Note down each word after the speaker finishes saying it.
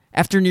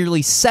After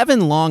nearly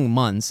 7 long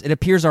months, it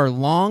appears our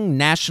long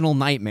national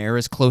nightmare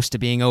is close to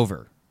being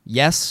over.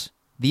 Yes,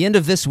 the end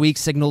of this week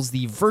signals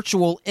the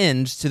virtual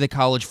end to the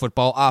college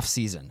football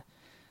offseason.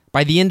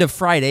 By the end of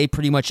Friday,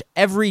 pretty much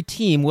every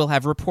team will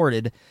have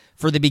reported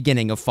for the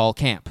beginning of fall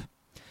camp.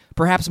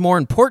 Perhaps more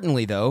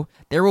importantly, though,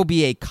 there will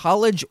be a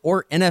college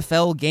or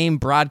NFL game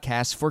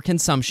broadcast for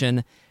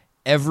consumption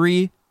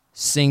every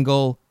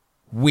single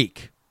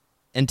week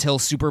until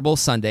Super Bowl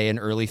Sunday in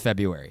early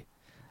February.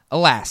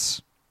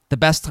 Alas, the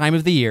best time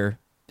of the year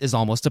is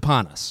almost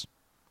upon us.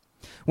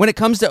 When it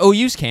comes to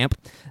OU's camp,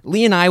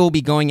 Lee and I will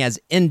be going as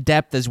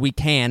in-depth as we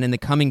can in the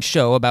coming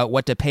show about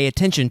what to pay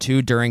attention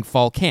to during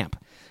fall camp.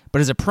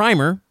 But as a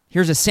primer,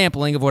 here's a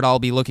sampling of what I'll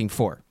be looking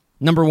for.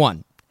 Number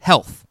 1,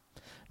 health.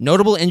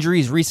 Notable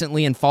injuries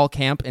recently in fall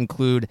camp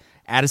include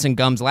Addison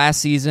Gumbs last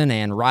season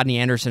and Rodney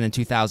Anderson in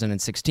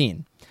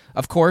 2016.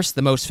 Of course,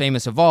 the most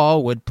famous of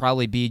all would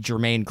probably be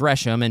Jermaine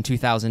Gresham in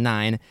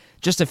 2009,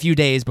 just a few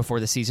days before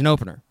the season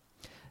opener.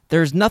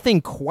 There's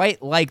nothing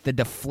quite like the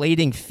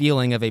deflating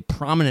feeling of a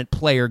prominent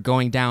player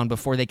going down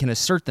before they can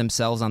assert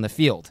themselves on the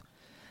field.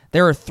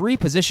 There are 3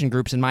 position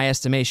groups in my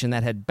estimation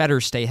that had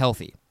better stay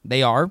healthy.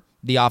 They are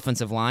the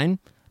offensive line,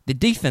 the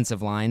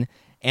defensive line,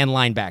 and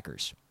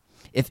linebackers.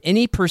 If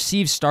any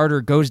perceived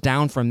starter goes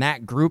down from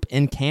that group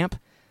in camp,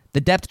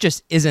 the depth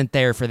just isn't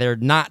there for there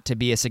not to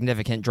be a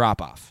significant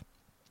drop-off.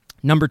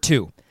 Number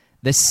 2,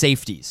 the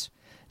safeties.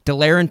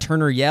 De'Laren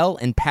Turner-Yell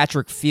and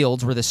Patrick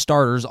Fields were the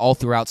starters all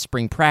throughout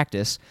spring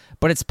practice,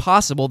 but it's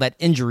possible that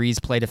injuries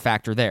played a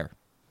factor there.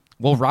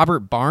 Will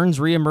Robert Barnes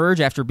reemerge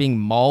after being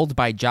mauled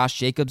by Josh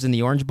Jacobs in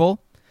the Orange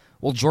Bowl?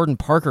 Will Jordan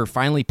Parker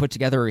finally put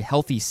together a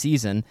healthy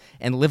season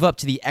and live up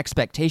to the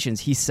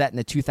expectations he set in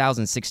the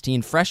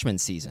 2016 freshman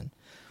season?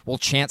 Will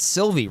Chance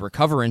Sylvie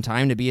recover in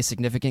time to be a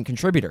significant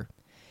contributor?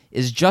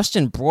 Is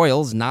Justin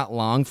Broyles not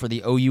long for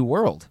the OU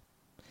world?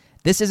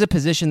 This is a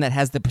position that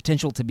has the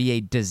potential to be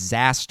a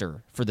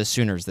disaster for the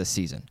Sooners this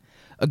season.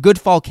 A good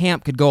fall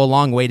camp could go a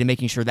long way to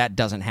making sure that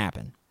doesn't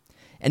happen.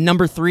 And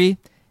number 3,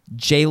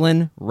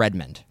 Jalen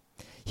Redmond.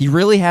 He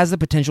really has the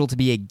potential to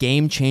be a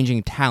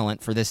game-changing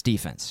talent for this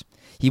defense.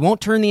 He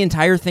won't turn the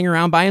entire thing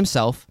around by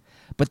himself,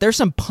 but there's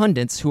some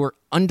pundits who are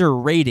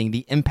underrating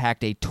the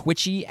impact a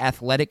twitchy,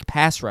 athletic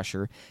pass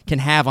rusher can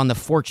have on the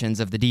fortunes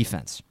of the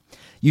defense.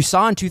 You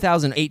saw in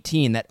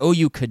 2018 that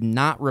OU could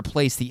not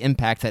replace the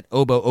impact that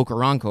Obo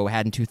Okoronkwo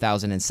had in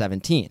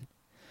 2017.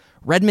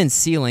 Redmond's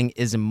ceiling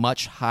is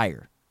much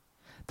higher.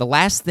 The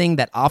last thing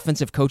that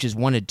offensive coaches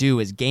want to do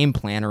is game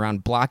plan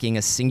around blocking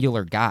a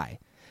singular guy.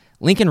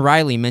 Lincoln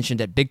Riley mentioned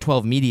at Big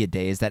 12 Media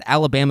Days that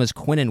Alabama's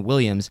Quinnen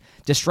Williams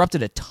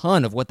disrupted a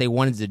ton of what they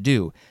wanted to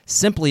do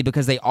simply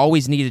because they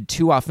always needed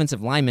 2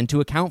 offensive linemen to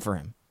account for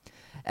him.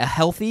 A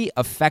healthy,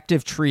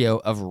 effective trio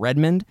of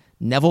Redmond,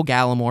 Neville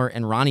Gallimore,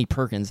 and Ronnie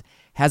Perkins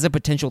has the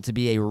potential to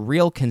be a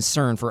real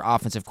concern for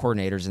offensive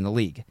coordinators in the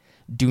league.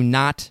 Do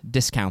not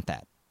discount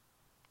that.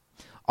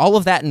 All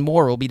of that and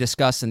more will be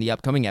discussed in the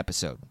upcoming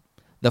episode.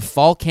 The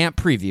fall camp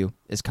preview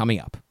is coming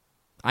up.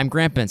 I'm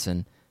Grant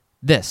Benson.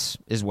 This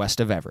is West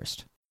of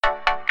Everest.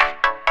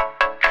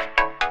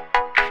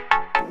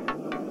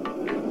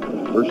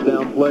 First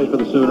down play for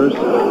the Sooners.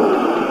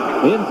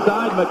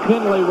 Inside,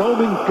 McKinley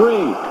roaming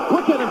free.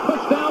 Look at him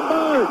push down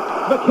Bird.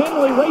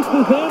 McKinley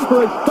races in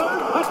for his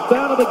 3rd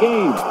touchdown of the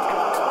game.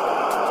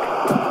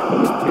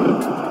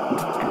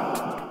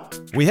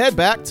 We head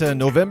back to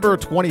November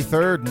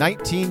 23rd,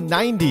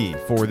 1990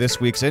 for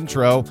this week's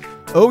intro.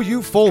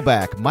 OU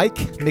fullback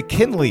Mike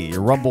McKinley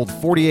rumbled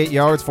 48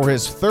 yards for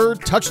his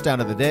 3rd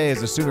touchdown of the day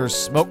as the Sooners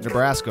smoked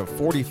Nebraska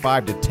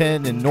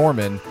 45-10 in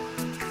Norman.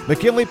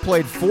 McKinley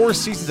played 4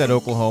 seasons at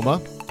Oklahoma.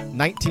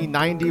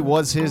 1990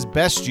 was his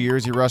best year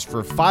as he rushed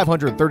for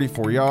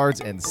 534 yards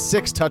and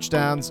 6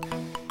 touchdowns.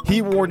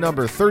 He wore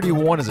number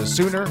 31 as a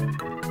Sooner.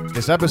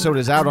 This episode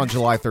is out on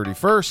July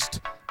 31st.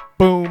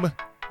 Boom.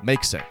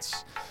 Makes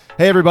sense.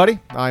 Hey, everybody.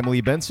 I'm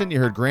Lee Benson. You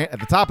heard Grant at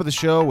the top of the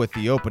show with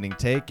the opening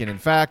take. And in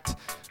fact,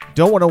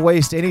 don't want to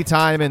waste any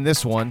time in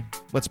this one.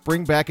 Let's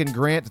bring back in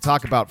Grant to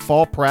talk about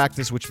fall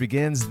practice, which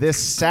begins this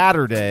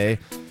Saturday.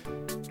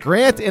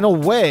 Grant, in a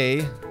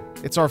way,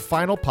 it's our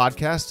final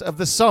podcast of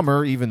the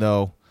summer, even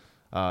though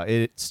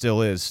it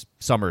still is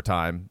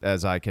summertime,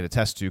 as I can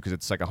attest to, because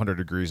it's like 100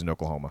 degrees in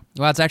Oklahoma.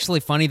 Well, it's actually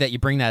funny that you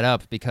bring that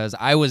up because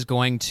I was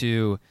going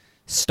to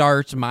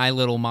start my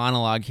little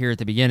monologue here at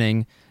the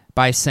beginning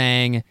by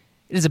saying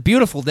it is a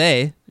beautiful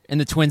day in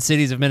the Twin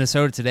Cities of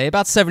Minnesota today,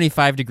 about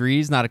 75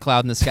 degrees, not a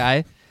cloud in the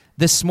sky.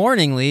 This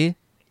morning, Lee,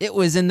 it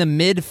was in the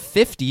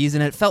mid-50s,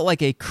 and it felt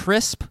like a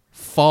crisp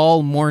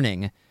fall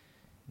morning.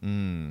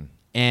 And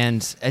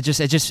it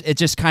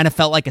just kind of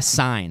felt like a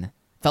sign.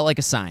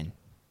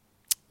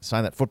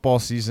 Sign that football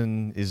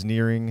season is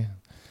nearing.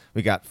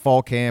 We got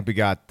fall camp. We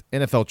got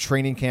NFL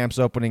training camps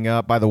opening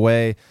up. By the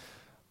way,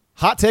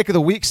 Hot Take of the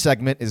Week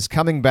segment is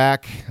coming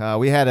back.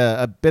 We had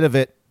a bit of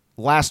it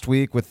last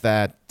week with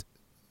that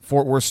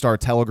Fort Worth Star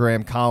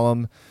Telegram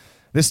column.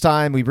 This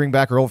time we bring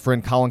back our old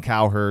friend Colin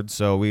Cowherd,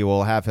 so we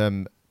will have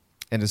him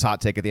and his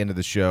hot take at the end of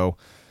the show.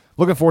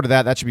 looking forward to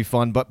that. That should be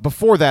fun. But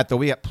before that, though,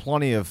 we got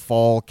plenty of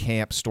fall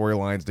camp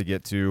storylines to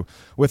get to.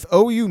 With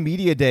OU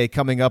Media Day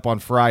coming up on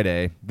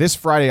Friday, this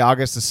Friday,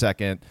 August the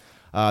 2nd,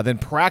 then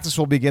practice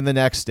will begin the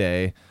next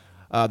day.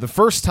 The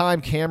first time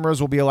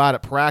cameras will be allowed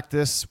at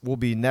practice will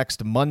be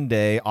next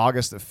Monday,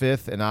 August the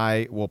 5th, and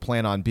I will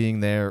plan on being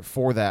there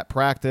for that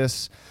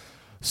practice.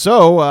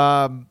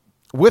 So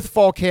with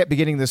fall camp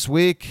beginning this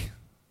week,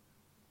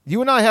 you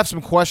and I have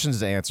some questions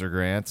to answer,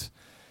 Grant,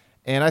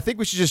 and I think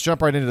we should just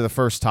jump right into the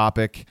first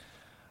topic.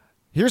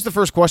 Here's the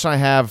first question I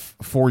have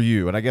for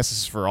you, and I guess this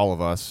is for all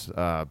of us,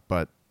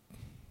 but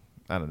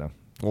I don't know.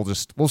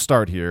 We'll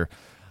start here.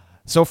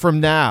 So from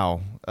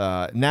now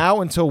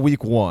until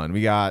week 1,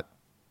 we got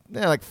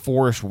like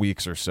 4-ish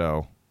weeks or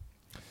so.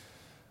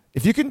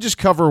 If you can just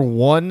cover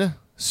one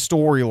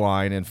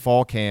storyline in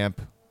fall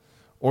camp,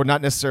 or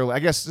not necessarily, I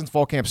guess since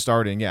fall camp's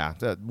starting,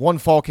 one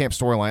fall camp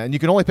storyline, and you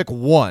can only pick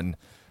one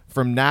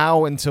from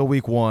now until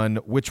week 1,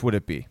 which would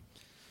it be?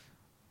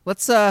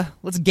 Let's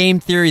game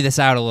theory this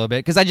out a little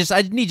bit, because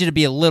I need you to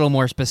be a little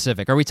more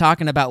specific. Are we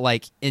talking about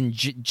like in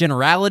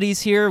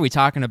generalities here? Are we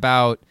talking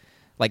about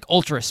like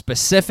ultra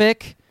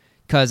specific?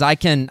 Because I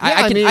can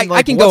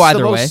go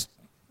either way.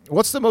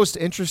 What's the most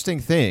interesting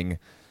thing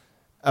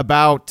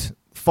about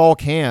fall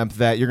camp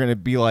that you're going to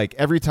be like,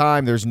 every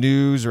time there's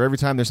news or every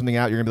time there's something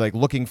out, you're going to be like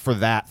looking for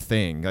that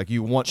thing? Like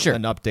you want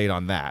an update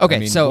on that. Okay, I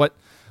mean, so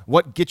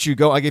what gets you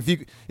going? Like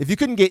if you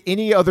couldn't get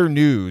any other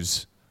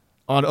news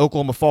on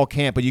Oklahoma fall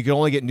camp, but you could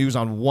only get news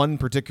on one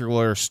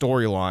particular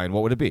storyline,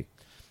 what would it be?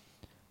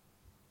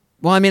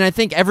 Well, I mean, I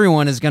think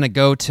everyone is going to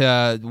go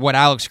to what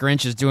Alex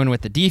Grinch is doing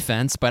with the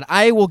defense, but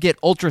I will get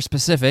ultra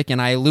specific,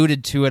 and I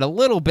alluded to it a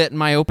little bit in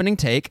my opening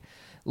take,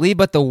 Lee,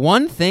 but the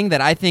one thing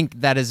that I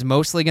think that is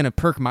mostly going to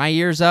perk my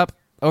ears up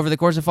over the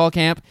course of fall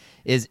camp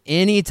is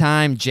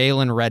anytime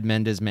Jalen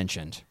Redmond is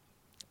mentioned.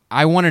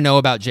 I want to know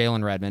about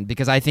Jalen Redmond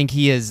because I think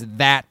he is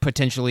that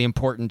potentially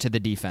important to the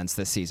defense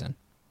this season.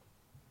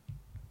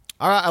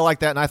 All right, I like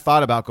that, and I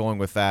thought about going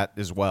with that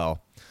as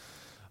well.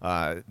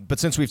 But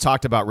since we've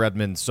talked about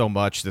Redmond so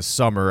much this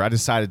summer, I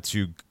decided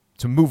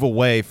to move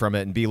away from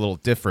it and be a little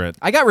different.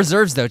 I got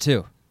reserves, though,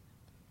 too.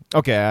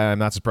 Okay, I'm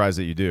not surprised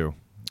that you do.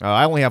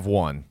 I only have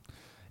one.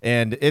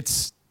 And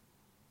it's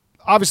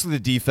obviously the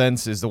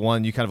defense is the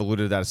one you kind of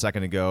alluded to that a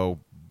second ago,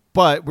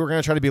 but we're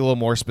going to try to be a little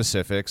more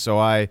specific. So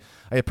I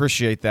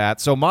appreciate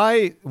that. So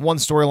my one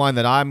storyline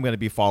that I'm going to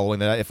be following,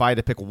 that if I had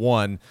to pick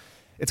one,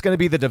 it's going to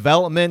be the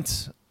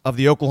development of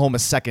the Oklahoma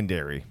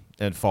secondary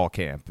in fall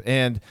camp.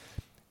 And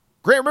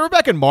Grant, remember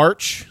back in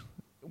March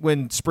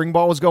when spring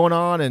ball was going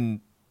on and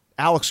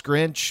Alex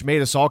Grinch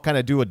made us all kind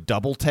of do a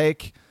double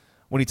take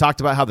when he talked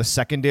about how the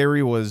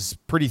secondary was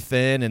pretty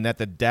thin and that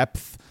the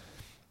depth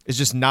is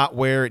just not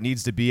where it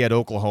needs to be at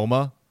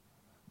Oklahoma?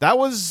 That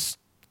was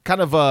kind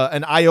of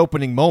an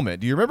eye-opening moment.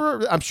 Do you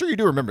remember? I'm sure you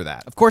do remember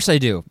that. Of course I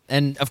do.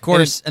 And of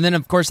course in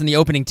the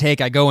opening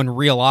take, I go and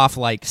reel off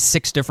like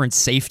 6 different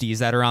safeties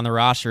that are on the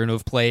roster and who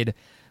have played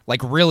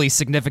like really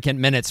significant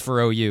minutes for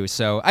OU.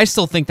 So I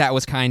still think that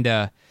was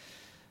I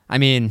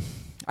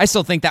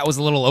still think that was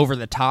a little over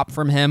the top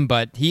from him,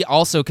 but he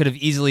also could have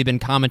easily been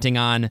commenting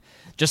on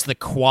just the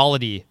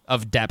quality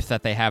of depth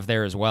that they have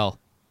there as well.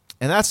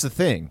 And that's the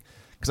thing.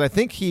 Because I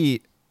think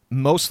he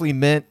mostly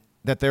meant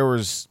that there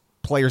was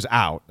players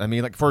out. I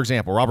mean, like, for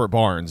example, Robert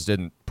Barnes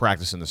didn't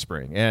practice in the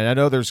spring. And I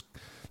know there's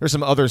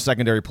some other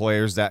secondary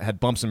players that had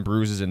bumps and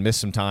bruises and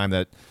missed some time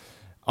that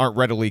aren't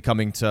readily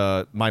coming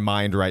to my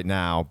mind right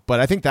now. But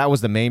I think that was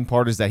the main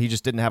part, is that he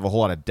just didn't have a whole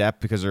lot of depth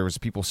because there was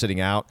people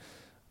sitting out.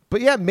 But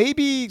yeah,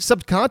 maybe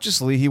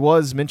subconsciously he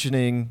was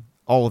mentioning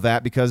all of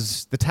that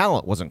because the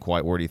talent wasn't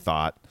quite where he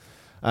thought.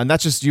 And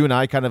that's just you and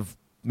I kind of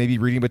maybe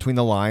reading between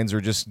the lines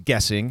or just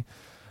guessing.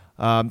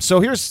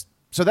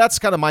 So that's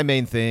kind of my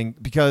main thing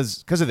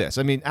because of this.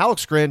 I mean,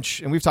 Alex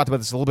Grinch, and we've talked about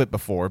this a little bit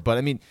before, but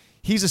I mean,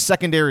 he's a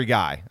secondary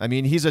guy. I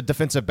mean, he's a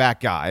defensive back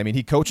guy. I mean,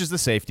 he coaches the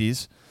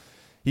safeties.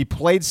 He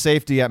played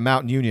safety at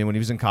Mount Union when he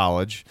was in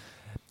college.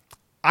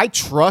 I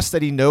trust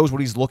that he knows what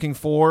he's looking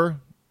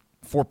for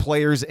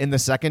players in the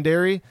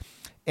secondary,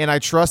 and I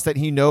trust that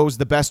he knows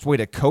the best way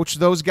to coach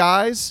those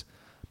guys.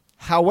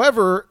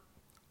 However,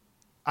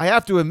 I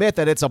have to admit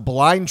that it's a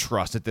blind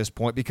trust at this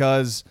point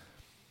because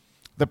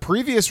the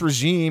previous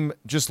regime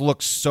just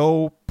looked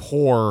so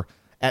poor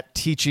at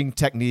teaching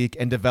technique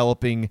and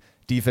developing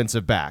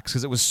defensive backs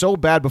because it was so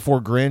bad before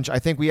Grinch. I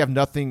think we have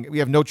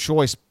no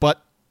choice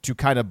but to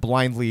kind of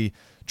blindly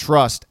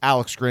trust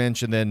Alex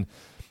Grinch and then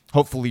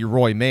hopefully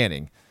Roy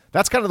Manning.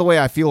 That's kind of the way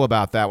I feel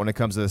about that when it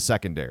comes to the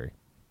secondary.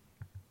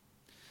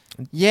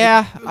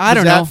 Yeah, I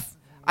don't know.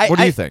 What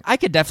do you think? I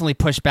could definitely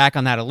push back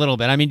on that a little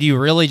bit. I mean, do you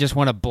really just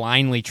want to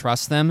blindly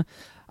trust them?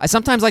 I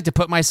sometimes like to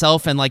put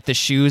myself in like the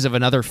shoes of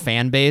another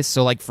fan base.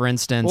 So like, for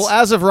instance... Well,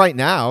 as of right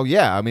now,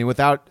 yeah. I mean,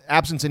 without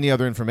absence any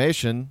other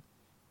information,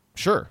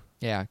 sure.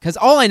 Yeah, because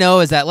all I know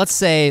is that let's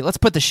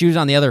put the shoes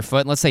on the other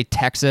foot, and let's say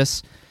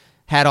Texas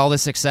had all the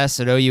success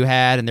that OU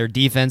had, and their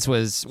defense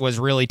was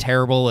really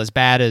terrible, as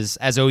bad as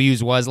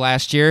OU's was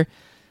last year.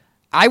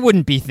 I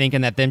wouldn't be thinking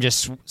that them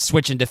just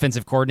switching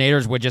defensive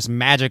coordinators would just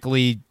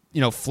magically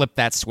flip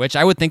that switch,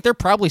 I would think they're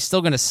probably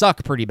still going to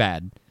suck pretty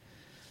bad.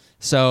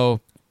 So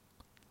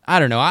I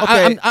don't know.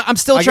 Okay. I'm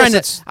still trying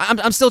to.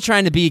 I'm still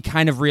trying to be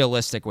kind of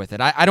realistic with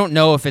it. I don't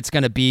know if it's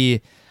going to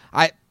be.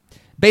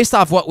 Based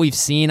off what we've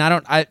seen, I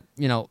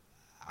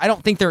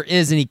don't think there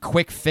is any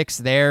quick fix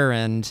there,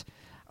 and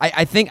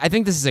I think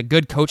this is a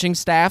good coaching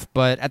staff,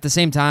 but at the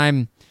same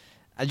time,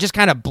 just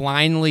kind of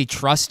blindly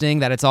trusting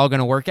that it's all going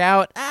to work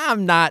out.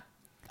 I'm not.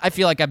 I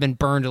feel like I've been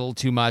burned a little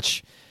too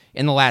much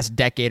in the last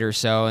decade or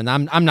so, and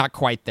I'm not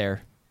quite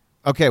there.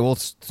 Okay, well,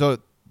 so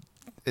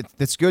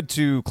it's good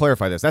to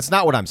clarify this. That's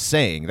not what I'm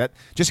saying. That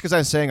just because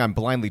I'm saying I'm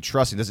blindly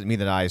trusting doesn't mean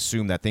that I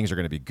assume that things are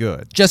going to be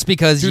good. Just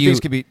because things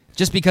could be.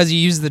 Just because you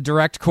use the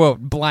direct quote,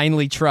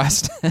 blindly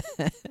trust.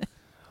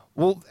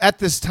 Well, at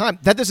this time,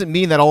 that doesn't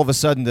mean that all of a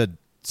sudden the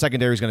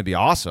secondary is going to be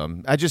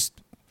awesome.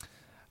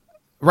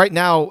 Right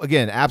now,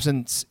 again,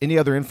 absent any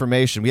other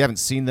information, we haven't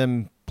seen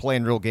them play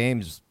in real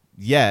games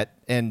yet,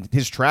 and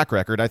his track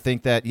record, I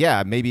think that,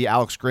 maybe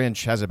Alex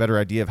Grinch has a better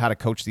idea of how to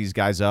coach these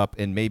guys up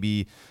and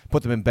maybe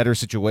put them in better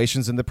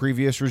situations than the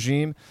previous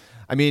regime.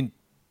 I mean,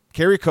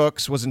 Kerry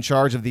Cooks was in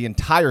charge of the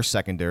entire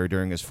secondary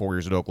during his 4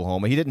 years at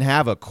Oklahoma. He didn't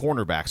have a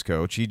cornerbacks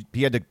coach. He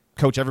had to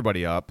coach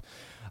everybody up.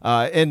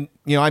 And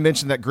I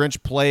mentioned that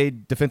Grinch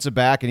played defensive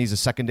back, and he's a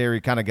secondary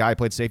kind of guy,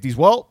 played safeties.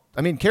 Well,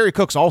 I mean, Kerry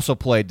Cooks also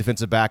played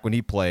defensive back when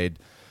he played,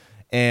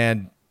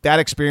 and that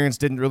experience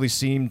didn't really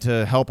seem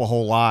to help a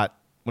whole lot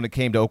when it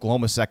came to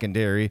Oklahoma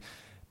secondary,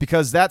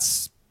 because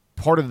that's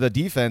part of the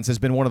defense has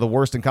been one of the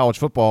worst in college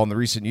football in the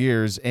recent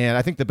years. And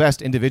I think the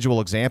best individual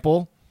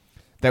example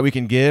that we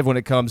can give when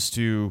it comes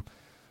to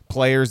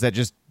players that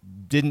just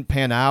didn't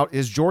pan out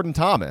is Jordan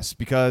Thomas,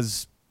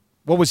 because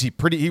what was he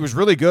he was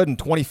really good in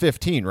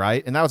 2015,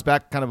 right? And that was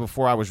back kind of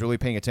before I was really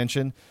paying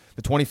attention,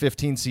 the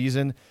 2015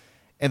 season.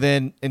 And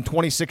then in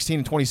 2016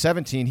 and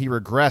 2017, he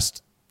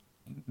regressed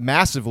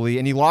massively,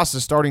 and he lost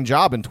his starting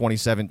job in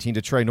 2017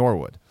 to Trey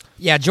Norwood.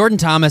 Yeah, Jordan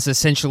Thomas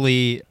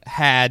essentially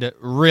had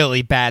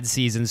really bad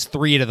seasons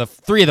 3 of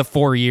the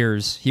 4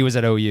 years he was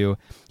at OU.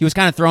 He was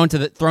kind of thrown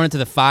into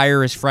the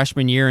fire his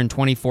freshman year in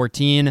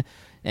 2014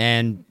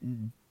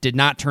 and did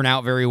not turn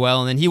out very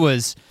well. And then he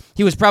was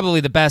probably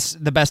the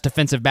best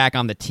defensive back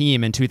on the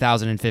team in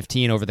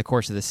 2015 over the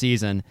course of the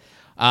season.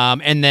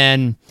 And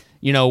then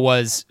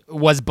was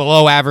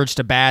below average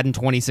to bad in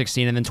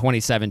 2016, and then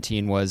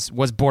 2017 was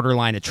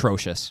borderline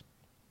atrocious.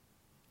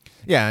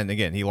 Yeah, and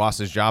again, he lost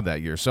his job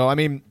that year. So, I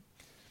mean,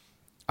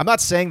 I'm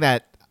not saying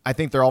that I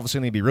think they're obviously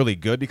going to be really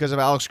good because of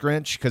Alex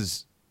Grinch,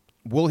 because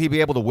will he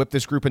be able to whip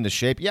this group into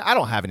shape? Yeah, I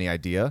don't have any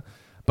idea.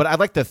 But I'd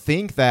like to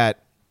think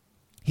that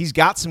he's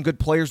got some good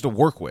players to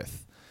work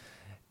with.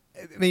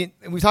 I mean,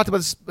 we talked about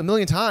this a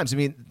million times. I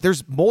mean,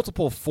 there's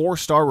multiple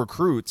 4-star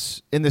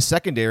recruits in the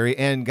secondary,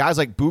 and guys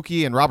like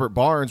Buki and Robert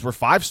Barnes were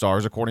 5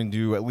 stars, according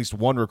to at least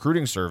one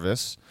recruiting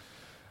service.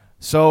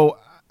 So,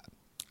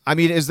 I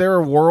mean, is there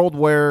a world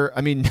where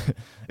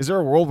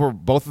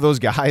both of those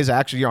guys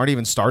actually aren't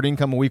even starting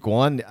come week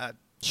 1?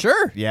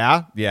 Sure.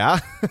 Yeah.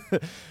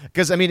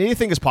 Because, I mean,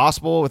 anything is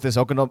possible with this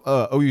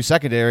OU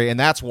secondary, and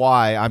that's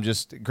why I'm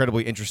just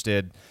incredibly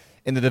interested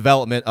in the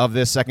development of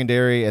this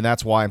secondary, and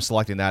that's why I'm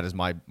selecting that as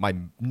my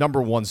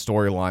number one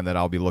storyline that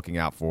I'll be looking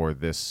out for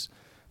this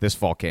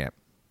fall camp.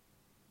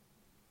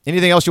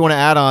 Anything else you want to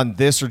add on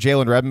this or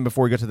Jalen Redmond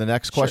before we get to the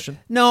next question?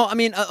 Sure. No, I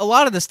mean, a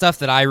lot of the stuff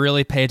that I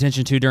really pay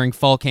attention to during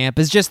fall camp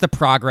is just the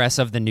progress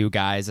of the new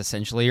guys,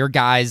 essentially, or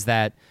guys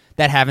that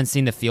haven't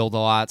seen the field a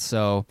lot.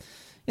 So,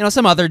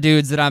 some other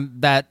dudes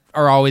that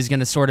are always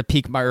going to sort of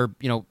pique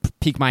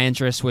my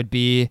interest would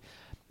be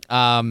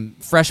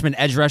freshman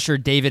edge rusher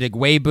David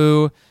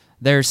Igwebu.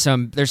 There's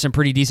some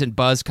pretty decent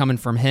buzz coming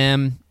from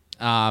him,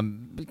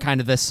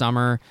 kind of this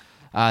summer.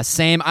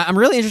 I'm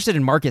really interested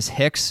in Marcus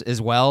Hicks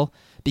as well,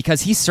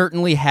 because he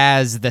certainly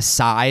has the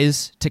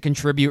size to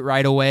contribute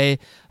right away,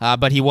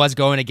 but he was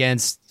going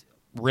against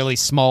really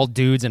small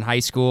dudes in high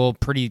school,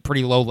 pretty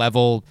low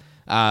level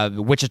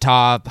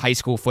Wichita high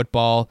school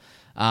football.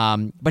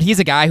 But he's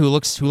a guy who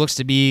looks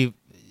to be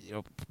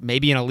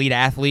maybe an elite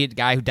athlete, a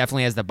guy who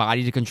definitely has the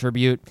body to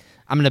contribute.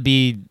 I'm going to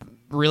be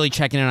really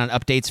checking in on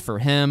updates for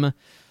him.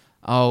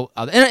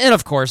 And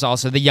of course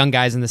also the young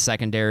guys in the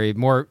secondary,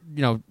 more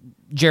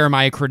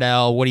Jeremiah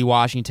Cradell, Woody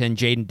Washington,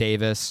 Jaden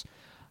Davis.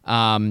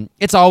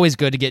 It's always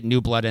good to get new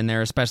blood in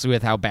there, especially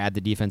with how bad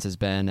the defense has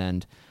been.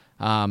 And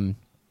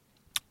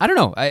I don't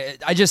know.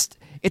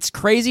 It's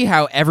crazy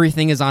how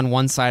everything is on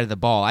one side of the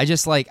ball.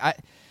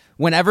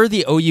 Whenever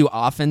the OU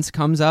offense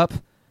comes up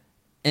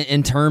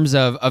in terms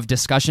of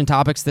discussion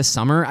topics this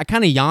summer, I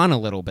kind of yawn a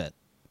little bit.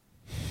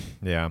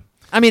 Yeah.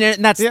 I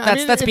mean,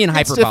 that's being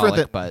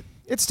hyperbolic, but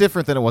it's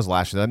different than it was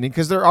last year. I mean,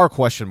 because there are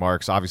question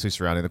marks obviously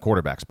surrounding the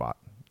quarterback spot.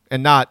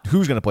 And not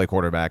who's going to play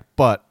quarterback,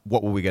 but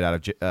what will we get out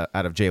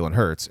of Jalen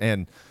Hurts?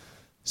 And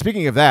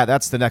speaking of that,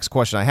 that's the next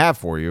question I have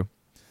for you.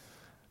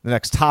 The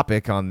next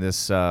topic on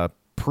this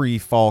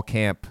pre-fall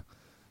camp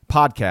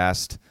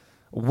podcast.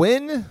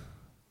 When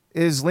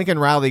is Lincoln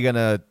Riley going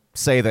to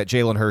say that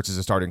Jalen Hurts is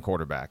a starting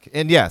quarterback?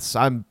 And yes,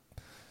 I'm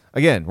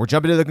again, we're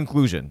jumping to the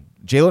conclusion.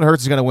 Jalen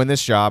Hurts is going to win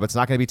this job. It's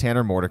not going to be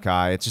Tanner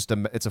Mordecai. It's just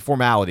it's a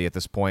formality at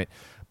this point.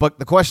 But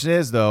the question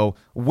is, though,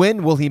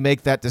 when will he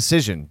make that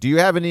decision? Do you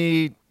have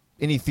any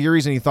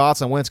theories, any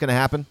thoughts on when it's going to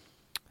happen?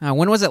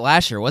 When was it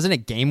last year? Wasn't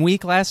it game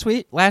week last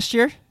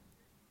year?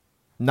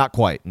 Not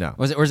quite, no.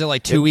 Was it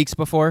like 2 weeks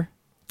before?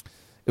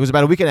 It was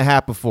about a week and a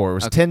half before. It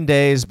was 10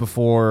 days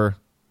before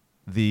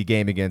the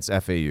game against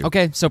FAU.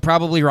 Okay, so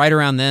probably right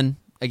around then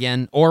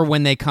again, or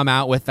when they come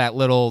out with that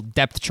little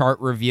depth chart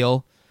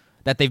reveal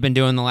that they've been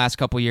doing the last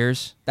couple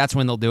years. That's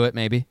when they'll do it,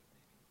 maybe.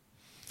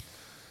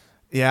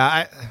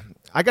 Yeah,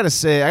 I got to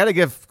say, I got to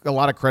give a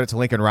lot of credit to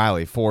Lincoln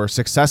Riley for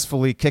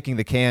successfully kicking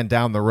the can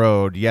down the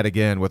road yet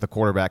again with the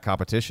quarterback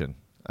competition.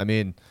 I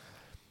mean,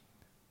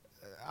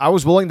 I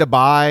was willing to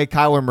buy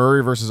Kyler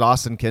Murray versus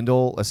Austin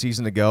Kendall a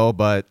season ago,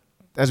 but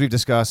as we've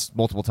discussed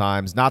multiple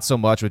times, not so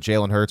much with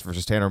Jalen Hurts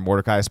versus Tanner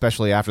Mordecai,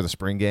 especially after the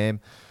spring game.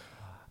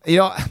 You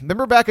know,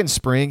 remember back in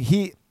spring,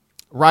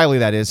 Riley,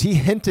 that is, he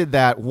hinted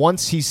that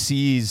once he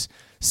sees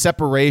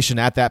separation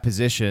at that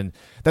position,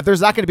 that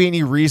there's not going to be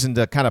any reason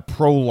to kind of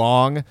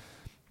prolong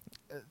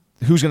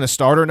who's going to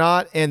start or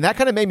not. And that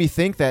kind of made me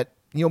think that,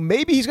 you know,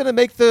 maybe he's going to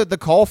make the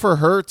call for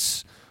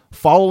Hurts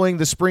following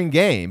the spring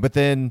game, but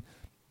then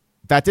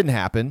that didn't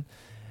happen.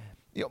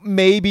 You know,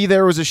 maybe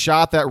there was a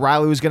shot that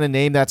Riley was going to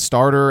name that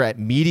starter at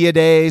media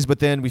days, but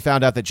then we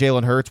found out that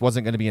Jalen Hurts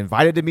wasn't going to be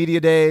invited to media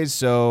days,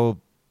 so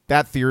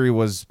that theory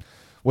was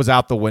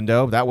out the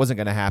window. That wasn't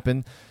going to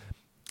happen.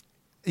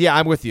 Yeah,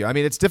 I'm with you. I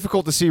mean, it's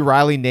difficult to see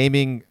Riley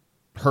naming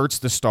Hurts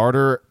the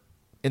starter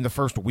in the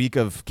first week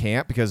of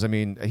camp because, I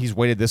mean, he's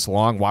waited this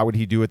long. Why would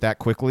he do it that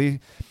quickly?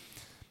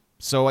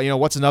 So, you know,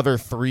 what's another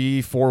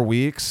 3-4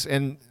 weeks?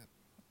 And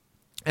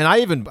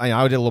I did a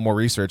little more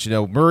research. You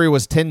know, Murray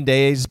was 10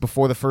 days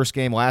before the first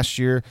game last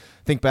year.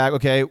 Think back,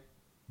 okay,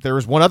 there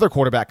was one other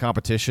quarterback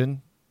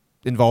competition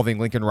involving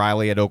Lincoln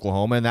Riley at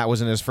Oklahoma, and that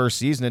was in his first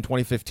season in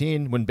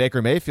 2015 when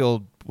Baker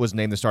Mayfield was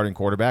named the starting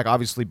quarterback.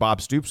 Obviously,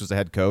 Bob Stoops was the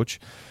head coach.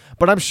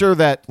 But I'm sure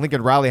that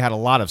Lincoln Riley had a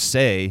lot of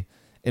say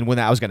in when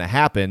that was going to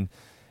happen.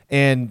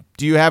 And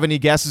do you have any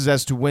guesses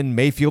as to when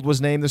Mayfield was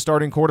named the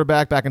starting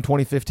quarterback back in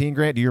 2015,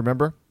 Grant? Do you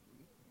remember?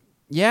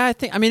 Yeah,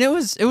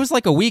 it was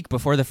like a week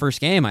before the first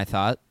game, I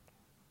thought.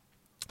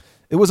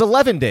 It was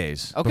 11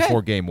 days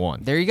before game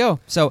one. There you go.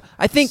 So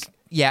I think,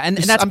 yeah, and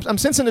that's... I'm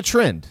sensing a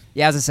trend.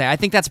 Yeah, as I say, I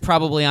think that's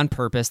probably on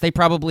purpose. They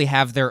probably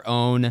have their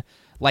own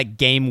like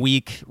game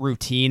week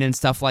routine and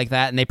stuff like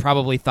that, and they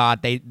probably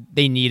thought they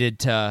needed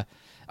to,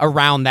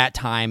 around that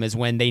time is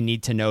when they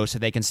need to know so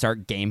they can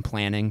start game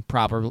planning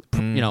properly,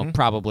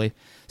 probably.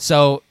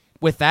 So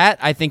with that,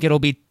 I think it'll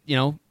be,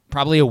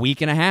 probably a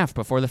week and a half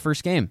before the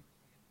first game.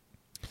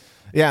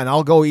 Yeah, and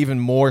I'll go even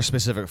more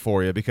specific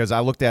for you because I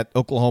looked at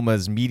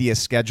Oklahoma's media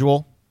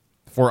schedule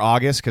for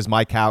August because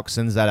Mike Houck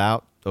sends that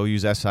out,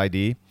 OU's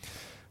SID.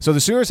 So the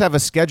Sooners have a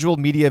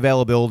scheduled media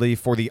availability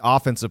for the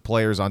offensive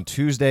players on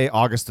Tuesday,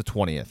 August the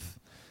 20th.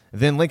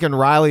 Then Lincoln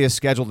Riley is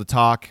scheduled to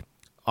talk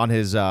on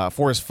his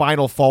for his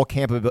final fall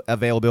camp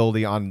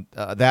availability on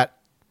that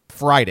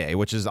Friday,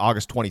 which is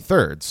August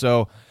 23rd.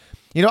 So,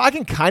 I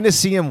can kind of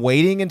see him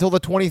waiting until the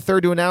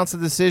 23rd to announce the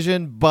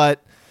decision,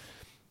 but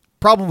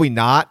probably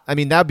not. I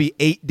mean, that would be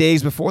 8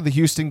 days before the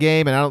Houston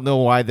game, and I don't know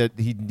why that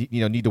he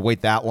need to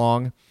wait that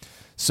long.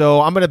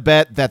 So I'm going to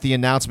bet that the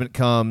announcement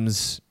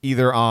comes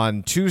either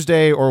on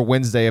Tuesday or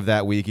Wednesday of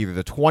that week, either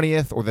the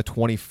 20th or the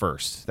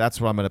 21st. That's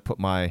what I'm going to put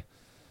my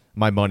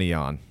money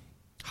on.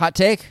 Hot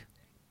take.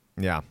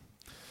 Yeah.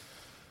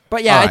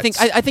 But yeah, right.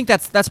 I think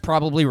that's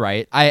probably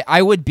right.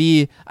 I'd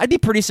be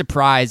pretty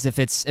surprised if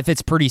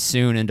it's pretty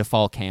soon into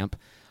fall camp.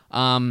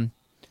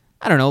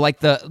 I don't know, like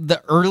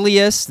the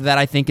earliest that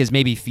I think is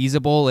maybe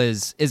feasible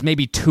is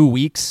maybe 2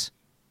 weeks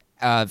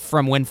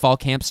from when fall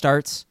camp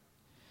starts.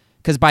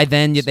 Because by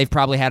then, they've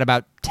probably had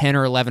about 10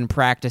 or 11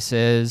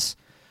 practices.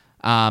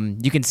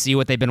 You can see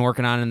what they've been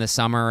working on in the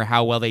summer,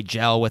 how well they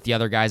gel with the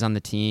other guys on the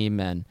team.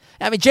 And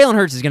I mean, Jalen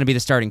Hurts is going to be the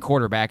starting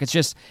quarterback.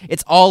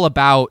 It's all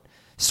about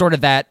sort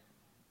of that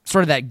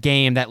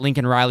game that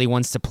Lincoln Riley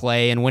wants to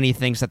play and when he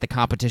thinks that the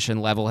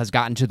competition level has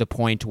gotten to the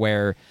point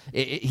where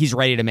he's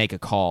ready to make a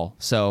call.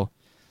 So,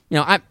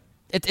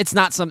 it's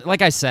not something,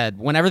 like I said,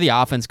 whenever the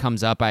offense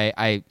comes up,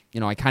 I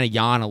kind of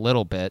yawn a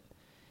little bit.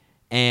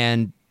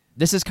 And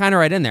this is kind of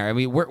right in there. I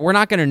mean, we're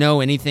not going to know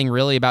anything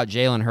really about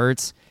Jalen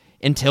Hurts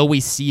until we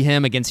see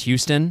him against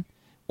Houston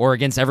or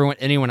against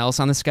anyone else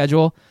on the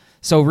schedule.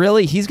 So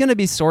really, he's going to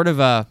be sort of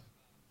a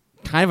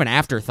kind of an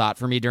afterthought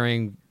for me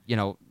during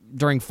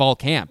fall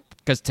camp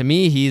because to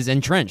me he's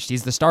entrenched.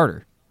 He's the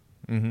starter.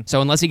 Mm-hmm.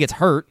 So unless he gets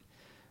hurt,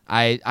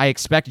 I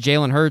expect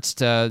Jalen Hurts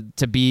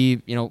to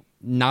be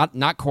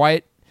not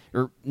quite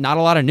or not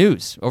a lot of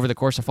news over the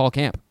course of fall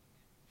camp.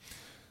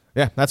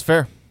 Yeah, that's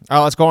fair. All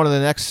right, let's go on to the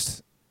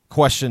next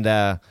question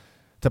to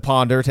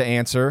ponder, to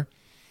answer.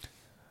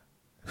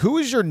 Who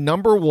is your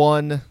number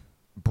one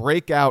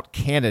breakout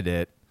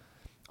candidate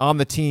on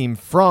the team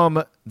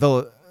from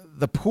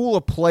the pool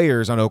of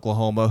players on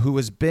Oklahoma who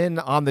has been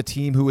on the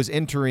team, who is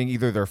entering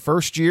either their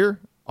first year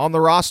on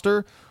the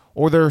roster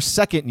or their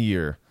second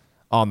year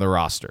on the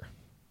roster?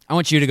 I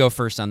want you to go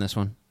first on this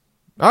one.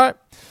 All right.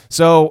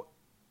 So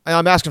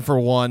I'm asking for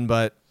one,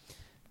 but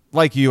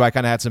like you, I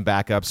kind of had some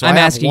backups. So I'm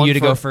asking you to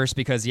go first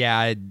because,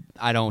 I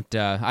don't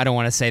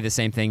want to say the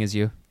same thing as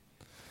you.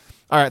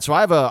 All right, so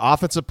I have an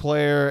offensive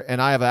player,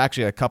 and I have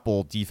actually a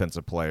couple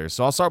defensive players.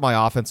 So I'll start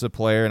my offensive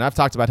player, and I've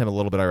talked about him a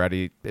little bit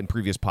already in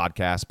previous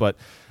podcasts. But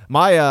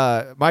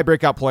my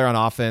breakout player on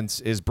offense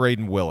is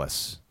Braden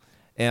Willis,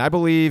 and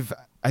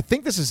I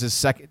think this is his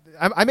second.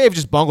 I may have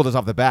just bungled this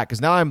off the bat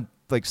because now I'm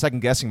like second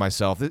guessing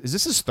myself. Is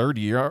this his third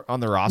year on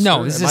the roster?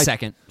 No, this is his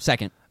second.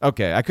 Second.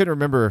 Okay, I couldn't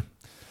remember.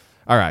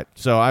 All right,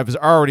 so I was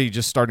already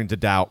just starting to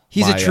doubt.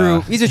 He's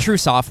a true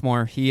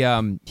sophomore. He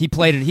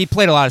played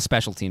a lot of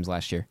special teams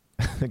last year.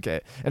 Okay,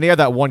 and he had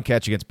that one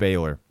catch against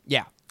Baylor.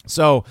 Yeah.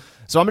 So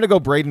I'm going to go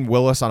Braden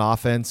Willis on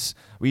offense.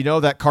 We know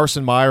that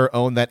Carson Meyer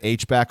owned that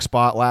H-back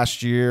spot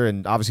last year,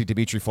 and obviously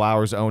Dimitri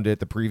Flowers owned it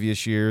the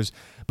previous years.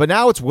 But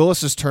now it's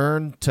Willis's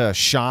turn to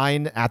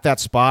shine at that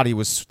spot.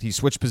 He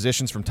switched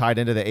positions from tight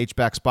end to the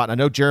H-back spot. And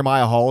I know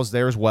Jeremiah Hall is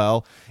there as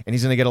well, and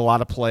he's going to get a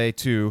lot of play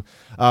too.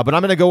 But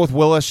I'm going to go with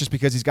Willis just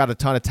because he's got a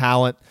ton of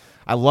talent.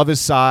 I love his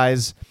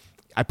size.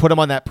 I put him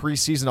on that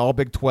preseason All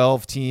Big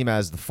 12 team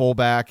as the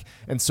fullback,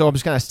 and so I'm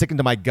just kind of sticking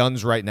to my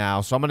guns right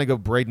now. So I'm going to go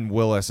Braden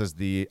Willis as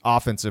the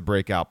offensive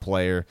breakout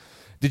player.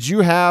 Did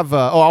you have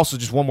also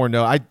just one more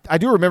note. I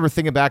do remember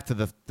thinking back to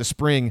the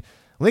spring.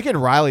 Lincoln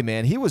Riley,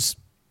 man, he was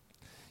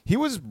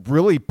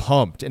really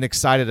pumped and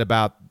excited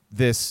about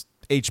this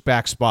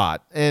H-back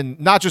spot, and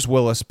not just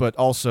Willis, but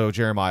also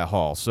Jeremiah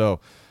Hall. So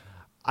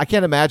I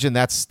can't imagine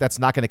that's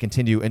not going to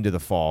continue into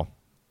the fall.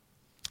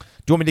 Do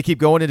you want me to keep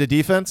going into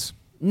defense?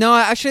 No,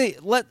 actually,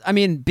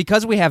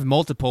 because we have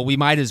multiple, we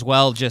might as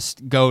well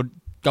just go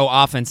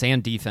offense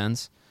and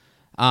defense.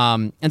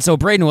 And so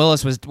Braden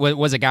Willis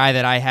was a guy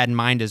that I had in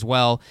mind as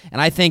well.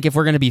 And I think if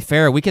we're going to be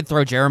fair, we could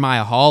throw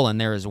Jeremiah Hall in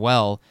there as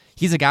well.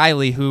 He's a guy,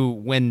 Lee, who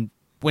when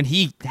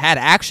he had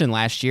action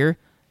last year,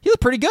 he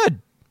looked pretty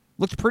good.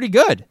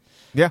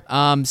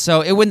 Yeah.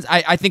 So it wouldn't.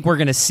 I think we're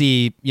going to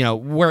see.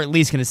 We're at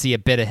least going to see a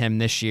bit of him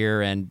this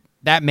year, and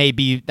that may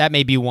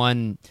be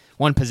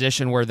one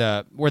position where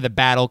the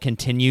battle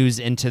continues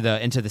into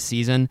the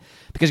season,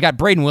 because you got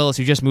Braden Willis,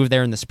 who just moved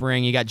there in the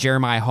spring. You got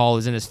Jeremiah Hall,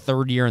 who's in his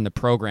third year in the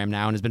program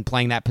now and has been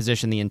playing that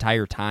position the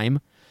entire time.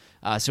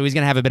 So he's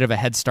going to have a bit of a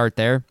head start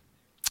there.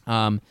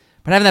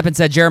 But having that been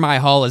said, Jeremiah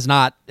Hall is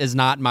not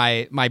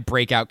my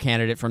breakout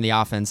candidate from the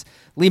offense.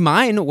 Lee,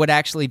 mine would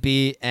actually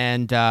be,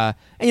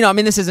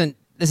 this isn't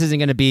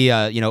going to be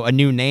a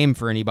new name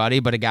for anybody,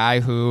 but a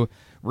guy who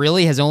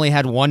really has only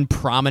had one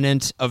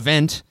prominent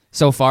event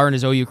so far in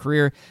his OU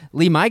career.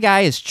 Lee, my guy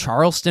is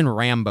Charleston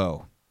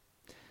Rambo.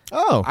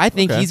 Oh, I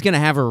think he's going to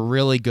have a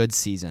really good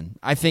season.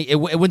 I think it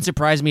wouldn't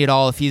surprise me at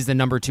all if he's the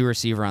number 2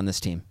 receiver on this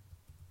team.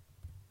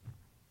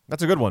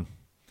 That's a good one.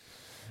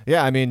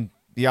 Yeah,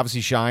 he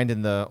obviously shined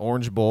in the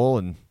Orange Bowl,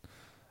 and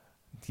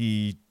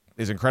he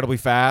is incredibly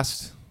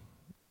fast.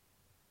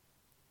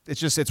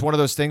 It's one of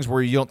those things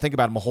where you don't think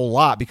about him a whole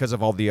lot because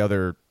of all the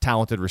other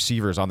talented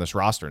receivers on this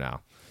roster now.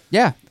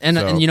 Yeah,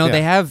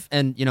 they have,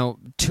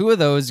 two of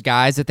those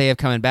guys that they have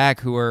coming back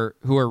who are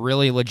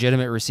really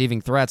legitimate receiving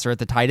threats are at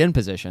the tight end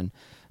position,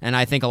 and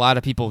I think a lot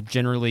of people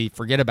generally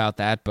forget about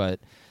that. But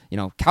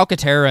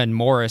Calcaterra and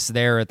Morris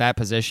there at that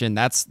position,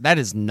 that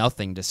is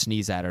nothing to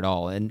sneeze at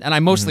all. And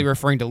I'm mostly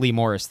referring to Lee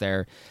Morris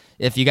there.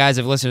 If you guys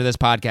have listened to this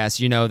podcast,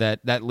 you know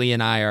that Lee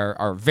and I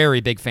are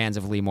very big fans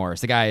of Lee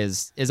Morris. The guy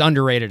is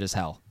underrated as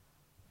hell.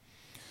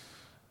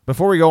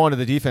 Before we go on to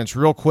the defense,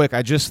 real quick,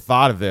 I just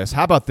thought of this.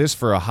 How about this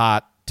for a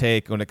hot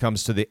take when it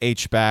comes to the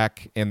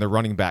H-back and the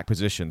running back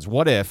positions?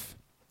 What if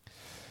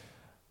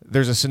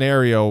there's a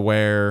scenario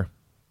where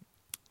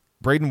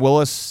Braden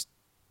Willis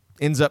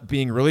ends up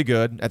being really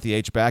good at the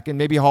H-back, and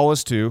maybe Hall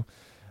is too,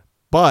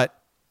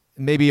 but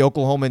maybe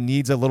Oklahoma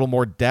needs a little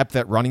more depth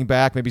at running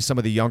back. Maybe some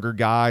of the younger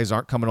guys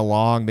aren't coming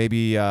along.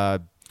 Maybe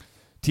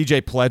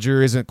TJ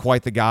Pledger isn't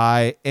quite the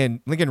guy,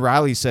 and Lincoln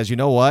Riley says, you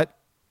know what?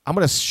 I'm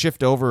going to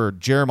shift over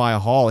Jeremiah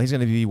Hall. He's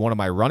going to be one of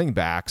my running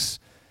backs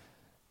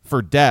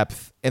for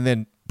depth, and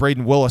then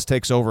Braden Willis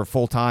takes over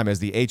full-time as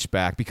the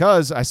H-back.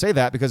 Because I say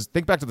that because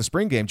think back to the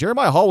spring game.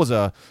 Jeremiah Hall was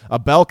a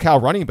bell cow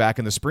running back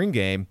in the spring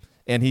game,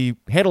 and he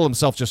handled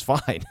himself just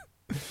fine.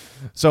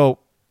 So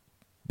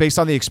based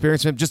on the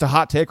experience, just a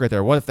hot take right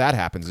there. What if that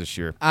happens this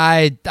year?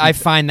 I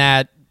find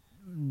that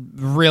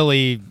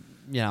really,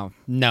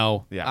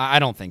 no. Yeah. I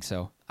don't think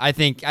so. I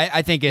think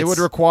it would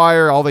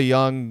require all the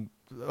young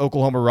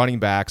Oklahoma running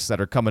backs that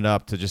are coming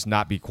up to just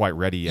not be quite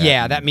ready yet.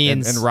 Yeah, that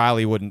means... And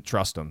Riley wouldn't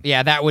trust them.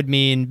 Yeah, that would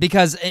mean...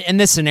 Because in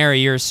this scenario,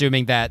 you're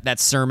assuming that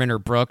Sermon or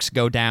Brooks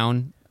go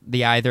down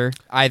either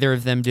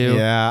of them do.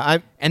 Yeah,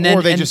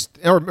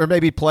 or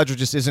maybe Pledger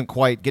just isn't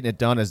quite getting it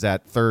done as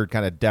that third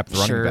kind of depth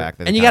running back.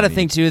 And you got to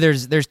think, too,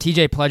 there's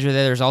TJ Pledger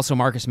there. There's also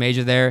Marcus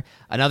Major there.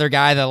 Another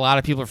guy that a lot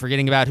of people are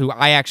forgetting about who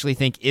I actually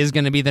think is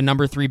going to be the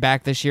number 3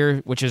 back this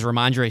year, which is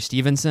Ramondre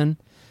Stevenson.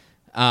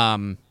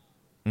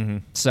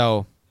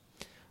 So...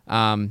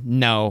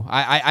 no,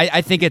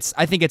 I think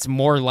it's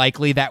more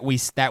likely that we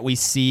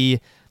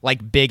see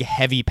like big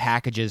heavy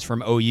packages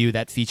from OU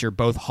that feature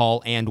both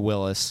Hall and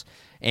Willis,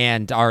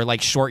 and are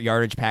like short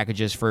yardage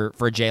packages for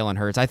Jalen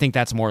Hurts. I think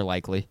that's more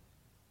likely.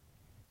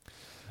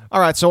 All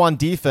right, so on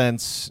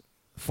defense,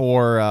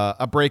 for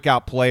a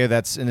breakout player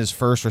that's in his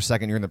first or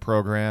second year in the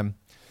program,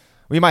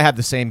 we might have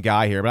the same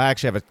guy here, but I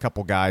actually have a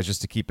couple guys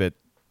just to keep it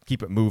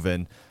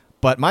moving.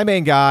 But my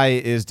main guy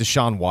is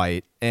Deshaun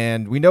White,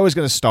 and we know he's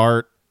going to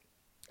start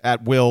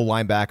at will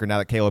linebacker now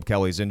that Caleb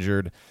Kelly's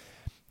injured.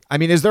 I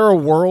mean, is there a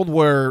world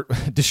where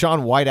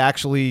Deshaun White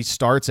actually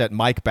starts at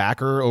Mike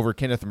Backer over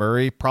Kenneth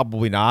Murray?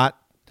 Probably not.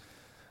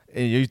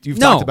 You've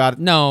talked about it.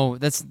 No,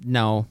 that's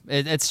no.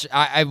 It's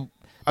that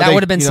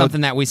would have been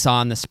something that we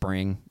saw in the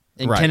spring.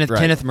 And right.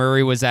 Kenneth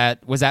Murray was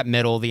at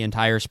middle the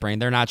entire spring.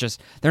 They're not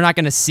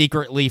going to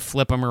secretly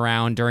flip him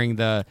around during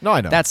the. No,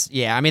 I know.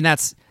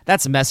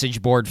 That's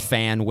message board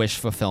fan wish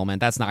fulfillment.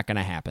 That's not going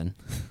to happen.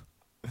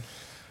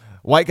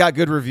 White got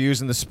good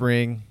reviews in the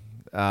spring,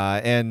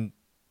 and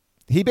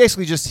he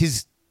basically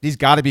he's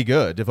got to be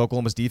good if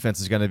Oklahoma's defense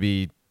is going to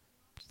be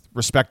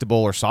respectable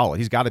or solid.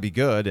 He's got to be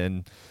good,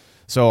 and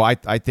so I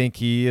think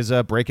he is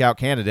a breakout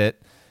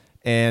candidate.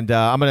 And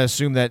I'm going to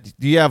assume that,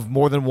 do you have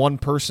more than one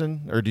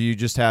person, or do you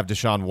just have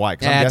Deshaun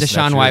White? Yeah,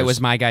 Deshaun White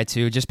was my guy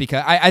too, just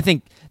because I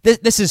think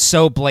this is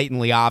so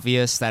blatantly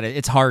obvious that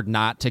it's hard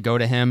not to go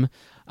to him.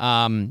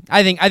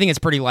 I think it's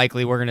pretty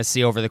likely we're going to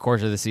see over the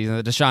course of the season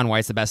that Deshaun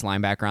White's the best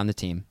linebacker on the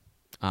team.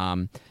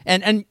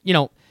 And you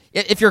know,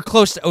 if you're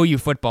close to OU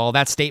football,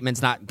 that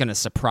statement's not going to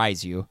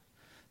surprise you.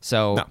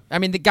 So, no. I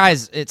mean, the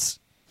guys, it's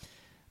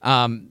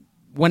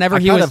whenever I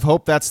kind of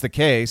hope that's the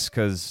case,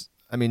 because,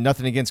 I mean,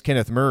 nothing against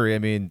Kenneth Murray. I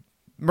mean,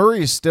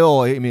 Murray is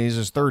still, he's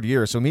his third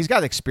year, so he's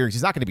got experience.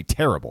 He's not going to be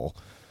terrible,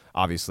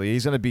 obviously.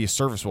 He's going to be a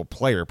serviceable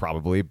player,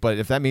 probably. But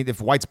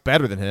if White's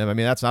better than him, I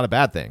mean, that's not a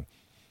bad thing.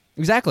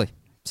 Exactly.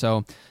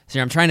 So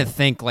I'm trying to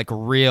think like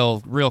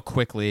real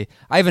quickly.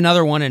 I have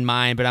another one in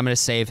mind, but I'm going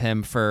to save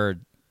him for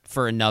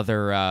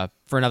another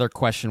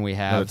question we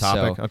have. Another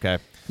topic? So, okay.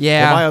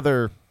 Yeah.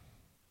 Well,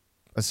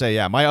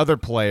 my other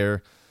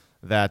player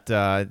that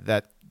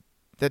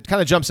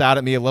kind of jumps out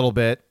at me a little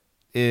bit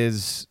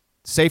is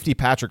safety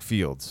Patrick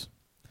Fields.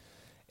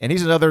 And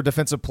he's another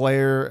defensive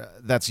player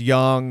that's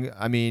young.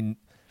 I mean,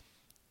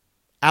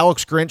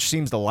 Alex Grinch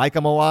seems to like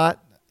him a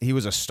lot. He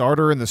was a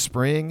starter in the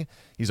spring.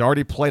 He's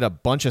already played a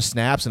bunch of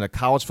snaps in a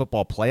college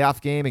football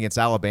playoff game against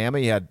Alabama.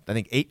 He had, I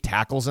think, 8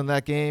 tackles in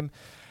that game.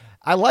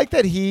 I like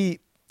that he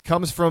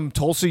comes from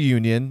Tulsa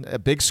Union, a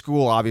big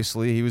school,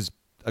 obviously. He was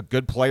a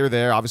good player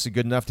there, obviously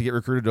good enough to get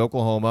recruited to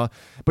Oklahoma.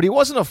 But he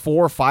wasn't a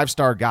 4 or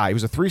 5-star guy. He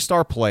was a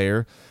 3-star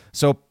player.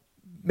 So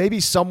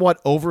maybe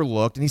somewhat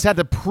overlooked, and he's had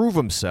to prove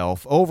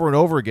himself over and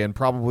over again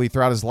probably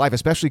throughout his life,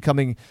 especially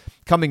coming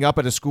up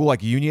at a school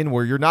like Union,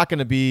 where you're not going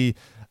to be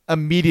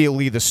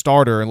immediately the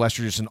starter unless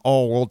you're just an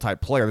all-world type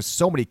player. There's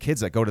so many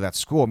kids that go to that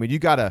school. I mean, you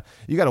gotta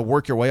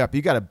work your way up.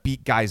 You gotta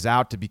beat guys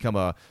out to become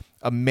a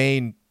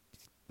main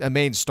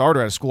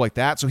starter at a school like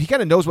that. So he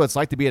kind of knows what it's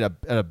like to be at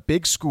a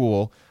big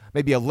school,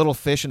 maybe a little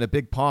fish in a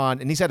big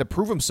pond, and he's had to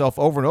prove himself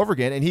over and over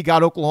again. And he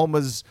got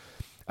Oklahoma's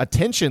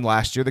attention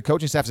last year, the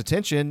coaching staff's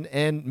attention,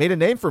 and made a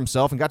name for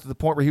himself and got to the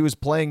point where he was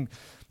playing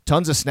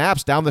tons of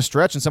snaps down the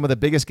stretch in some of the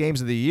biggest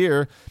games of the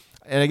year.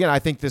 And again, I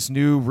think this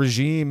new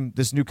regime,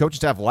 this new coaching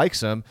staff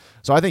likes him.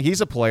 So I think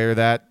he's a player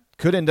that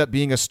could end up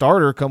being a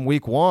starter come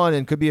week 1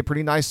 and could be a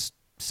pretty nice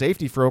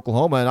safety for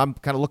Oklahoma. And I'm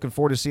kind of looking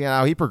forward to seeing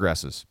how he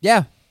progresses.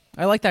 Yeah,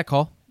 I like that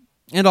call.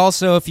 And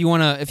also, if you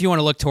want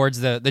to look towards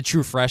the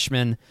true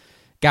freshman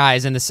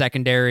guys in the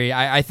secondary,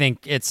 I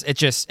think it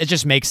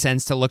just makes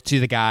sense to look to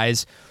the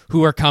guys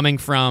who are coming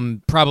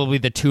from probably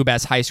the 2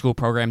 best high school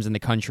programs in the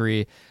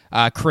country.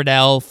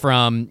 Cradell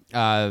from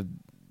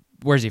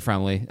where's he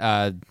from, Lee?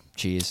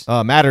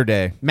 Mater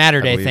Day.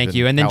 Thank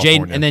you. And then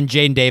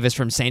Jaden Davis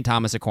from St.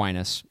 Thomas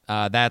Aquinas.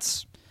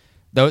 Those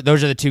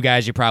are the 2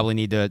 guys you probably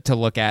need to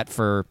look at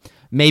for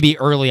maybe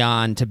early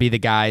on to be the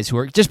guys who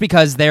are, just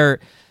because they're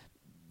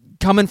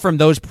coming from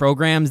those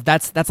programs.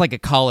 That's like a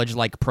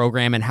college-like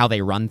program and how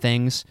they run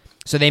things.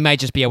 So they might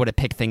just be able to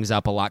pick things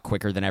up a lot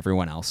quicker than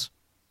everyone else.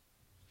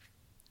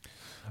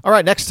 All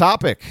right, next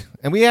topic.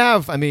 And we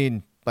have,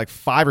 like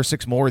 5 or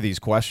 6 more of these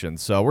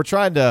questions. So we're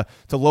trying to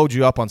load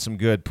you up on some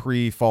good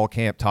pre-fall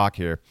camp talk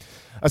here.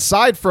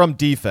 Aside from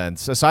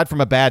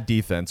a bad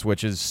defense,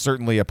 which is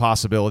certainly a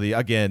possibility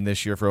again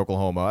this year for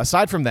Oklahoma,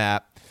 aside from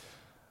that,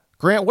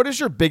 Grant, what is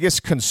your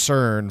biggest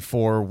concern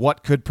for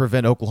what could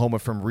prevent Oklahoma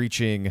from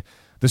reaching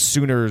the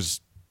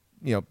Sooners'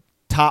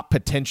 top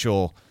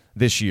potential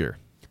this year?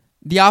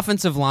 The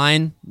offensive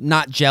line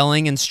not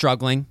gelling and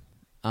struggling.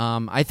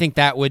 I think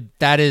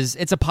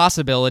it's a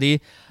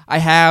possibility. I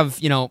have,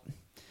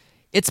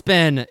 it's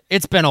been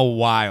a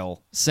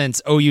while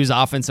since OU's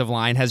offensive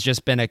line has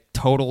just been a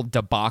total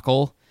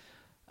debacle.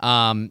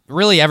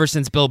 Really, ever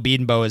since Bill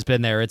Bedenbaugh has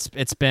been there,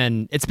 it's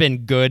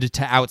been good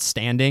to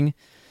outstanding.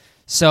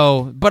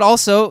 So, but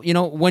also,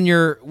 when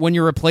you're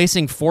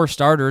replacing 4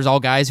 starters,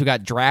 all guys who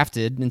got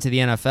drafted into the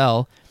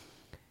NFL,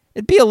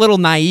 it'd be a little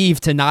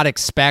naive to not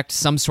expect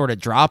some sort of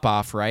drop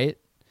off, right?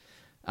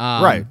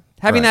 Right.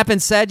 Having Right. that been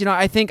said,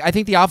 I think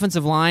the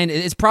offensive line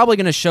is probably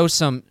going to show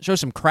some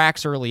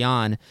cracks early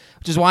on,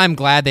 which is why I'm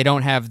glad they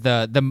don't have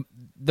the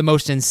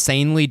most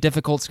insanely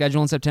difficult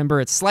schedule in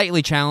September. It's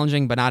slightly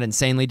challenging, but not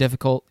insanely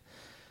difficult.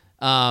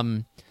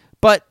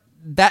 But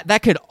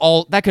that could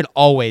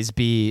always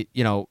be,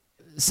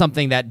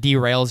 something that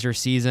derails your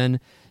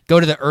season. Go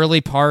to the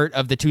early part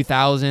of the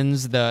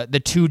 2000s, the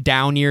two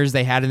down years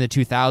they had in the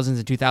 2000s,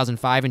 in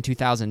 2005 and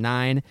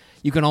 2009.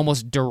 You can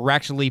almost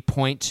directly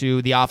point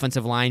to the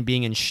offensive line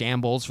being in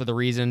shambles for the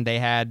reason they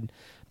had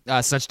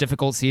such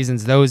difficult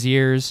seasons those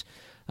years.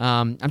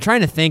 I'm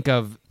trying to think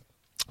of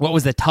what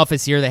was the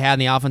toughest year they had in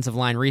the offensive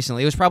line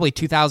recently. It was probably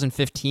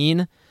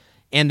 2015,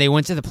 and they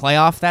went to the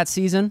playoff that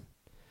season.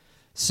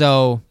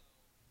 So,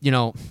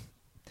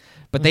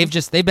 but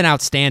they've been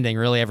outstanding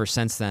really ever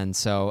since then.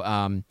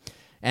 So,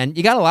 and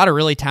you got a lot of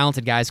really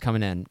talented guys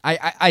coming in.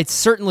 I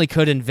certainly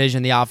could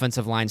envision the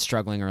offensive line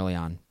struggling early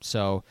on.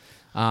 So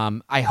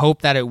I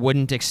hope that it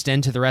wouldn't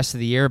extend to the rest of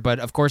the year. But,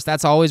 of course,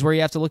 that's always where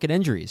you have to look at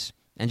injuries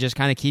and just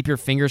kind of keep your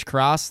fingers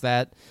crossed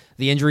that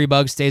the injury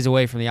bug stays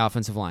away from the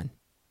offensive line.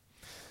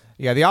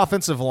 Yeah, the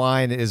offensive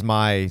line is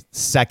my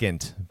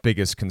second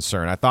biggest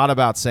concern. I thought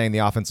about saying the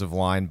offensive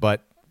line,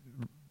 but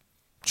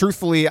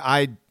truthfully,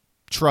 I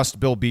trust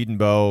Bill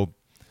Bedenbaugh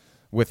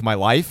with my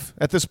life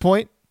at this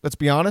point. Let's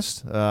be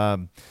honest.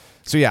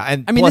 So yeah,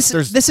 and I mean, plus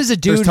this is a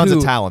dude there's tons who,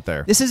 of talent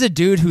there. This is a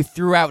dude who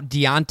threw out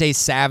Deontay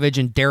Savage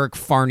and Derek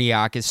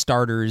Farniok as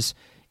starters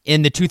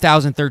in the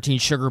 2013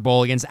 Sugar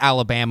Bowl against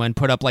Alabama and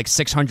put up like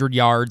 600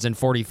 yards and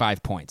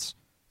 45 points.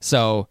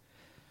 So,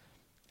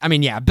 I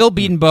mean, yeah, Bill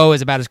Bedenbaugh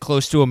is about as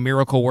close to a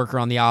miracle worker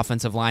on the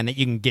offensive line that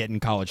you can get in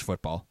college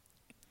football.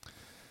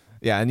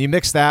 Yeah, and you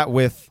mix that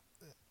with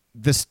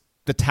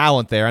the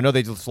talent there. I know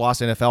they just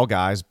lost NFL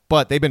guys,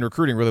 but they've been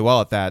recruiting really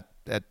well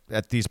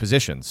at these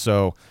positions.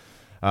 So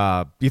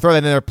you throw that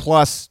in there.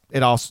 Plus,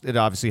 it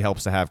obviously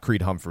helps to have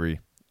Creed Humphrey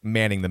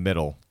manning the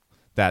middle.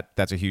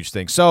 That's a huge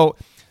thing. So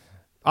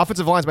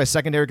offensive line is my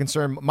secondary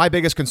concern. My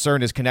biggest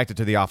concern is connected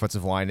to the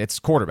offensive line. It's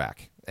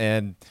quarterback.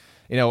 And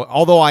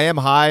although I am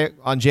high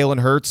on Jalen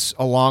Hurts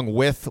along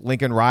with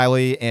Lincoln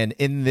Riley and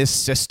in this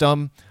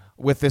system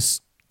with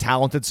this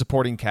talented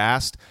supporting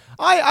cast,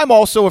 I'm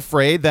also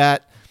afraid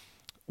that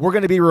we're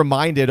going to be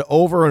reminded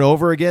over and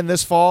over again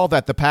this fall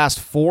that the past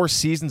 4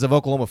 seasons of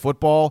Oklahoma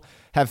football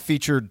have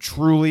featured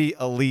truly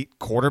elite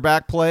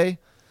quarterback play.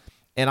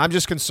 And I'm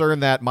just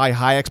concerned that my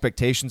high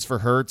expectations for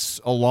Hurts,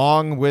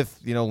 along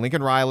with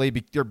Lincoln Riley,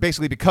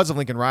 basically because of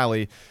Lincoln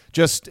Riley,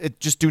 just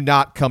do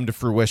not come to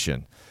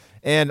fruition.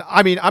 And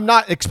I mean, I'm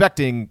not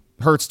expecting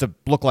Hurts to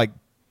look like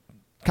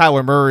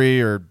Kyler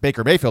Murray or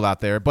Baker Mayfield out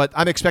there, but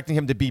I'm expecting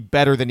him to be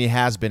better than he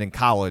has been in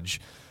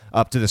college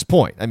up to this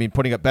point. I mean,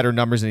 putting up better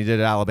numbers than he did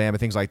at Alabama,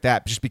 things like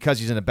that, just because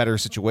he's in a better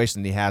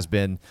situation than he has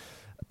been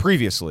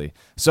previously.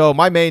 So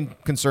my main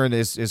concern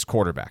is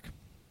quarterback.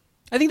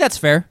 I think that's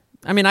fair.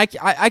 I mean,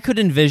 I could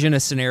envision a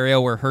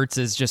scenario where Hurts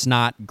is just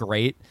not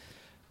great,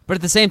 but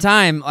at the same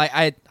time,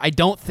 I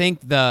don't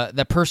think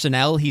the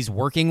personnel he's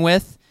working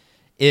with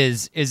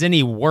is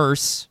any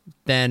worse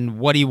than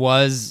what he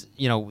was,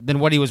 than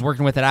what he was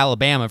working with at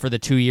Alabama for the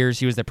 2 years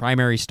he was the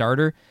primary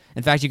starter.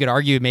 In fact, you could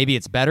argue maybe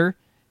it's better,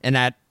 and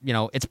that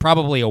it's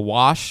probably a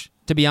wash,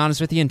 to be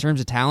honest with you, in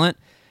terms of talent.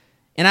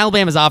 And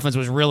Alabama's offense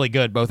was really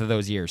good both of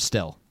those years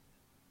still.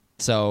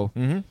 So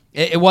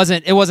it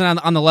wasn't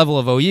on the level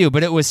of OU,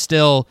 but it was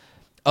still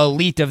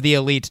elite of the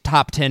elite,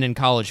 top 10 in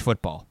college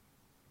football.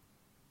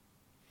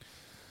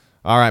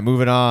 All right,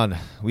 moving on.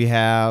 We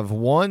have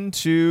 1,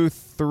 2,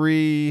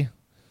 3,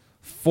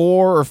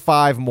 4 or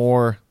 5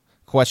 more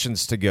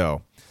questions to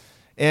go.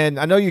 And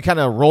I know you kind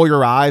of roll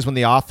your eyes when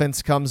the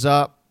offense comes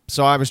up.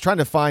 So I was trying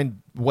to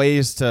find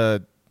ways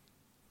to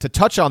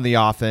touch on the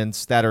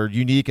offense that are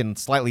unique and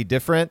slightly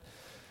different.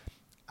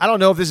 I don't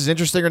know if this is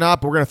interesting or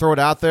not, but we're going to throw it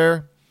out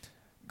there.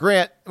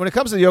 Grant, when it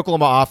comes to the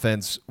Oklahoma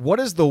offense, what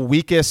is the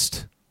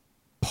weakest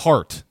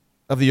part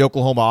of the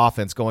Oklahoma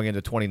offense going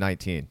into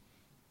 2019?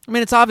 I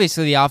mean, it's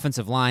obviously the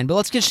offensive line, but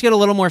let's just get a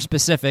little more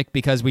specific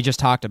because we just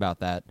talked about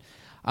that.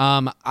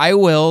 I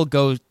will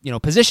go,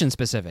 position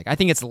specific. I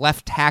think it's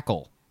left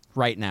tackle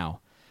right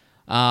now.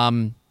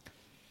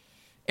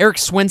 Eric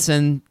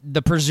Swinson,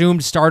 the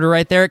presumed starter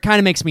right there, it kind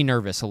of makes me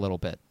nervous a little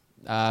bit.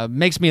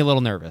 Makes me a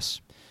little nervous.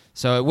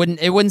 So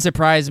it wouldn't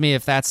surprise me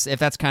if that's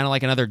kind of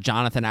like another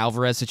Jonathan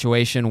Alvarez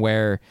situation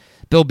where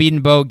Bill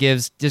Bedenbaugh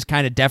gives just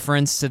kind of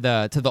deference to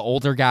the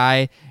older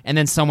guy, and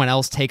then someone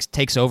else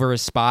takes over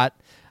his spot.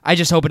 I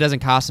just hope it doesn't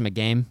cost him a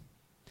game.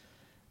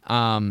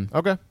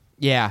 Okay.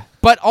 Yeah,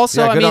 but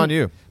also good on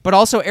you. But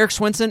also Eric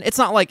Swinson, it's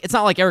not like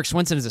Eric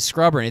Swinson is a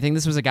scrub or anything.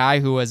 This was a guy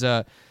who was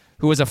a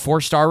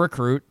 4-star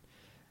recruit.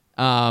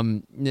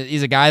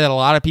 He's a guy that a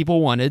lot of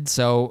people wanted.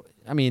 So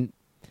I mean,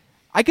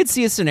 I could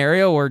see a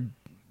scenario where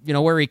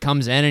where he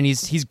comes in and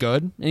he's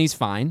good and he's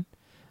fine.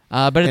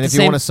 But if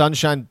you want to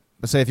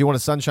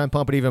sunshine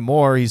pump it even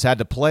more, he's had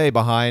to play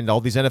behind all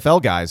these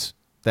NFL guys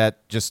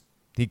that just.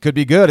 He could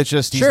be good. It's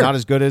just he's not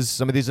as good as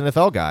some of these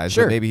NFL guys.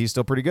 Sure. But maybe he's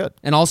still pretty good.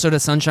 And also to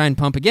sunshine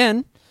pump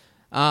again,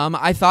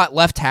 I thought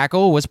left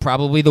tackle was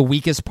probably the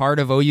weakest part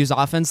of OU's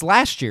offense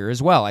last year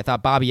as well. I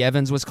thought Bobby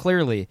Evans was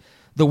clearly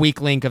the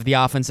weak link of the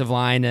offensive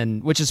line,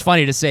 and which is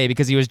funny to say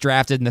because he was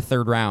drafted in the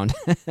 3rd round.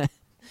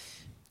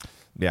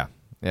 Yeah,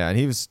 and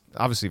he was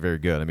obviously very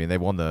good. I mean, they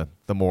won the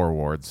Moore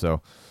Award,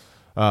 so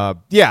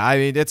yeah. I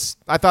mean,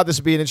 I thought this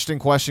would be an interesting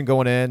question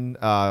going in,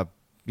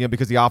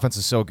 because the offense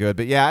is so good.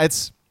 But yeah,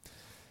 it's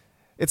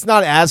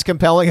not as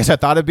compelling as I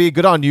thought it'd be.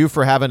 Good on you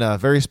for having a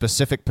very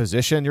specific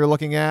position you're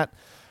looking at.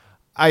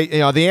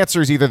 The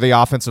answer is either the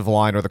offensive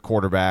line or the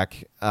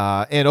quarterback,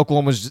 and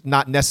Oklahoma's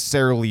not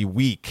necessarily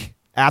weak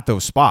at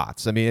those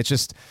spots. I mean,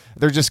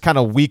 they're just kind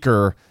of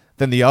weaker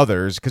than the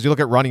others because you look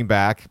at running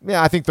back.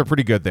 Yeah, I think they're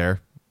pretty good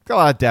there. Got a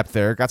lot of depth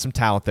there. Got some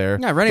talent there.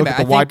 Yeah, running back.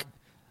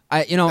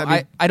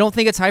 I don't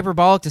think it's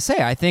hyperbolic to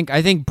say. I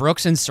think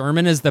Brooks and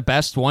Sermon is the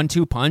best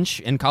 1-2 punch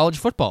in college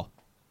football.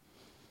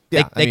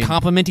 Yeah, they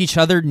complement each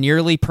other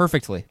nearly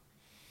perfectly.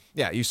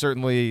 Yeah, you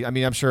certainly. I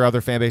mean, I'm sure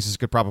other fan bases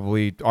could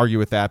probably argue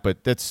with that, but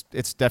it's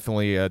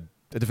definitely a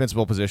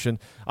defensible position.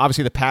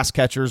 Obviously, the pass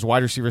catchers,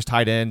 wide receivers,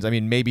 tight ends. I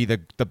mean, maybe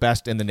the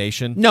best in the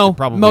nation. No,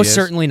 probably most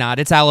certainly not.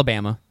 It's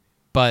Alabama,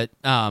 but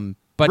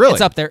really?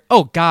 It's up there.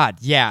 Oh God,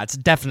 yeah, it's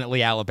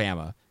definitely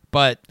Alabama.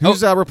 But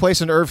who's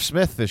replacing Irv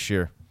Smith this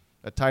year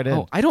at tight end?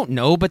 Oh, I don't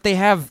know, but they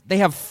have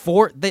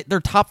 4. Their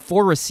top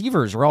 4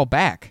 receivers are all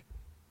back.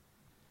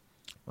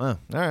 Oh,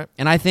 all right.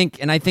 And I think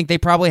they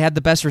probably had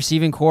the best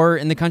receiving core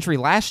in the country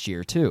last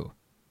year too.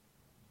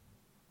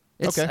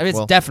 It's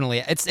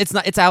definitely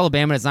it's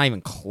Alabama. It's not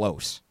even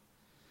close.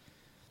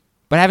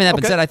 But having that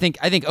been said, I think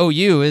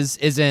OU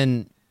is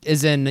in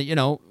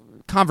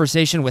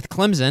conversation with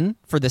Clemson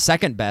for the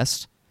second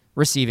best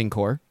receiving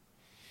core.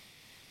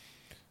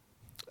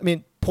 I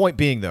mean, point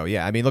being though,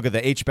 yeah. I mean, look at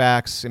the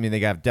H-backs. I mean, they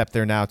got depth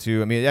there now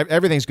too. I mean,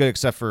 everything's good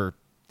except for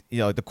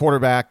the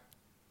quarterback.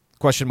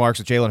 Question marks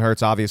with Jalen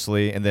Hurts,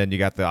 obviously, and then you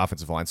got the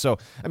offensive line. So,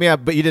 I mean,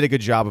 but you did a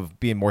good job of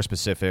being more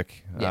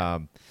specific. Yeah.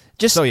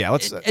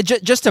 Let's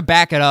just to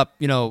back it up,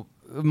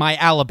 my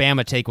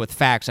Alabama take with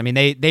facts. I mean,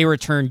 they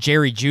returned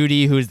Jerry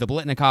Jeudy, who is the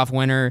Blitnikoff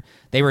winner.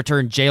 They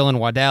returned Jalen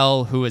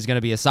Waddell, who is going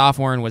to be a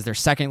sophomore and was their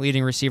second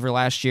leading receiver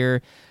last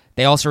year.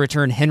 They also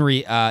returned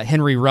Henry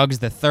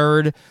Ruggs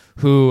III,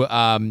 who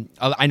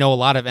I know a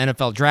lot of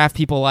NFL draft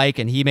people like,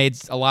 and he made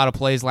a lot of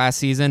plays last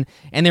season.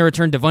 And they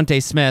returned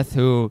Devontae Smith,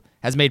 who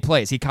has made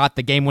plays. He caught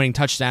the game-winning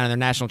touchdown in their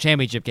national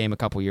championship game a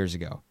couple years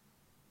ago.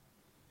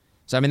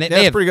 So I mean,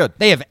 they have pretty good.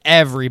 They have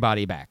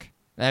everybody back.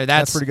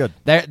 That's pretty good.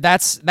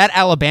 That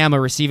Alabama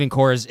receiving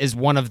core is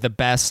one of the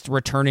best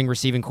returning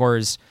receiving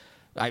cores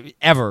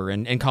ever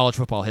in college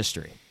football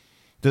history.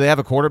 Do they have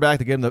a quarterback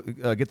to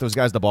get those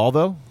guys the ball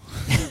though?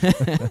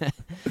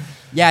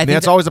 Yeah, I think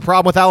that's always a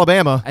problem with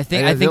Alabama. I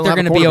think they're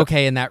going to be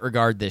okay in that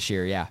regard this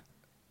year. Yeah,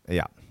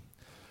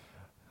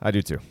 I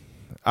do too.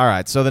 All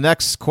right, so the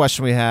next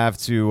question we have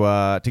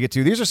to get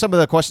to. These are some of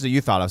the questions that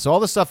you thought of. So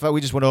all the stuff that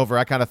we just went over,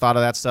 I kind of thought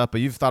of that stuff,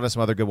 but you've thought of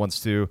some other good ones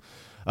too.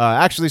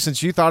 Actually,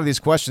 since you thought of these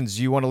questions,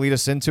 do you want to lead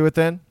us into it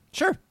then?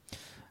 Sure.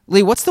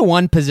 Lee, what's the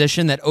one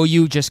position that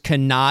OU just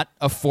cannot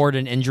afford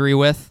an injury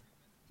with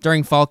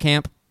during fall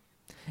camp?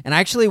 And I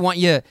actually want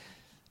you,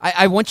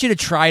 I want you to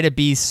try to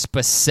be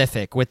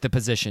specific with the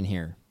position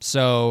here.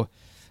 So,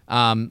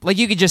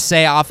 you could just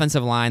say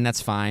offensive line,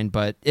 that's fine.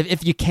 But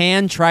if you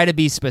can, try to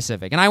be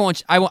specific. And I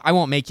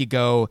won't make you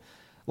go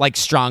like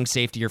strong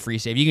safety or free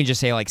safety. You can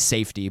just say like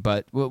safety.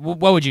 But what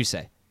would you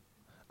say?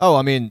 Oh,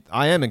 I mean,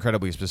 I am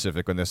incredibly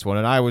specific on this one,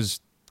 and I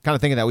was kind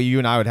of thinking that you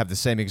and I would have the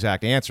same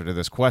exact answer to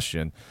this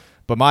question.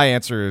 But my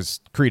answer is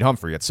Creed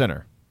Humphrey at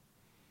center.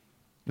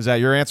 Is that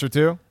your answer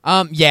too?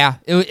 Yeah,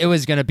 it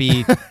was going to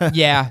be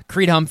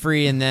Creed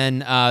Humphrey, and then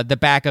the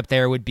backup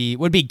there would be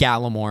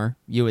Gallimore.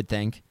 You would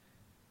think.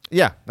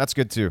 Yeah, that's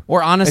good too.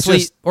 Or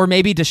honestly, or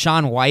maybe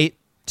Deshaun White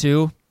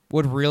too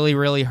would really,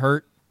 really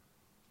hurt.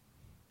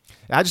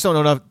 I just don't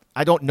know enough.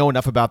 I don't know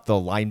enough about the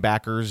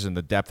linebackers and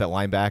the depth at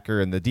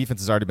linebacker, and the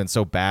defense has already been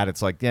so bad.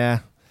 It's like, yeah,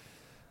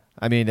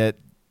 I mean,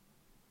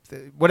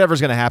 whatever's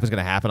going to happen is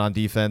going to happen on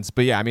defense.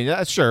 But yeah, I mean,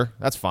 sure,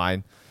 that's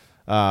fine.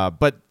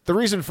 But the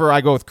reason for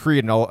I go with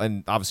Creed,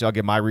 and obviously I'll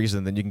give my reason,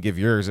 and then you can give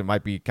yours. It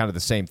might be kind of the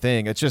same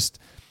thing. It's just,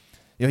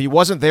 he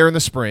wasn't there in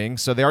the spring,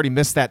 so they already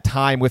missed that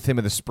time with him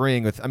in the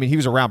spring. He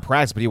was around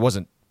practice, but he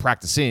wasn't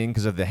practicing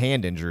because of the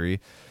hand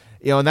injury.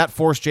 And that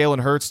forced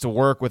Jalen Hurts to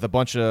work with a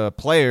bunch of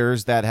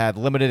players that had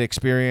limited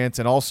experience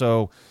and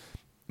also,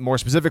 more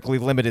specifically,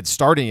 limited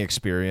starting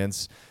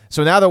experience.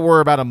 So now that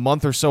we're about a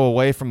month or so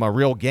away from a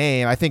real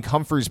game, I think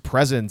Humphrey's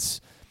presence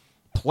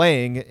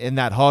playing in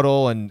that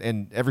huddle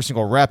and every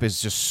single rep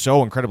is just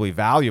so incredibly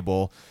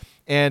valuable.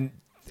 And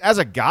as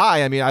a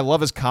guy, I mean, I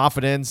love his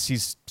confidence.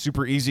 He's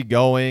super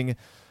easygoing.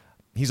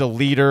 He's a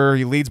leader.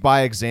 He leads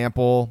by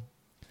example.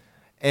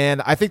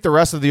 And I think the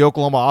rest of the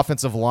Oklahoma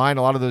offensive line,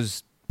 a lot of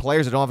those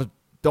players that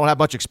don't have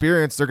much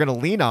experience, they're going to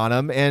lean on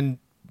him, and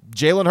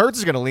Jalen Hurts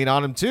is going to lean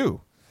on him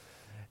too.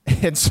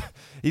 And so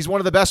he's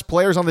one of the best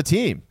players on the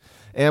team.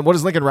 And what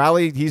is Lincoln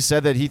Riley? He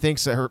said that he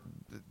thinks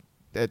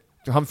that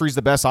Humphrey's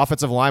the best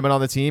offensive lineman on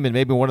the team and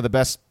maybe one of the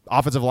best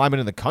offensive linemen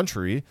in the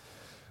country,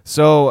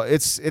 So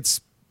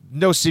it's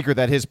no secret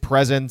that his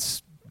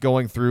presence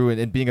going through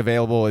and being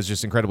available is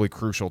just incredibly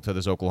crucial to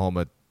this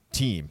Oklahoma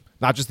team.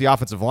 Not just the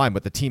offensive line,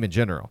 but the team in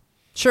general.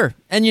 Sure.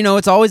 And,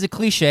 it's always a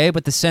cliche,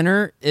 but the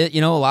center, a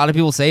lot of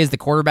people say is the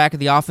quarterback of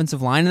the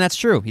offensive line, and that's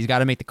true. He's got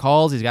to make the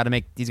calls. He's got to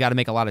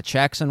make a lot of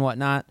checks and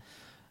whatnot.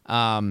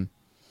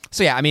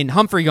 So, yeah, I mean,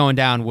 Humphrey going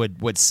down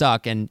would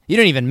suck, and you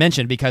didn't even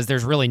mention because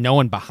there's really no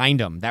one behind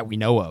him that we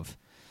know of.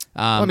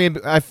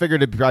 I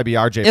figured it'd probably be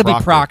R.J. It'll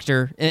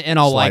Proctor. be Proctor in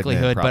all Sliding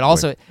likelihood, in, but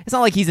also it's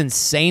not like he's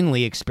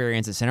insanely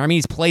experienced at center. I mean,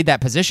 he's played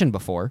that position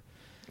before.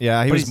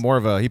 Yeah,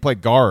 he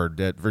played guard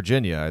at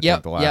Virginia. I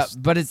think the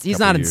last. But he's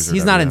not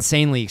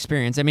insanely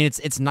experienced. I mean,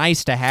 it's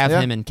nice to have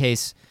him in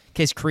case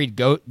Creed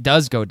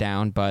does go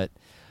down. But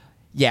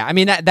yeah, I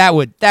mean that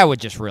would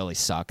just really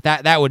suck.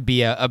 That would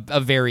be a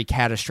very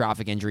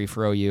catastrophic injury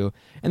for OU.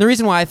 And the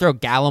reason why I throw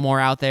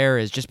Gallimore out there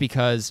is just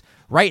because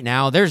right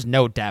now there's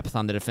no depth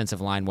on the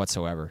defensive line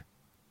whatsoever.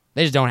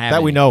 They just don't have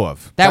that we know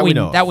of. That we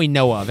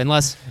know of,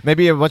 unless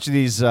maybe a bunch of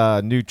these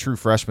new true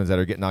freshmen that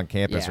are getting on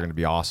campus are going to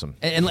be awesome.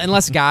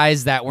 Unless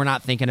guys that we're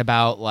not thinking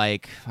about,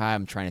 like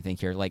I'm trying to think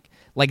here, like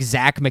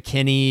Zach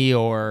McKinney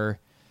or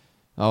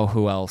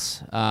who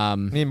else? I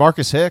mean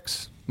Marcus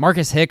Hicks.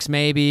 Marcus Hicks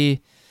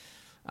maybe.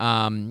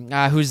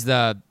 Who's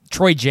the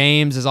Troy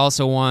James is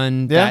also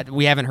one that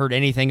we haven't heard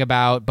anything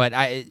about, but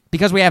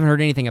because we haven't heard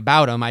anything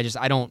about him, I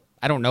don't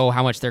know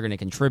how much they're going to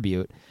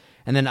contribute.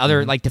 And then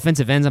other like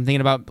defensive ends, I'm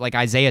thinking about like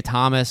Isaiah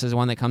Thomas is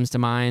one that comes to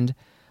mind.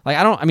 Like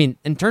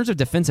in terms of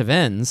defensive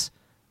ends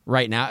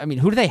right now, I mean,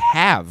 who do they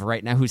have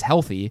right now who's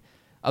healthy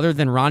other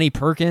than Ronnie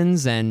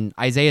Perkins and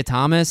Isaiah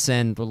Thomas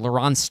and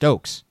LaRon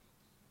Stokes?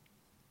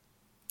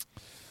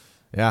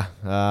 Yeah.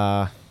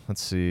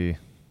 Let's see.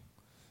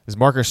 Is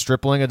Marcus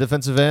Stripling a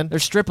defensive end?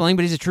 There's Stripling,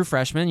 but he's a true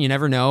freshman. You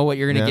never know what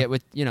you're going to get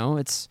with,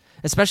 it's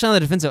especially on the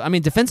defensive. I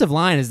mean, defensive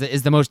line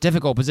is the most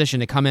difficult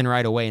position to come in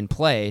right away and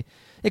play.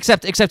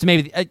 Except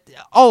maybe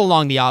all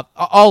along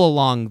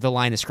the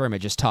line of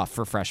scrimmage is tough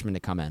for freshmen to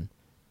come in.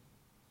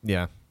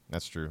 Yeah,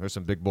 that's true. There's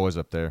some big boys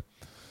up there.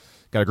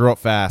 Got to grow up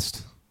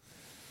fast.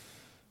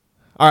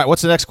 All right,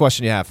 what's the next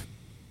question you have?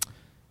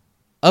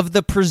 Of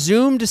the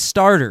presumed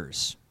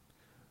starters,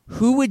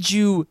 who would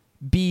you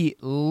be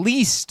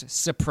least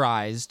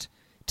surprised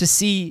to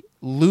see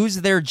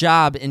lose their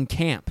job in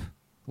camp,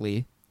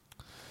 Lee?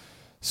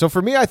 So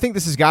for me, I think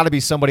this has got to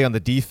be somebody on the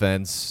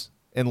defense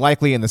and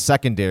likely in the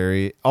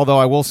secondary, although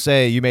I will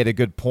say you made a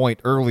good point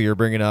earlier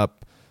bringing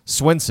up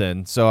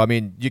Swinson. So, I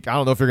mean, I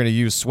don't know if you're going to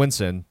use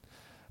Swinson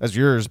as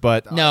yours,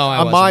 but no,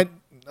 I wasn't.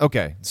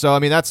 Okay. So, I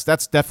mean, that's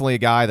definitely a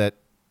guy that,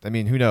 I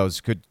mean, who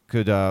knows, could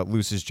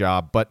lose his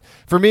job. But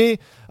for me,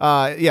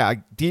 I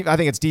think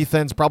it's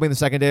defense, probably in the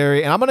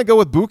secondary, and I'm going to go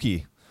with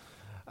Buki.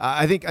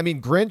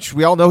 Grinch,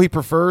 we all know he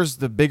prefers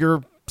the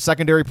bigger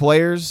secondary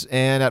players,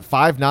 and at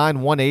 5'9",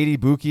 180,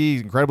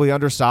 Buki, incredibly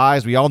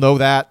undersized. We all know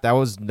that. That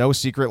was no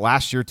secret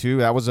last year, too.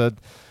 That was a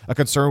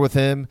concern with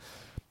him.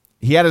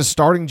 He had his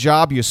starting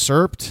job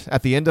usurped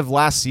at the end of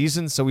last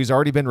season, so he's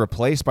already been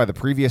replaced by the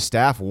previous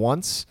staff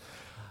once.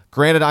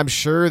 Granted, I'm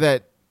sure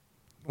that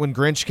when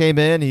Grinch came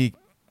in,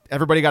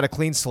 everybody got a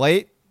clean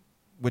slate,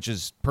 which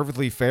is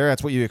perfectly fair.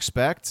 That's what you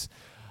expect.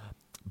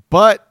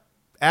 But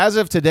as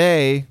of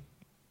today,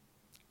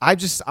 I'm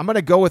going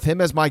to go with him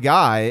as my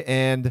guy,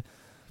 and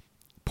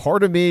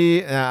part of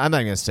me, I'm not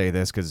going to say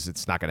this because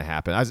it's not going to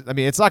happen.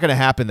 It's not going to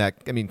happen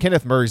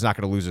Kenneth Murray's not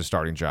going to lose his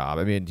starting job.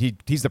 I mean,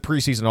 he's the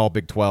preseason All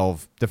Big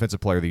 12 Defensive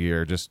Player of the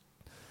Year.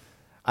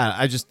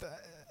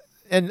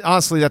 And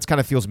honestly, that's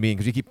kind of feels mean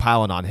because you keep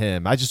piling on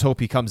him. I just hope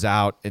he comes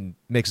out and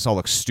makes us all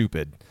look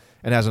stupid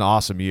and has an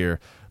awesome year.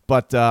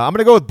 But I'm going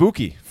to go with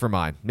Buki for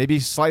mine. Maybe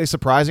slightly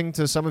surprising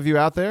to some of you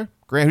out there.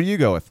 Grant, who do you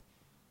go with?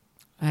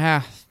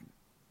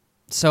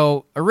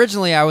 So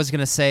originally I was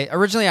gonna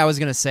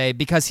say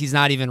because he's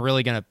not even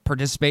really gonna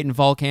participate in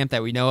fall camp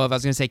that we know of, I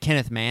was gonna say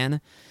Kenneth Mann,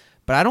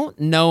 but I don't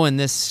know in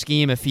this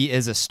scheme if he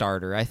is a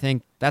starter. I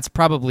think that's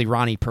probably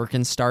Ronnie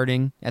Perkins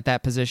starting at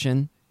that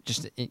position,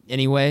 just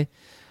anyway.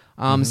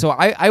 So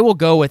I will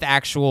go with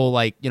actual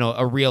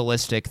a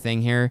realistic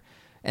thing here,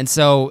 and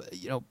so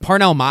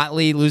Parnell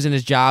Motley losing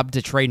his job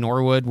to Trey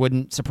Norwood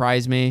wouldn't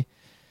surprise me.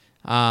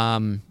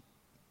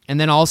 And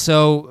then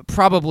also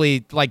probably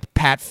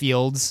Pat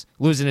Fields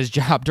losing his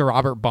job to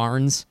Robert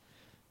Barnes.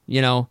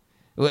 It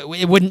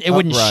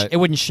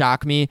wouldn't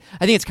shock me.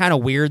 I think it's kind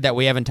of weird that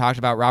we haven't talked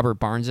about Robert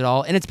Barnes at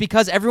all, and it's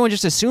because everyone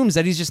just assumes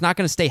that he's just not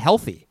going to stay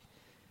healthy.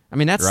 I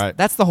mean,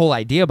 that's the whole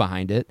idea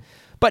behind it.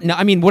 But no,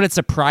 I mean, would it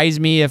surprise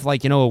me if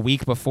a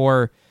week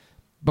before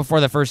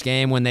the first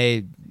game when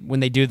they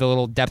do the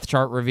little depth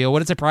chart reveal,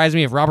 would it surprise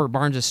me if Robert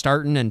Barnes is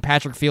starting and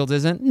Patrick Fields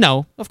isn't?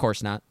 No, of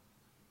course not.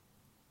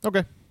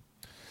 Okay.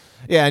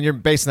 Yeah, and you're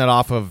basing that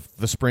off of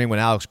the spring when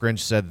Alex Grinch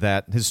said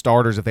that his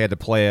starters, if they had to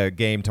play a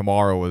game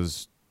tomorrow,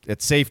 was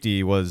at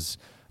safety was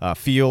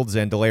Fields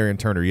and Delarian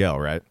Turner-Yell,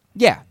 right?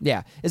 Yeah.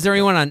 Is there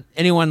anyone on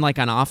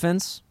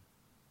offense?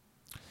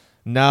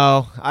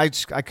 No, I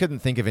couldn't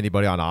think of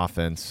anybody on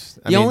offense.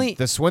 I mean,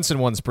 the Swinson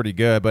one's pretty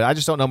good, but I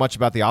just don't know much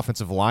about the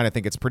offensive line. I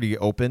think it's pretty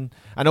open.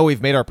 I know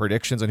we've made our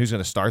predictions on who's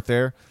going to start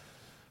there,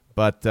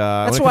 but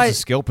when it comes to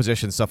skill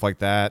position, stuff like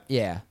that.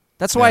 Yeah.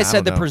 That's why I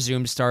said the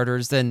presumed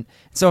starters.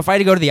 So if I had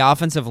to go to the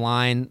offensive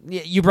line,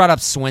 you brought up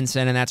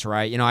Swinson, and that's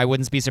right. I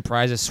wouldn't be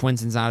surprised if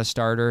Swinson's not a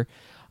starter.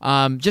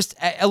 Just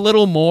a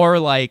little more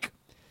like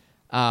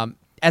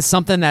as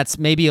something that's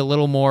maybe a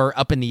little more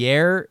up in the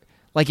air.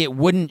 Like, it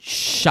wouldn't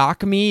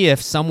shock me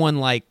if someone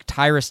like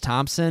Tyrus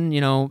Thompson,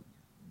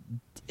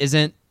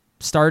 isn't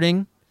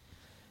starting,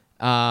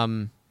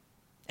 and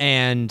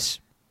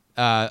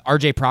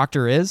R.J.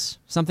 Proctor is,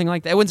 something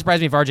like that. It wouldn't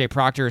surprise me if R.J.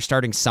 Proctor is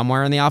starting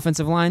somewhere on the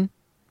offensive line.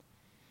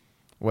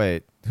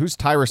 Wait, who's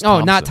Tyrus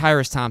Thompson? Oh, not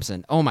Tyrus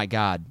Thompson. Oh, my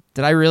God.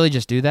 Did I really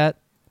just do that?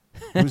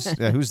 Who's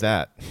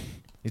that?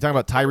 You talking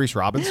about Tyrese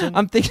Robinson?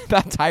 I'm thinking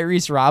about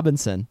Tyrese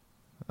Robinson.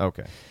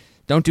 Okay.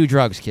 Don't do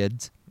drugs,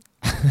 kids.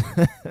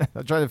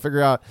 I'm trying to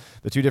figure out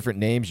the two different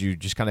names you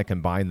just kind of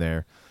combined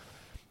there.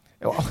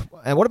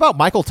 And what about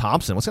Michael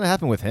Thompson? What's going to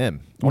happen with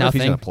him? I wonder if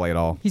he's going to play at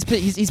all. He's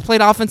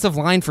played offensive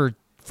line for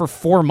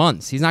 4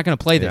 months. He's not going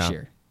to play this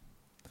year.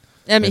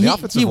 I mean,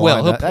 he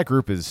will. That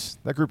group is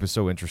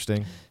so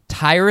interesting.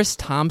 Tyrus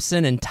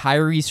Thompson and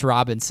Tyrese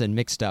Robinson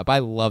mixed up. I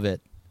love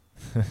it.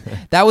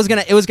 It was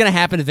gonna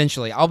happen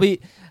eventually. I'll be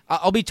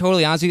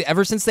totally honest with you.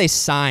 Ever since they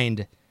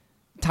signed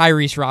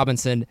Tyrese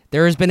Robinson,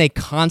 there has been a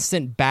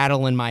constant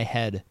battle in my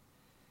head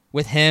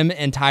with him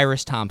and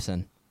Tyrus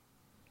Thompson.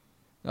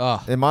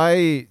 Oh, am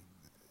I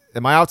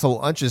out to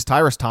lunch? Is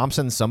Tyrus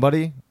Thompson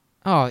somebody?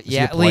 Oh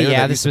yeah, Lee.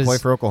 Yeah, this was play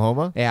for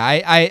Oklahoma. Yeah,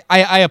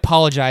 I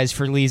apologize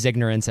for Lee's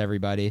ignorance,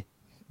 everybody.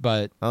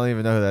 But I don't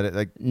even know who that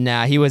is.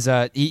 Nah, he was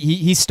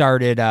he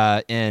started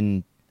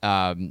in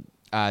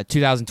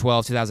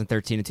 2012,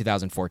 2013, and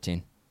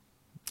 2014.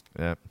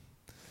 Yep.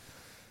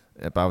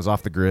 I was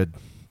off the grid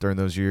during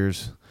those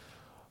years.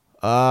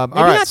 Maybe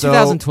not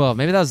 2012.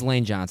 Maybe that was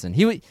Lane Johnson.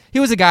 He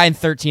was a guy in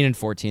 13 and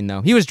 14 though.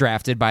 He was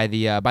drafted by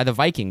the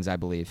Vikings, I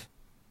believe.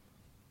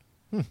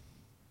 All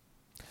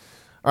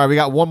right, we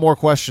got one more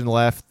question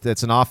left.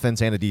 It's an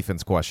offense and a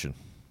defense question.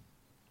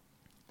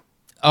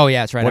 Oh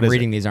yeah, that's right. I'm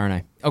reading these, aren't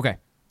I? Okay.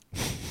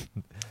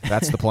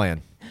 That's the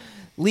plan.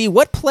 Lee,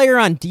 what player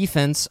on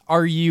defense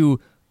are you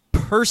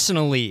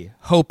personally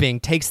hoping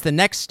takes the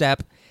next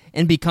step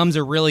and becomes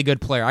a really good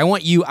player? I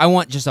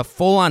want just a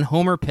full-on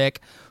homer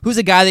pick. Who's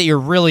a guy that you're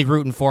really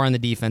rooting for on the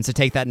defense to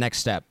take that next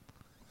step?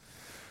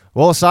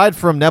 Well, aside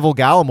from Neville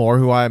Gallimore,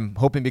 who I'm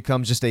hoping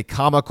becomes just a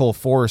comical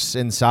force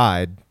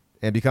inside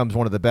and becomes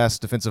one of the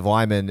best defensive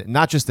linemen,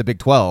 not just the Big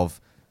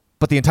 12,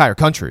 but the entire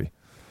country.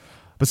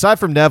 Aside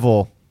from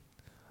Neville,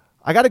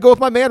 I got to go with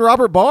my man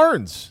Robert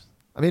Barnes.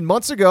 I mean,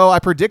 months ago, I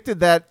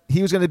predicted that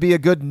he was going to be a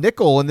good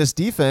nickel in this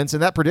defense,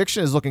 and that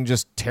prediction is looking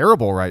just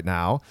terrible right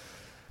now.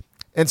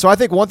 And so I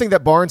think one thing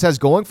that Barnes has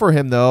going for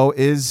him, though,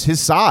 is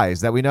his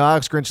size that we know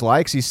Alex Grinch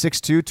likes. He's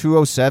 6'2",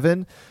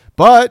 207,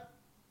 but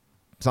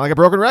it's not like a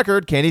broken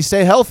record. Can he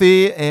stay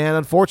healthy? And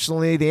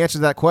unfortunately, the answer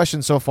to that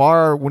question so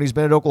far when he's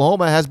been at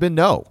Oklahoma has been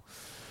no.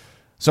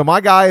 So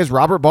my guy is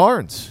Robert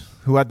Barnes,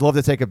 who I'd love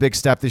to take a big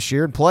step this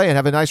year and play and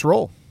have a nice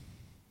role.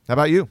 How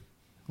about you?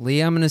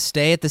 Lee, I'm going to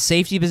stay at the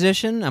safety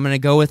position. I'm going to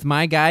go with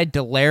my guy,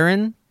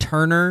 De'Laren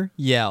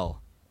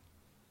Turner-Yell.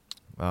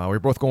 We're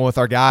both going with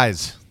our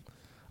guys.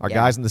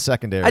 Guys in the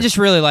secondary. I just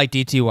really like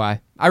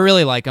DTY. I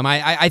really like him.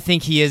 I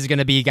think he is going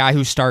to be a guy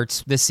who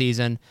starts this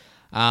season.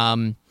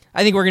 I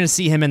think we're going to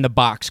see him in the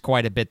box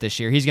quite a bit this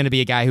year. He's going to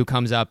be a guy who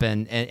comes up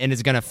and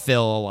is going to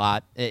fill a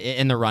lot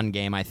in the run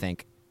game, I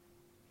think.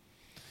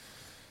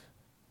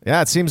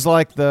 Yeah, it seems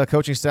like the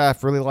coaching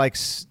staff really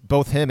likes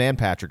both him and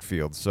Patrick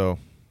Fields. So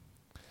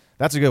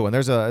that's a good one.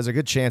 There's a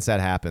good chance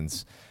that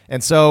happens.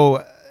 And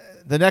so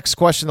the next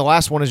question, the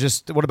last one, is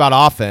just what about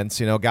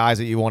offense? Guys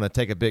that you want to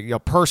take a big,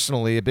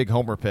 personally, a big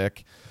homer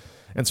pick.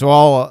 And so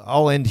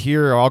I'll end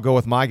here. I'll go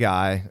with my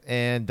guy.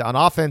 And on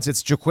offense,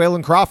 it's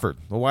Jaquaylin Crawford,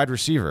 the wide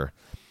receiver.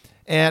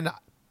 And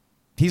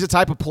he's a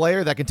type of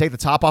player that can take the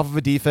top off of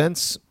a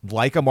defense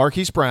like a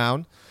Marquise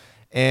Brown.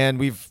 And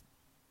we've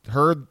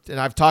heard, and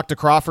I've talked to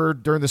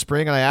Crawford during the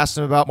spring, and I asked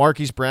him about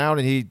Marquise Brown,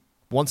 and he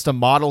wants to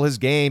model his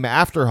game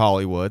after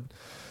Hollywood.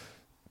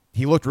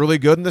 He looked really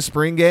good in the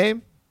spring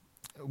game.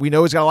 We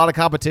know he's got a lot of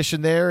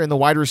competition there in the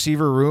wide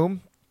receiver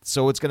room,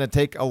 so it's going to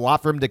take a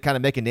lot for him to kind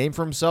of make a name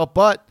for himself.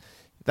 But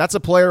that's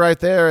a player right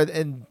there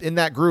and in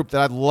that group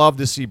that I'd love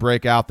to see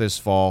break out this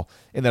fall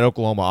in that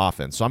Oklahoma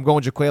offense. So I'm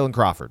going Jaquaylin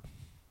Crawford.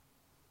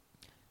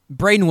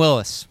 Braden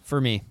Willis for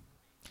me.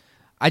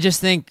 I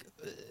just think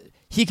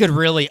he could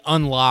really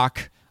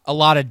unlock a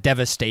lot of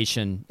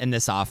devastation in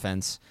this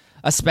offense,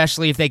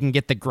 especially if they can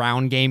get the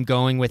ground game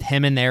going with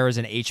him in there as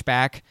an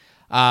H-back.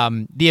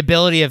 The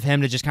ability of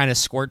him to just kind of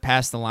squirt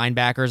past the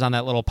linebackers on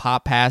that little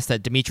pop pass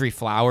that Dimitri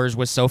Flowers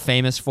was so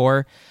famous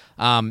for,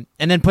 and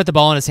then put the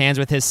ball in his hands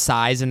with his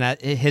size and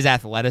his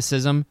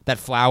athleticism that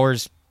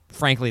Flowers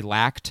frankly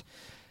lacked.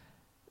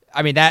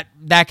 I mean,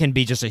 that can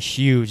be just a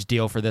huge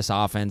deal for this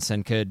offense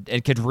and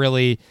could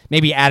really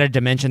maybe add a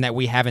dimension that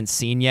we haven't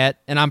seen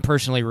yet, and I'm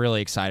personally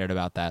really excited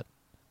about that.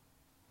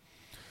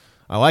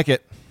 I like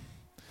it.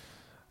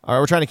 All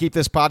right, we're trying to keep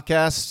this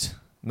podcast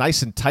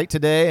nice and tight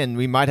today, and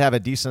we might have a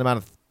decent amount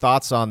of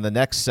thoughts on the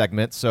next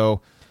segment.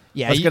 So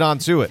let's get on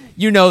to it.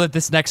 You know that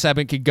this next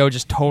segment could go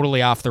just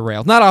totally off the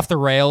rails. Not off the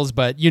rails,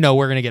 but we're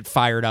going to get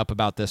fired up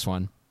about this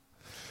one.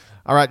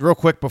 All right, real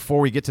quick before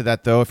we get to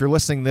that, though, if you're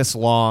listening this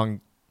long,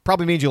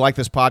 probably means you like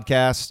this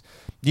podcast.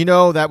 You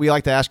know that we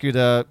like to ask you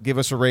to give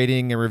us a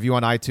rating and review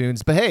on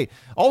iTunes. But, hey,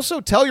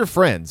 also tell your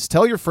friends.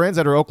 Tell your friends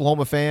that are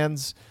Oklahoma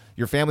fans,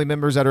 your family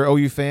members that are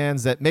OU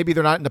fans, that maybe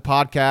they're not into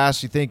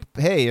podcasts. You think,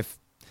 hey, if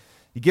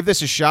you give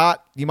this a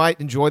shot, you might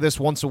enjoy this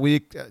once a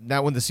week.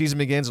 Now when the season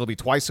begins, it'll be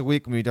twice a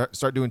week when we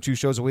start doing 2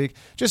 shows a week.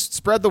 Just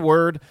spread the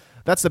word.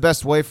 That's the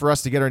best way for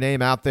us to get our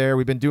name out there.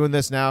 We've been doing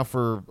this now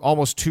for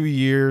almost 2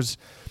 years.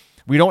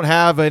 We don't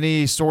have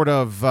any sort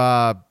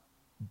of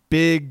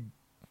big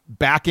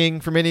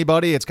backing from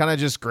anybody. It's kind of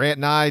just Grant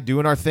and I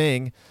doing our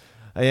thing.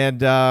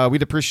 And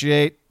we'd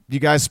appreciate you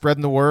guys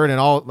spreading the word.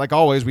 And like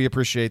always, we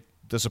appreciate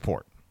the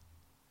support.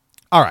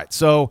 All right,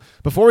 so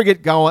before we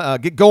get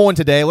going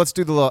today, let's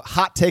do the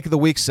hot take of the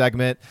week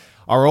segment.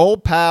 Our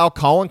old pal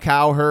Colin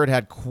Cowherd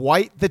had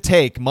quite the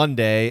take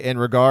Monday in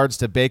regards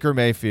to Baker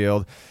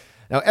Mayfield.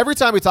 Now, every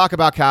time we talk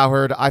about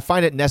Cowherd, I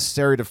find it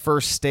necessary to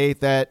first state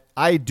that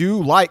I do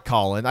like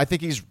Colin. I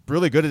think he's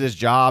really good at his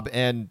job,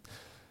 and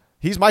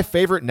he's my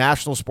favorite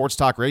national sports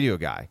talk radio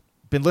guy.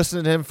 Been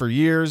listening to him for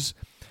years.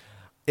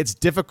 It's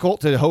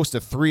difficult to host a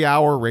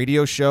 3-hour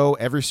radio show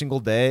every single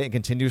day and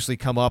continuously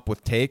come up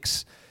with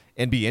takes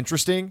and be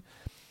interesting.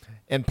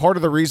 And part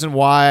of the reason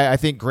why I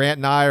think Grant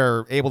and I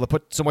are able to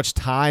put so much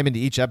time into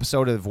each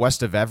episode of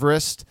West of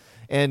Everest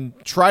and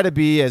try to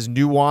be as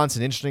nuanced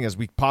and interesting as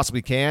we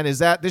possibly can is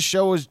that this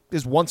show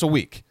is once a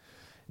week,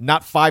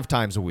 not 5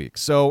 times a week.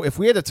 So if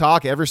we had to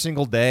talk every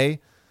single day,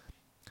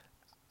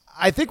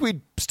 I think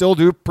we'd still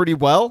do pretty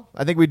well.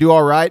 I think we do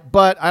all right,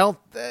 but I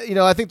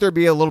think there'd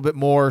be a little bit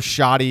more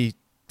shoddy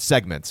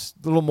segments,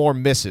 a little more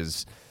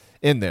misses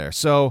in there.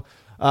 So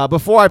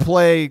before I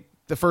play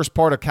the first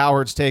part of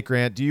Cowherd's take,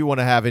 Grant, do you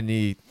want to have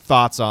any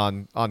thoughts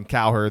on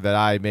Cowherd that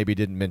I maybe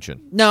didn't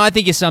mention? No, I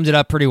think you summed it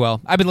up pretty well.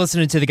 I've been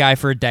listening to the guy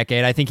for a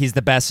decade. I think he's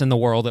the best in the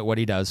world at what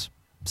he does.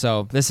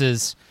 So this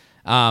is,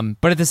 but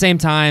at the same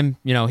time,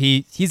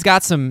 he's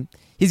got some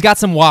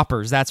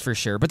whoppers, that's for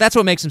sure. But that's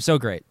what makes him so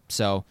great.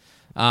 So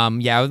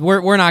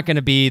we're not going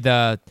to be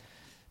the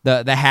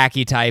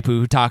hacky type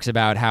who talks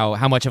about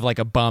how much of like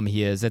a bum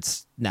he is.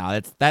 That's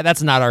not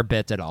our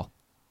bit at all.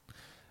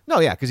 No,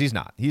 yeah, because he's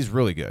not. He's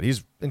really good.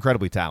 He's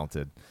incredibly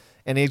talented.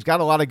 And he's got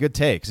a lot of good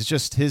takes. It's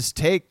just his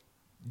take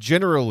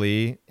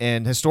generally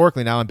and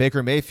historically now on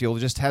Baker Mayfield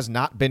just has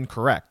not been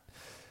correct.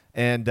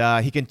 And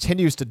he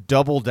continues to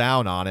double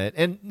down on it.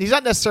 And he's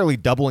not necessarily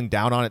doubling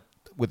down on it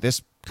with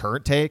this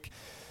current take.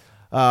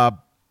 But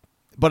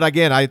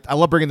again, I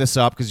love bringing this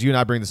up because you and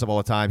I bring this up all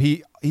the time.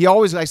 He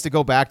always likes to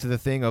go back to the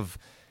thing of,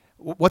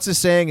 what's his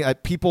saying?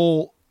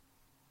 People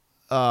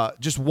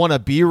just want to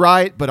be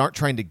right but aren't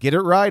trying to get it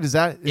right. Is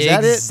that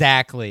it?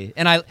 Exactly.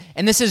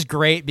 And this is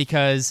great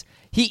because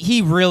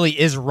he really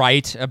is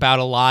right about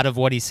a lot of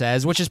what he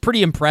says, which is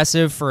pretty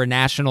impressive for a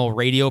national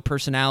radio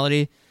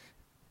personality.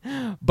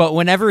 But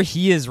whenever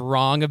he is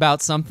wrong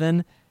about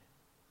something,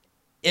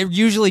 it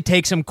usually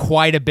takes him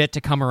quite a bit to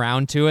come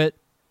around to it.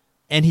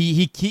 And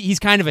he's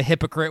kind of a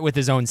hypocrite with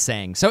his own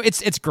saying. So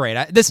it's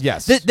great.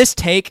 This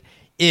take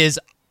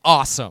is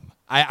awesome.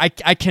 I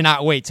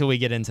cannot wait till we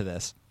get into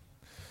this.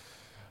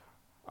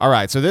 All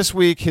right, so this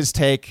week his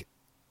take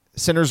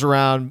centers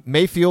around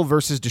Mayfield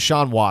versus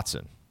Deshaun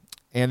Watson.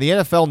 And the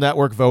NFL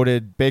Network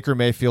voted Baker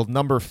Mayfield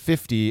number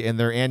 50 in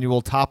their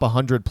annual top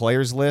 100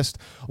 players list.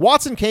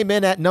 Watson came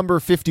in at number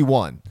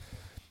 51.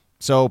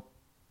 So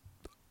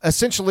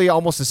essentially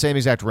almost the same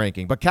exact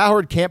ranking. But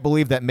Cowherd can't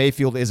believe that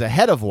Mayfield is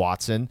ahead of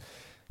Watson.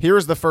 Here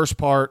is the first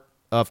part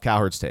of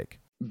Cowherd's take.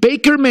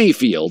 Baker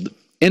Mayfield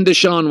and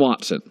Deshaun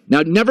Watson.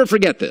 Now, never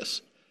forget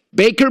this.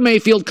 Baker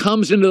Mayfield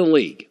comes into the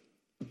league.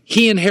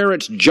 He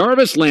inherits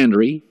Jarvis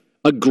Landry,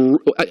 a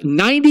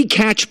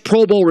 90-catch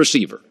Pro Bowl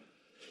receiver.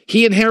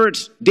 He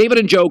inherits David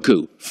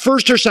Njoku,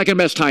 first or second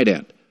best tight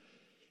end.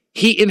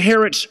 He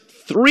inherits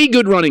 3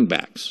 good running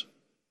backs.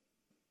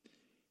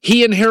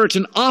 He inherits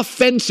an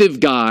offensive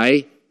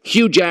guy,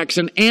 Hugh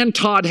Jackson, and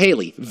Todd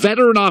Haley,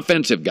 veteran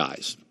offensive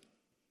guys.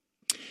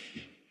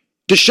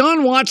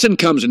 Deshaun Watson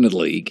comes into the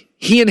league.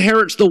 He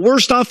inherits the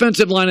worst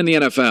offensive line in the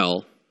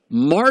NFL,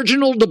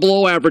 marginal to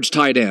below average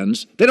tight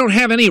ends. They don't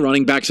have any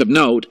running backs of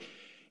note.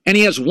 And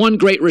he has 1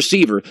 great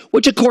receiver,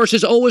 which of course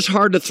is always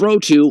hard to throw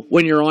to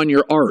when you're on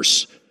your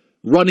arse,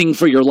 running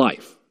for your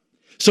life.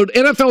 So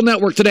NFL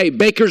Network today,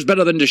 Baker's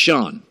better than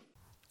Deshaun.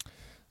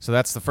 So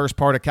that's the first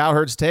part of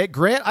Cowherd's take.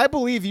 Grant, I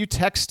believe you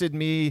texted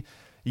me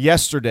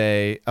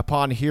yesterday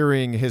upon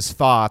hearing his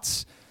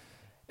thoughts,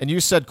 and you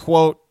said,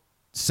 quote,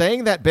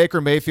 saying that Baker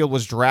Mayfield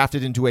was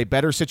drafted into a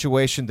better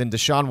situation than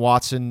Deshaun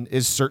Watson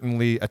is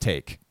certainly a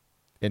take,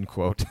 end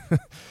quote.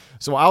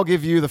 So I'll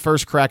give you the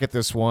first crack at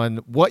this one.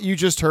 What you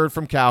just heard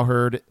from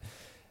Cowherd,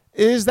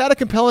 is that a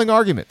compelling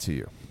argument to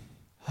you?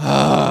 All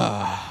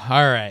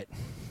right,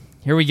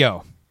 here we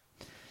go.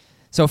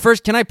 So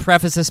first, can I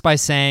preface this by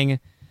saying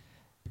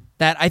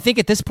that I think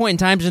at this point in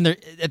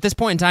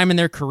time in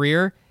their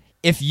career,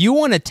 if you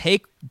want to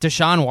take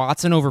Deshaun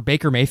Watson over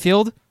Baker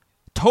Mayfield,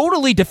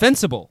 totally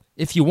defensible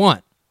if you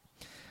want.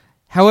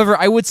 However,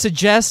 I would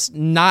suggest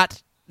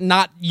not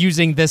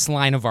using this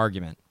line of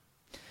argument.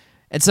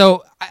 And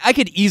so I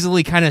could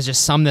easily kind of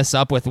just sum this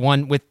up with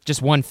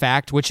just one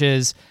fact, which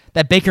is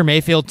that Baker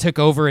Mayfield took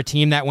over a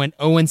team that went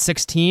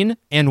 0-16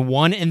 and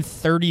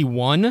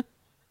 1-31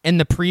 in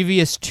the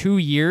previous 2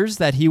 years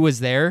that he was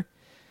there.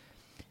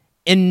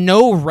 In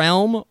no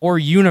realm or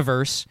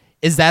universe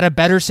is that a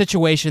better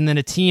situation than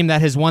a team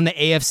that has won the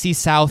AFC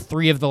South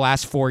 3 of the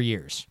last 4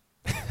 years.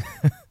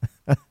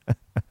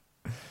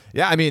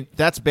 Yeah, I mean,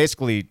 that's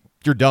basically,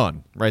 you're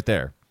done right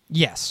there.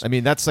 Yes. I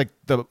mean, that's like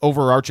the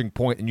overarching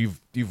point, and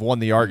you've won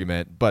the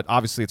argument, but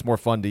obviously it's more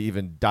fun to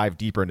even dive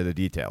deeper into the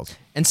details.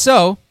 And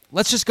so,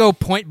 let's just go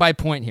point by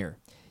point here.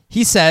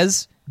 He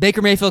says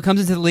Baker Mayfield comes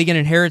into the league and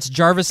inherits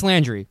Jarvis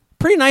Landry.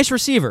 Pretty nice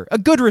receiver. A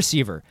good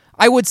receiver.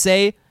 I would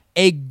say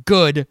a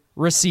good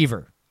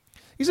receiver.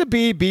 He's a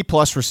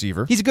B-plus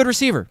receiver. He's a good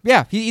receiver.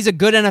 Yeah, he's a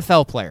good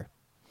NFL player.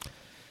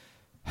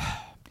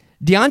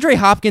 DeAndre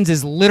Hopkins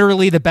is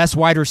literally the best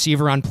wide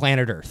receiver on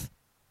planet Earth.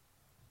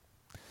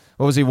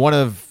 What was he, one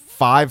of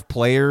 5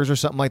 players or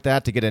something like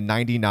that to get a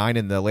 99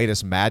 in the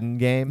latest Madden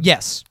game?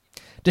 Yes.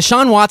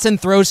 Deshaun Watson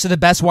throws to the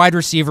best wide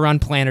receiver on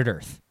planet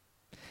Earth.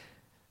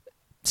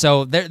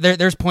 So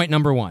there's point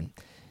number 1.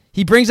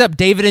 He brings up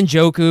David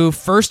Njoku,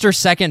 first or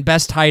second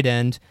best tight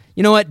end.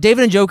 You know what?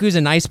 David Njoku's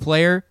a nice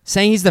player.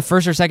 Saying he's the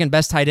first or second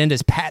best tight end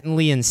is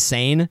patently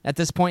insane at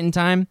this point in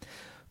time.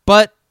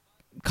 But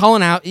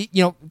calling out,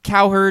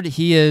 Cowherd,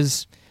 he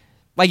is,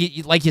 like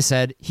you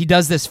said, he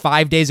does this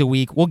 5 days a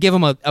week. We'll give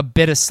him a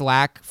bit of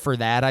slack for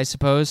that, I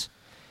suppose.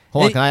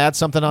 Hold on, can I add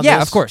something on this?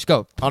 Yeah, of course,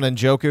 go. On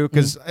Njoku,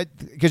 because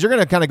you're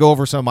going to kind of go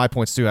over some of my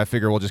points too. I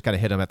figure we'll just kind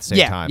of hit them at the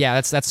same time. Yeah,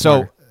 that's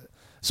smart.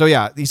 So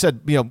yeah, he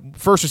said,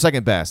 first or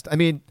second best. I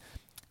mean,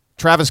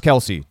 Travis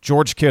Kelce,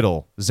 George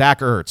Kittle, Zach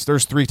Ertz.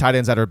 There's 3 tight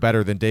ends that are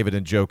better than David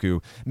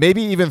Njoku.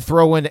 Maybe even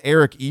throw in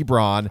Eric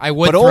Ebron. I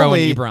would throw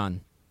in Ebron.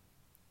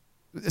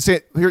 See,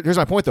 here's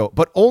my point, though.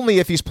 But only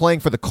if he's playing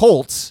for the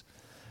Colts,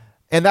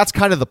 and that's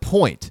kind of the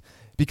point.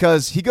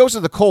 Because he goes to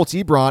the Colts,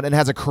 Ebron, and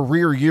has a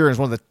career year and is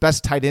one of the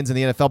best tight ends in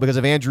the NFL because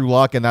of Andrew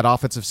Luck and that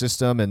offensive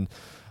system. And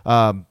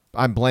I'm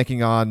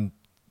blanking on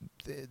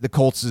the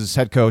Colts'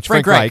 head coach,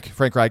 Frank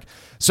Reich.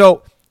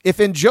 So if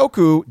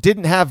Njoku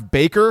didn't have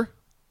Baker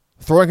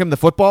throwing him the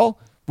football,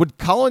 would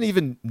Colin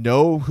even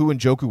know who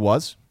Njoku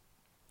was?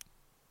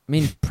 I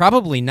mean,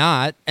 probably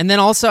not. And then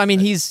also, I mean,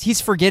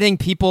 he's forgetting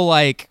people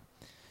like,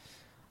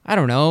 I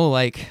don't know,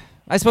 like,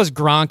 I suppose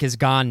Gronk is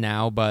gone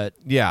now, but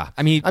yeah.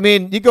 I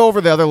mean, you go over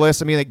the other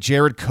list. I mean, like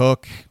Jared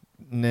Cook.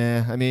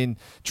 Nah. I mean,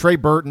 Trey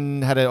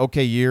Burton had an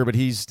okay year, but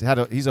he's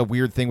a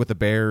weird thing with the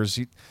Bears.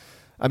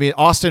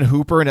 Austin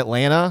Hooper in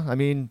Atlanta. I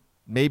mean,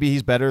 maybe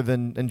he's better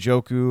than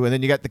Njoku. And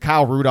then you got the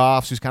Kyle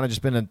Rudolphs, who's kind of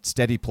just been a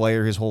steady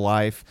player his whole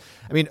life.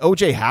 I mean,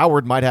 O.J.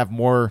 Howard might have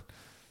more.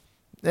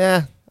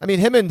 I mean,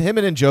 him and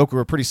Njoku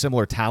are pretty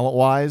similar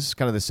talent-wise,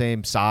 kind of the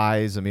same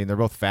size. I mean, they're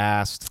both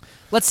fast.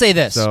 Let's say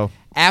this. So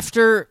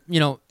after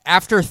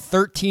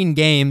 13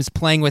 games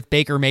playing with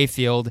Baker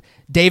Mayfield,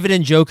 David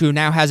Njoku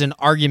now has an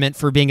argument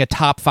for being a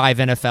top 5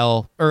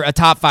 NFL or a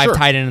top 5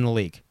 tight end in the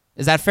league.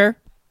 Is that fair?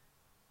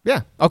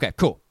 Yeah. Okay,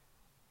 cool.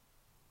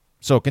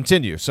 So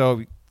continue.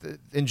 So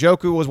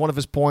Njoku was one of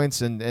his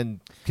points,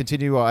 and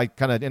continue. I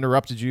kind of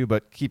interrupted you,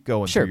 but keep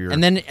going. Sure.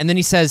 And then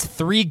he says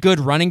 3 good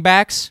running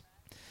backs.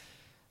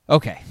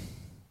 Okay.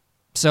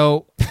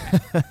 So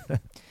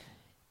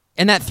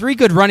in that 3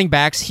 good running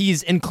backs,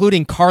 he's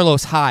including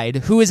Carlos Hyde,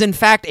 who is in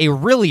fact a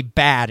really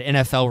bad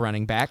NFL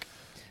running back.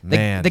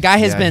 The guy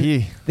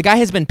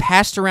has been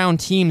passed around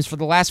teams for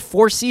the last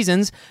 4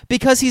 seasons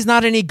because he's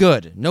not any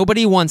good.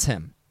 Nobody wants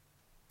him.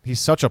 He's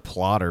such a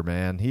plotter,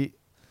 man.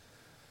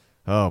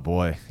 Oh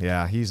boy,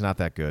 yeah, he's not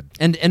that good.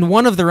 And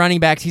one of the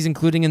running backs he's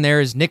including in there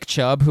is Nick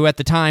Chubb, who at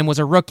the time was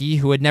a rookie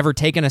who had never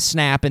taken a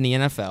snap in the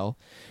NFL.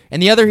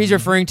 And the other he's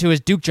referring to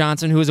is Duke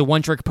Johnson, who is a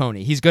one-trick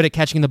pony. He's good at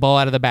catching the ball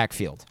out of the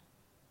backfield.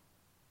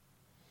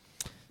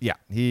 Yeah,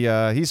 he's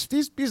a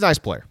nice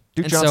player.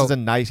 Duke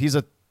Johnson's he's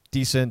a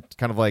decent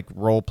kind of like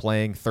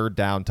role-playing third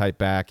down type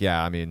back.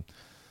 Yeah, I mean,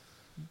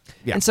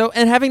 yeah.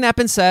 And having that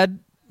been said,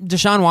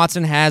 Deshaun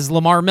Watson has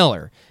Lamar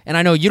Miller. And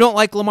I know you don't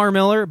like Lamar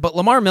Miller, but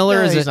Lamar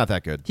Miller he's not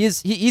that good.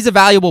 He's a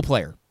valuable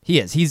player. He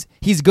is.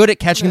 He's good at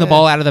catching the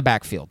ball out of the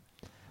backfield,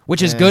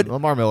 which is good.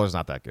 Lamar Miller's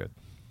not that good.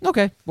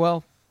 Okay,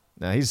 well.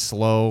 Nah, he's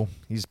slow.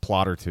 He's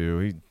plotter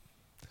too.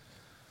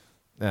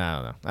 I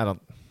don't know.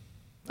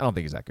 I don't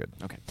think he's that good.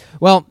 Okay.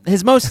 Well,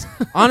 his most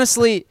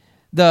honestly,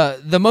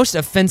 the most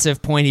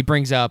offensive point he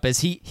brings up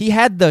is he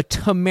had the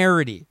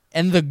temerity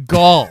and the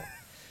gall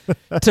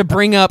to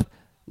bring up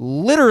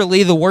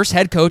literally the worst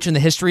head coach in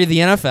the history of the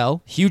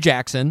NFL, Hugh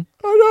Jackson.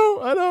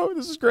 I know.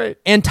 This is great.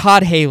 And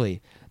Todd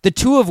Haley, the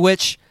two of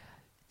which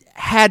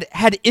had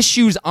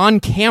issues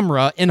on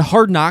camera in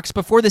Hard Knocks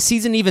before the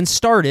season even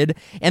started,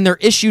 and their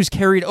issues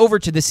carried over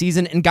to the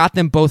season and got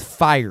them both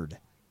fired.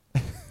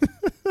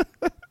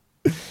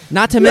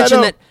 Not to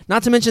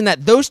mention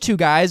that those two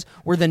guys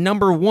were the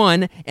number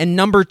 1 and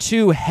number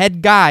 2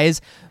 head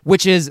guys,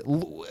 which is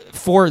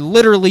for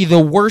literally the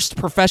worst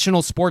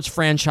professional sports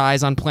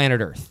franchise on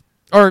planet Earth.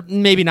 Or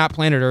maybe not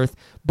planet Earth,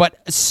 but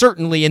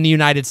certainly in the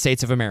United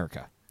States of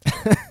America.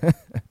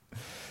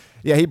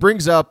 Yeah, he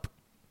brings up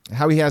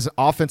how he has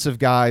offensive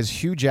guys,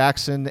 Hugh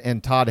Jackson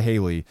and Todd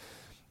Haley,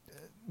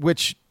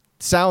 which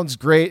sounds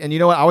great. And you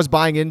know what? I was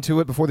buying into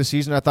it before the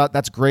season. I thought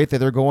that's great that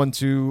they're going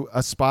to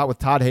a spot with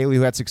Todd Haley,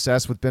 who had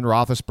success with Ben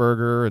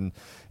Roethlisberger,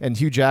 and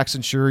Hugh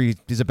Jackson. Sure,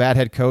 he's a bad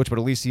head coach, but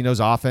at least he knows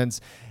offense.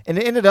 And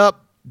it ended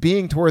up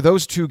being to where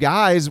those two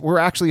guys were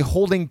actually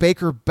holding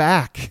Baker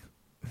back.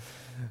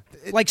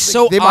 Like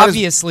so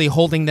obviously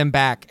holding them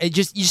back. You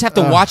just have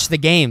to watch the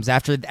games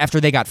after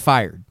they got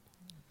fired.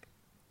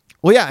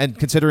 Well, yeah, and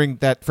considering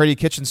that Freddie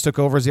Kitchens took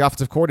over as the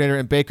offensive coordinator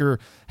and Baker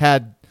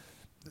had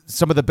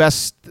some of the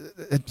best,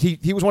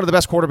 he was one of the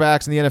best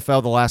quarterbacks in the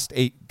NFL the last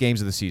 8 games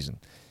of the season.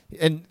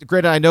 And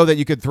granted, I know that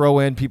you could throw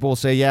in, people will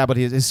say, yeah, but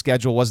his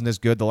schedule wasn't as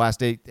good the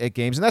last eight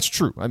games, and that's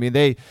true. I mean,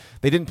 they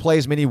didn't play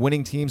as many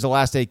winning teams the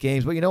last 8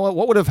 games, but you know what?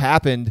 What would have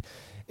happened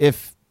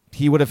if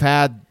he would have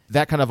had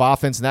that kind of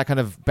offense and that kind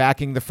of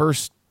backing the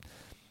first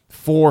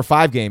 4 or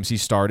 5 games he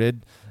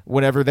started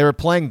whenever they were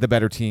playing the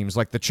better teams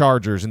like the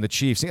Chargers and the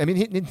Chiefs? I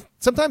mean,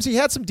 sometimes he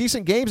had some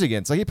decent games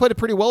against. Like, he played it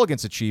pretty well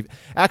against the Chiefs.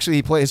 Actually,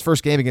 he played his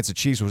first game against the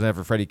Chiefs was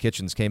whenever Freddie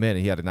Kitchens came in, and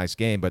he had a nice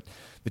game, but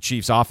the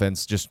Chiefs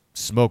offense just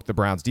smoked the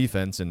Browns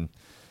defense, and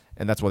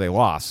that's why they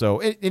lost. So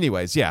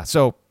anyways, yeah.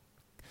 So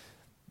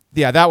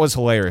yeah, that was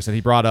hilarious. And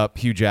he brought up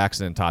Hugh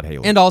Jackson and Todd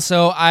Haley. And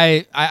also,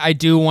 I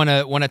do want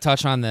to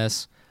touch on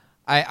this.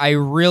 I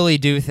really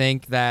do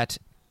think that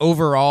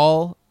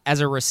overall, as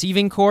a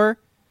receiving core,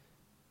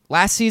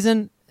 last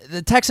season,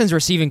 the Texans'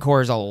 receiving core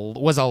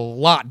was a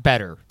lot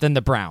better than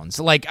the Browns.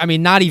 Like, I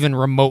mean, not even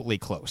remotely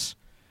close.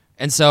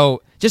 And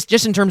so,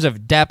 just in terms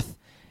of depth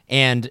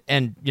and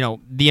you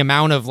know, the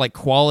amount of like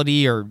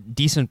quality or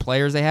decent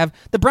players they have,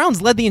 the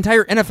Browns led the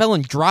entire NFL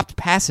in dropped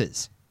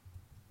passes.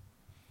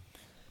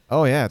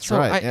 Oh yeah, that's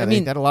right. I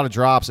mean, he had a lot of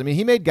drops. I mean,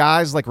 he made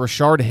guys like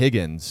Rashard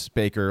Higgins,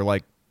 Baker,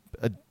 like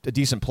a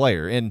decent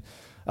player, and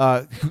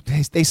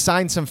they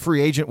signed some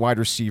free agent wide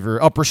receiver,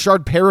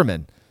 Rashard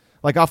Perriman,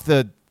 like off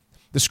the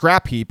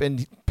scrap heap,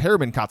 and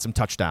Perriman caught some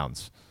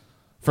touchdowns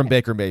from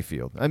Baker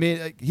Mayfield. I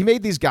mean, he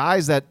made these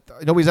guys that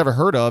nobody's ever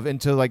heard of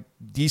into like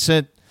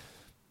decent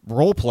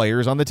role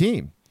players on the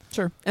team.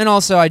 Sure. And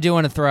also, I do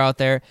want to throw out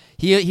there,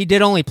 he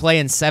did only play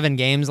in 7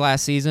 games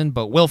last season,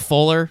 but Will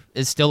Fuller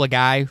is still a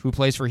guy who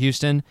plays for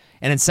Houston.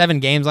 And in 7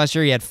 games last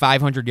year, he had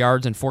 500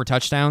 yards and 4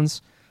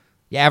 touchdowns.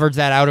 You average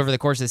that out over the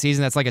course of the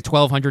season, that's like a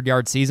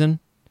 1,200-yard season.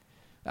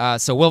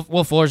 So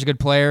Will Fuller's a good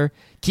player.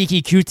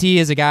 Kiki Kuti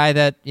is a guy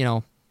that, you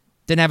know,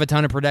 didn't have a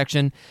ton of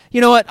production.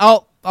 You know what?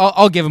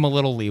 I'll give him a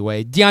little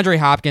leeway. DeAndre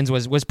Hopkins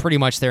was pretty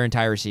much their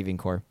entire receiving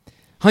core.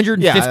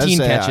 115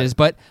 catches,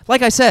 but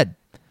like I said,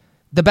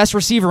 the best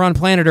receiver on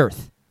planet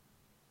Earth.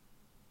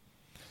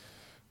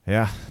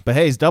 Yeah, but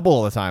hey, he's double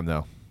all the time,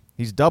 though.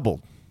 He's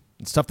doubled.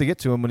 It's tough to get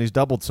to him when he's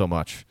doubled so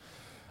much,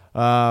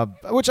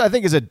 which I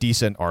think is a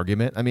decent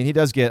argument. I mean, he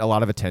does get a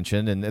lot of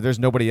attention, and there's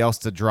nobody else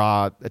to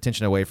draw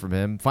attention away from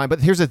him. Fine,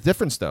 but here's the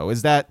difference, though,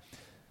 is that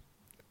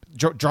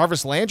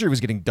Jarvis Landry was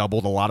getting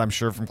doubled a lot, I'm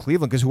sure, from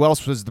Cleveland, because who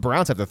else was the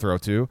Browns have to throw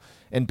to?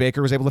 And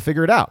Baker was able to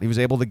figure it out. He was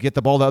able to get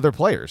the ball to other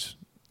players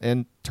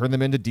and turn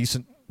them into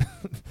decent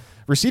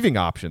receiving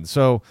options.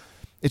 So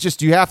it's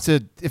just, you have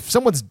to,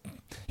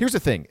 here's the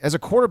thing, as a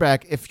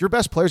quarterback, if your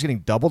best player is getting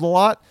doubled a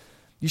lot,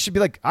 you should be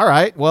like, all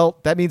right, well,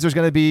 that means there's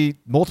going to be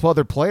multiple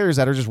other players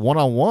that are just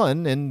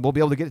one-on-one, and we'll be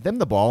able to get them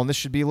the ball, and this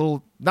should be a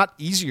little, not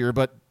easier,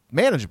 but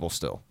manageable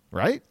still,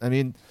 right? I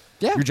mean,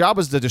 Your job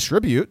is to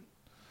distribute.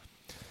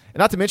 And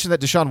not to mention that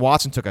Deshaun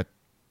Watson took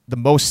the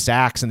most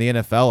sacks in the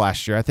NFL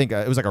last year. I think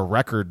it was like a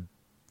record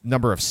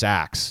number of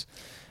sacks.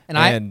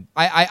 And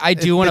I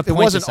do want to point this out. It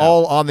wasn't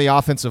all on the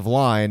offensive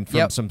line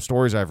from some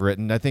stories I've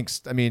written. I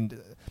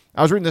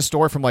was reading this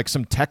story from like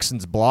some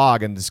Texans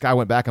blog, and this guy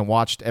went back and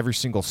watched every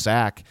single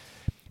sack,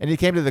 and he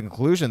came to the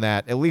conclusion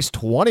that at least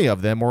 20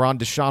 of them were on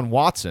Deshaun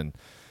Watson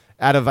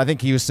out of, I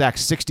think he was sacked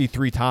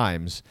 63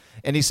 times.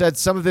 And he said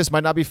some of this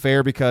might not be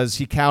fair because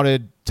he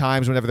counted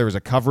times whenever there was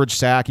a coverage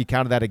sack. He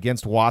counted that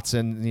against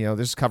Watson. You know,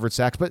 there's coverage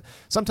sacks, but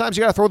sometimes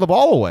you got to throw the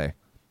ball away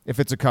if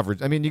it's a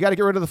coverage. I mean, you got to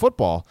get rid of the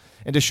football.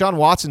 And Deshaun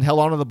Watson held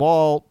onto the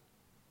ball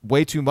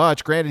way too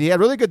much. Granted, he had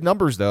really good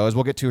numbers, though, as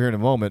we'll get to here in a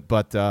moment.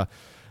 But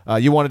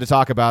you wanted to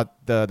talk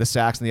about the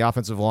sacks and the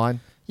offensive line?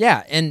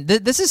 Yeah, and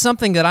this is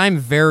something that I'm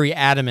very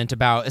adamant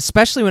about,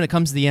 especially when it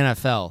comes to the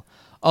NFL.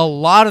 A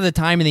lot of the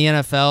time in the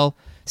NFL,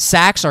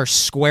 sacks are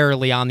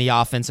squarely on the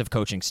offensive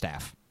coaching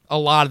staff. A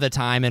lot of the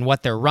time, and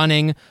what they're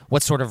running,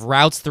 what sort of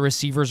routes the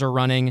receivers are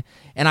running.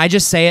 And I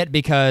just say it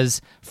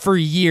because for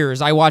years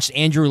I watched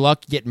Andrew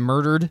Luck get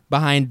murdered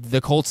behind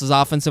the Colts'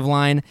 offensive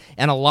line,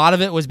 and a lot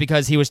of it was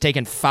because he was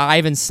taking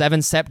 5 and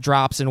 7 step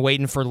drops and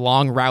waiting for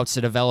long routes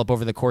to develop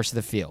over the course of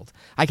the field.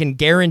 I can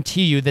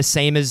guarantee you the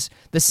same is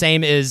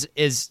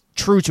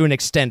true to an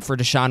extent for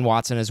Deshaun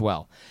Watson as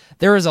well.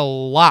 There is a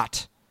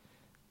lot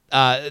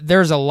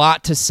there's a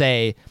lot to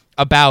say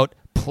about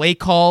play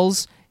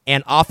calls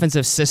and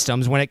offensive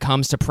systems when it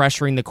comes to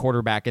pressuring the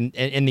quarterback in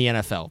the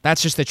NFL.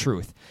 That's just the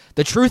truth.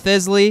 The truth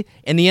is, Lee,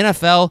 in the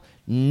NFL,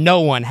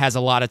 no one has a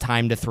lot of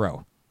time to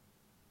throw.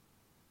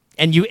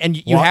 And you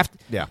have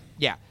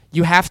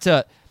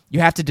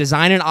to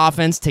design an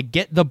offense to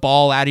get the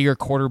ball out of your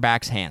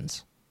quarterback's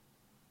hands.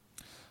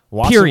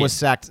 Watson was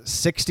sacked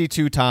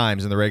 62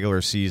 times in the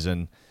regular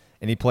season,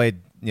 and he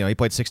played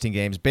 16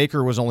 games.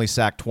 Baker was only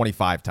sacked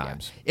 25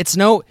 times.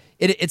 Yeah.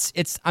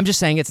 I'm just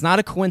saying it's not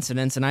a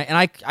coincidence, and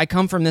I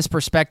come from this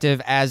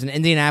perspective as an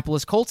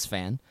Indianapolis Colts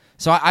fan.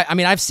 So I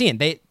mean I've seen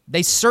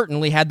they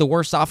certainly had the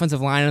worst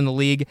offensive line in the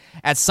league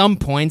at some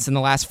points in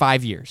the last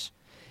 5 years.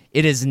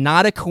 It is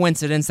not a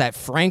coincidence that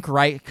Frank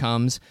Reich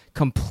comes,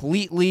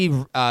 completely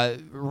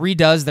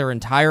redoes their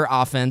entire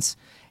offense,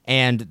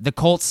 and the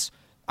Colts,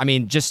 I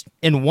mean, just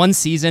in one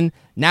season,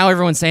 now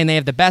everyone's saying they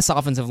have the best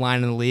offensive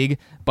line in the league,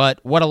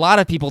 but what a lot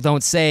of people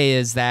don't say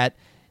is that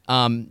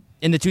in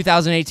the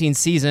 2018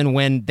 season,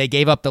 when they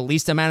gave up the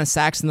least amount of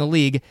sacks in the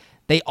league,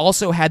 they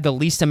also had the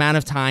least amount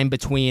of time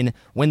between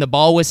when the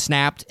ball was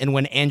snapped and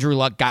when Andrew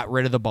Luck got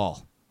rid of the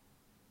ball.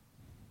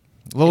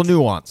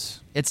 Nuance.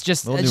 It's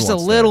just a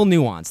little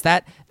nuance.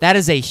 That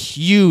is a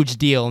huge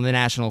deal in the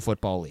National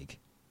Football League.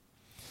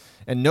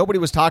 And nobody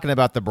was talking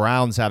about the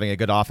Browns having a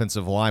good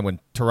offensive line when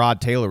Tyrod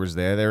Taylor was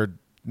there. They were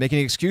making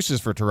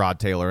excuses for Tyrod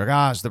Taylor.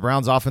 Gosh, the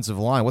Browns' offensive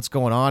line, what's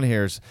going on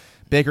here?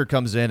 Baker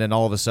comes in, and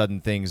all of a sudden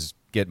things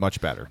get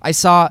much better.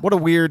 What a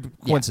weird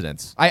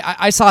coincidence. Yeah.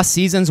 I saw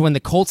seasons when the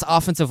Colts'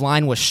 offensive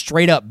line was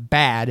straight up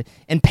bad,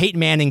 and Peyton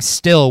Manning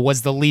still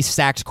was the least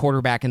sacked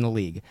quarterback in the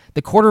league.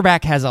 The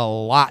quarterback has a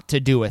lot to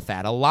do with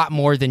that, a lot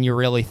more than you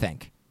really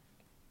think.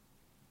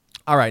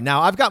 All right,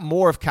 now I've got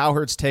more of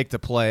Cowherd's take to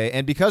play,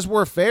 and because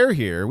we're fair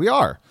here, we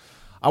are.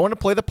 I want to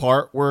play the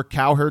part where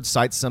Cowherd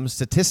cites some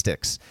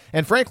statistics.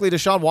 And frankly,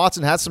 Deshaun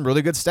Watson has some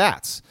really good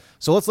stats.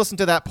 So let's listen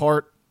to that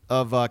part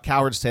of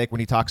Cowherd's take when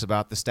he talks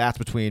about the stats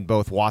between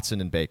both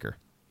Watson and Baker.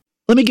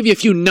 Let me give you a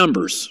few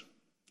numbers.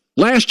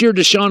 Last year,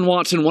 Deshaun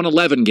Watson won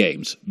 11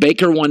 games.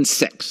 Baker won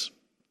 6.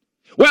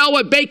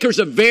 Well, Baker's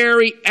a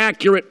very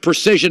accurate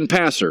precision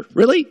passer.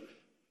 Really?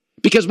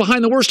 Because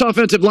behind the worst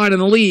offensive line in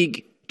the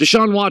league,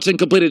 Deshaun Watson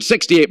completed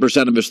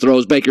 68% of his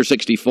throws, Baker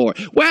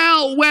 64%.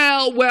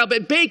 Well,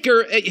 but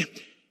Baker,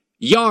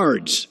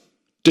 yards,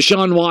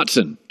 Deshaun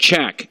Watson,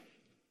 check.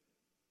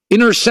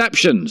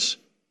 Interceptions,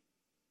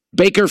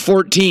 Baker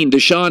 14,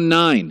 Deshaun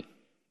 9.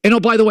 And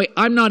oh, by the way,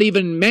 I'm not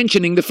even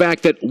mentioning the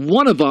fact that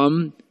one of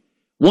them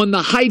won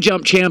the high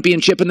jump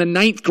championship in the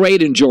 9th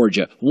grade in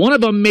Georgia. One of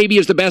them maybe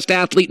is the best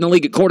athlete in the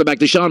league at quarterback,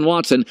 Deshaun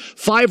Watson,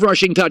 5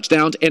 rushing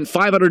touchdowns and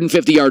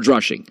 550 yards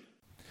rushing.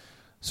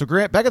 So,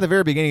 Grant, back at the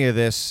very beginning of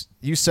this,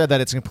 you said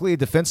that it's completely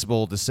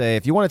defensible to say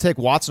if you want to take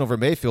Watson over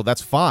Mayfield,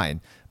 that's fine,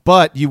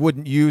 but you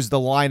wouldn't use the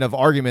line of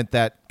argument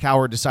that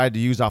Cowherd decided to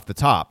use off the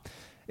top.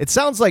 It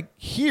sounds like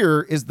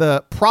here is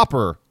the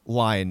proper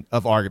line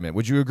of argument.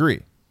 Would you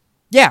agree?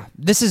 Yeah,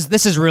 this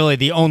is really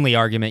the only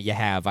argument you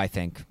have, I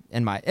think,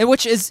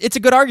 it's a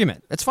good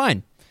argument. It's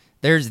fine.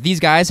 These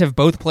guys have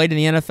both played in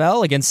the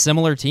NFL against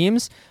similar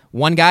teams.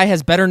 One guy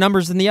has better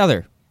numbers than the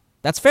other.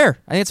 That's fair.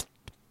 I think it's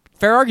a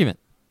fair argument.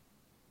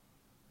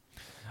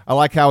 I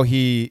like how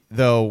he,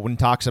 though, when he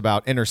talks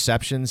about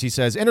interceptions, he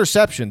says,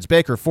 interceptions,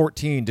 Baker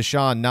 14,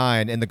 Deshaun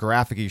 9, in the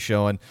graphic he's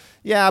showing.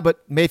 Yeah, but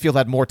Mayfield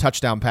had more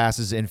touchdown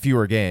passes in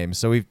fewer games.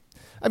 So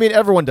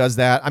everyone does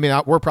that. I mean,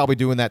 we're probably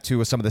doing that too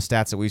with some of the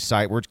stats that we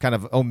cite. We're kind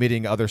of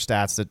omitting other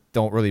stats that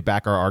don't really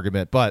back our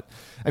argument. But,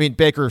 I mean,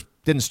 Baker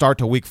didn't start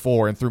till week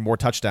 4 and threw more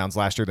touchdowns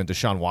last year than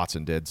Deshaun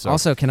Watson did. So.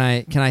 Also, can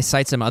I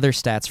cite some other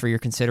stats for your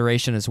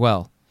consideration as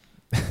well?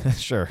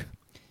 Sure.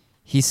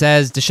 He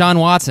says Deshaun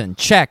Watson,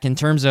 check in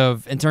terms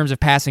of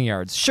passing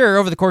yards. Sure,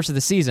 over the course of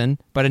the season,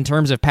 but in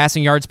terms of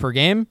passing yards per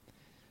game,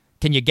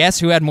 can you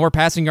guess who had more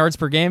passing yards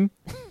per game?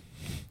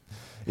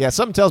 Yeah,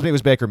 something tells me it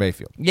was Baker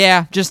Mayfield.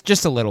 Yeah,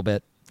 just a little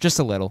bit. Just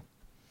a little.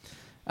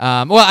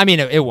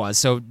 It was.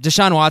 So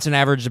Deshaun Watson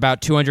averaged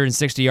about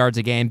 260 yards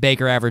a game.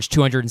 Baker averaged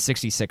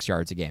 266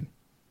 yards a game.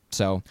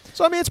 So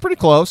it's pretty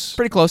close.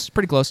 Pretty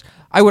close.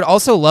 I would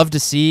also love to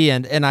see,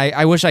 and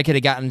I wish I could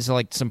have gotten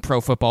into some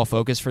Pro Football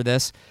Focus for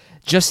this,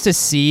 just to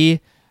see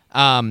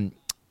how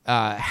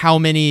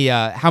many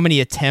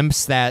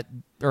attempts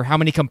or how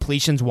many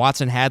completions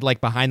Watson had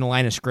behind the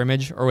line of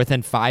scrimmage or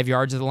within 5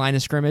 yards of the line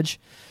of scrimmage,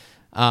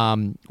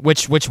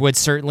 which would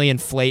certainly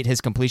inflate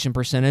his completion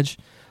percentage.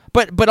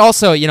 But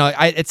also,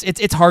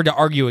 it's hard to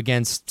argue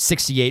against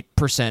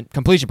 68%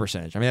 completion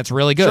percentage. I mean, that's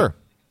really good. Sure.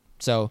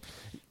 So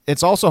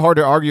it's also hard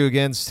to argue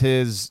against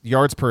his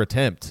yards per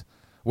attempt,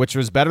 which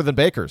was better than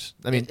Baker's.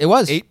 I mean, it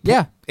was.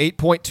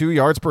 8.2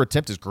 yards per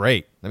attempt is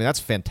great. I mean, that's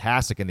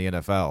fantastic in the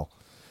NFL.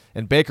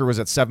 And Baker was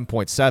at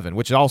 7.7,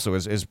 which also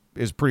is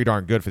pretty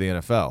darn good for the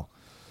NFL.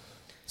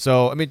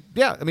 So,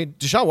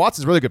 Deshaun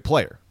Watson's a really good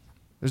player.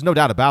 There's no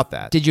doubt about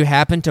that. Did you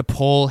happen to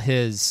pull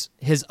his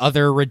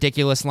other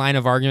ridiculous line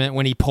of argument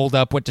when he pulled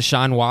up what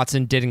Deshaun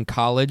Watson did in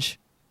college?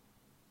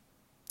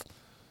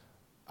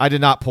 I did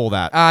not pull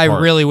that. I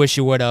really wish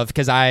you would have,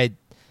 because I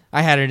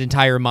I had an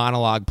entire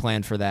monologue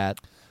planned for that.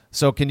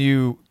 So can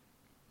you?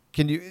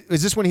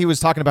 Is this when he was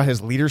talking about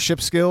his leadership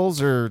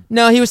skills, or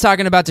No, he was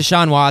talking about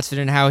Deshaun Watson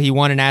and how he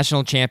won a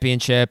national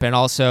championship, and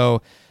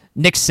also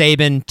Nick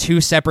Saban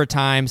 2 separate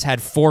times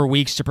had 4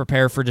 weeks to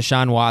prepare for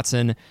Deshaun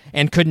Watson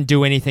and couldn't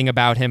do anything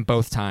about him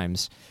both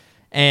times.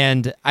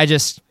 And I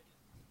guess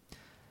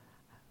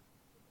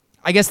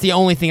the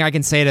only thing I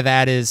can say to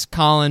that is,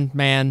 Colin,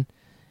 man,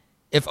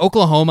 if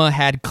Oklahoma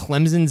had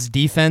Clemson's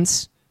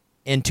defense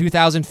in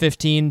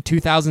 2015,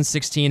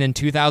 2016, and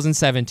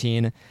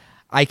 2017,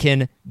 I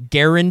can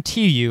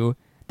guarantee you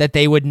that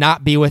they would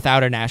not be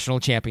without a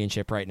national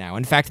championship right now.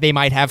 In fact, they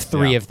might have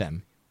 3 of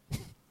them.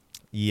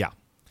 Yeah.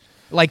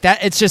 Like that,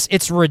 it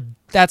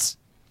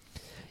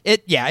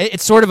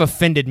sort of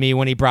offended me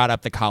when he brought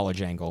up the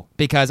college angle,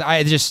 because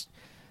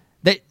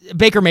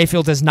Baker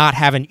Mayfield does not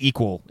have an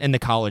equal in the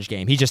college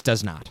game. He just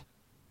does not.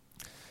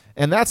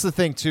 And that's the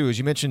thing, too, is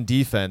you mentioned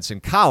defense in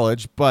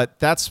college, but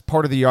that's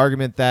part of the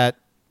argument that,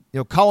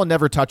 Colin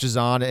never touches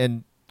on.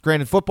 And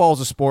granted, football is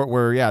a sport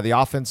where, the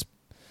offense,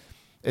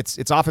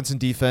 it's offense and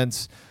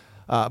defense.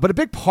 But a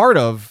big part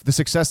of the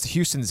success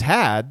Houston's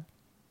had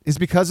is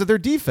because of their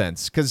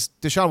defense. Because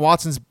Deshaun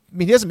Watson's,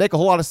 he doesn't make a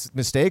whole lot of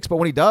mistakes, but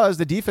when he does,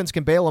 the defense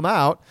can bail him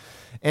out.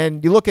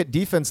 And you look at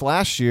defense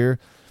last year,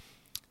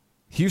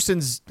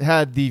 Houston's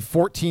had the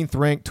 14th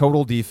ranked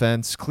total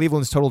defense.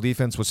 Cleveland's total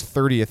defense was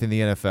 30th in the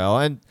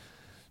NFL. And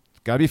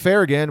got to be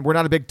fair again, we're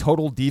not a big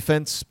total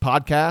defense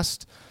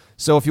podcast.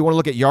 So if you want to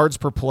look at yards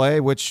per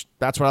play, which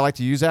that's what I like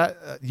to use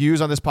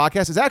on this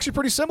podcast, it's actually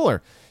pretty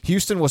similar.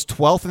 Houston was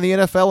 12th in the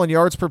NFL in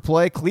yards per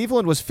play.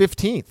 Cleveland was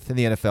 15th in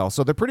the NFL.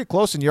 So they're pretty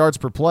close in yards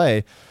per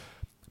play.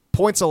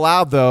 Points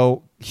allowed,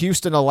 though,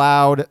 Houston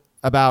allowed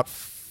about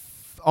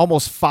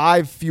almost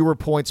 5 fewer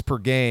points per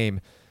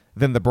game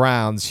than the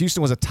Browns.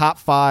 Houston was a top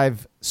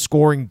 5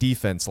 scoring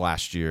defense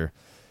last year.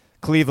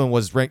 Cleveland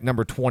was ranked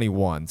number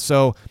 21.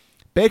 So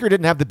Baker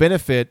didn't have the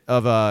benefit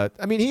of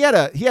he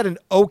had an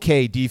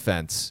okay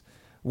defense,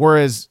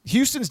 whereas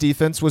Houston's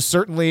defense was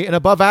certainly an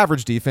above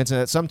average defense,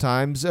 and at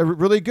sometimes a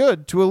really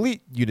good to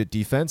elite unit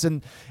defense,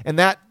 and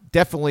that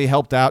definitely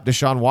helped out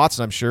Deshaun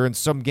Watson, I'm sure, in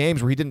some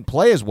games where he didn't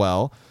play as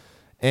well,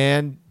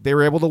 and they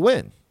were able to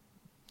win.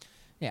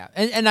 Yeah,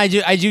 and I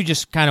do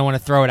just kind of want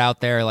to throw it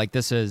out there, like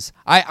this is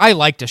I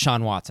like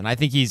Deshaun Watson. I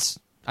think he's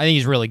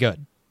really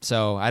good.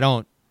 So I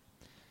don't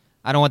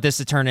want this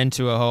to turn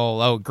into a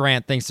whole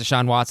Grant thinks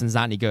Deshaun Watson's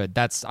not any good.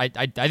 I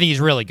think he's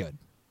really good.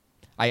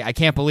 I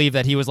can't believe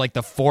that he was like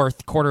the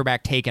 4th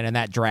quarterback taken in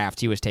that draft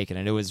he was taken,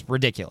 and it was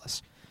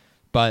ridiculous.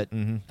 But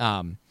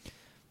I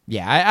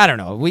don't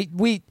know.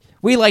 We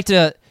like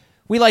to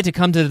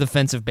come to the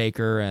defense of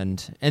Baker,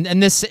 and in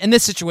this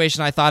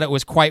situation, I thought it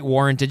was quite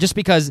warranted, just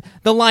because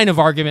the line of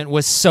argument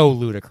was so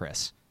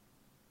ludicrous.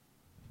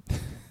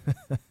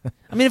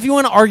 I mean, if you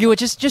want to argue it,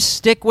 just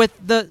stick with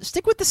the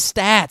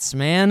stats,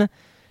 man.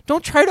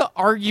 Don't try to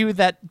argue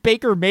that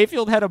Baker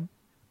Mayfield had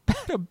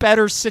a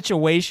better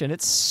situation.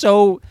 It's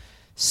so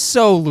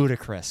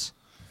ludicrous.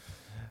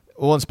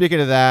 Well, and speaking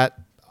of that,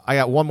 I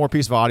got one more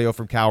piece of audio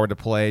from Cowherd to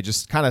play,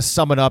 just kind of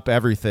summing up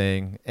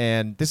everything.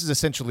 And this is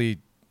essentially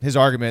his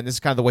argument. This is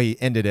kind of the way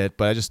he ended it,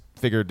 but I just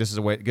figured this is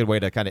a good way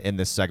to kind of end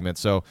this segment.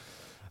 So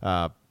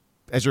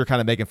as you're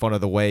kind of making fun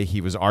of the way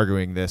he was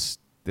arguing this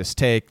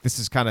take, this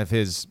is kind of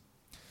his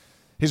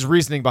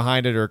reasoning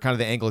behind it, or kind of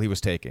the angle he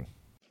was taking.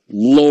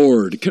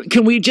 Lord,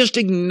 can we just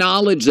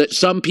acknowledge that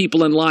some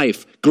people in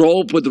life grow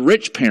up with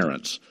rich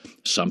parents?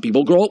 Some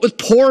people grow up with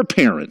poor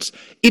parents.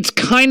 It's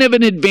kind of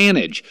an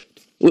advantage.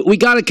 We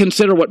got to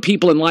consider what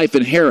people in life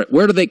inherit.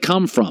 Where do they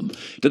come from?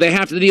 Do they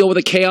have to deal with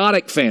a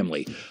chaotic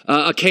family,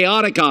 a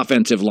chaotic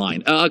offensive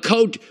line, a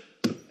coach?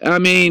 I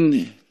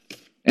mean,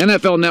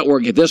 NFL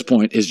Network at this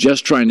point is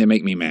just trying to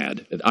make me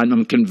mad.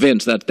 I'm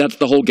convinced that that's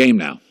the whole game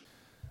now.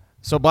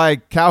 So by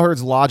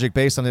Cowherd's logic,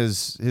 based on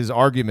his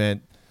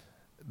argument,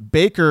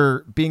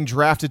 Baker being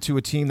drafted to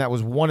a team that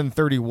was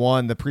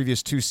 1-31 the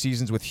previous 2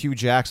 seasons with Hugh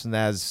Jackson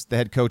as the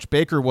head coach,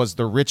 Baker was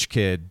the rich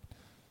kid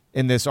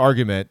in this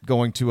argument,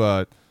 going to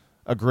a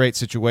great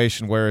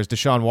situation, whereas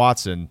Deshaun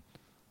Watson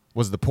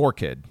was the poor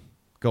kid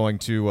going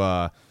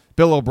to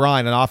Bill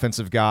O'Brien, an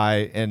offensive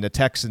guy, and a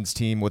Texans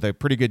team with a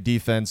pretty good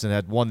defense and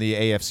had won the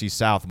AFC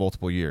South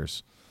multiple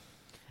years.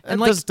 And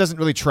doesn't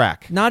really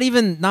track. Not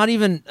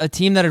even a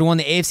team that had won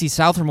the AFC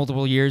South for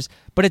multiple years,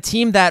 but a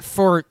team that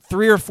for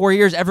 3 or 4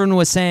 years everyone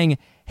was saying,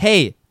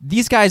 hey,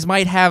 these guys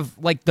might have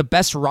like the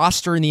best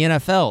roster in the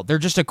NFL. They're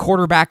just a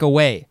quarterback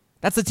away.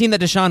 That's the team that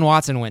Deshaun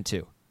Watson went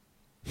to.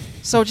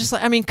 So just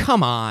like, I mean,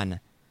 come on.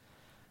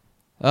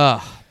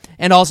 Ugh.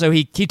 And also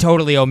he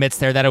totally omits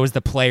there that it was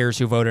the players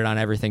who voted on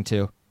everything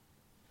too.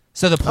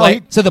 So the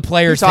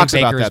players think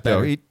Baker is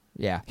better.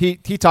 Yeah, he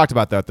talked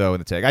about that, though, in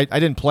the take. I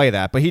didn't play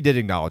that, but he did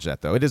acknowledge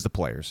that, though. It is the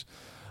players.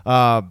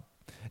 And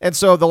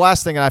so the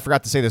last thing, and I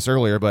forgot to say this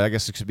earlier, but I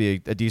guess it should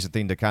be a decent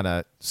thing to kind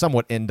of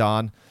somewhat end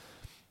on,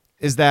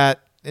 is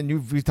that, and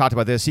we've talked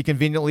about this, he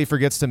conveniently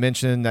forgets to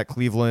mention that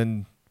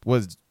Cleveland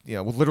was,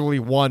 literally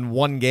won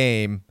one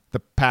game the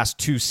past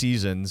 2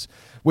 seasons,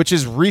 which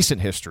is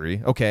recent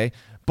history, okay?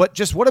 But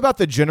just what about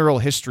the general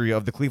history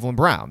of the Cleveland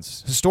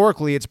Browns?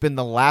 Historically, it's been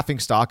the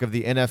laughingstock of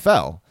the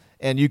NFL.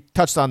 And you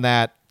touched on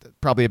that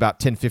probably about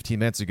 10, 15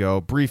 minutes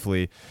ago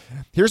briefly.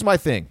 Here's my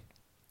thing.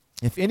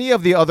 If any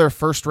of the other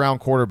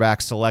first-round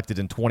quarterbacks selected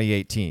in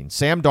 2018,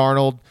 Sam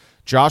Darnold,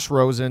 Josh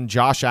Rosen,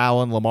 Josh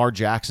Allen, Lamar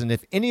Jackson,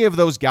 if any of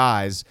those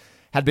guys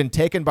had been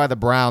taken by the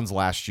Browns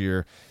last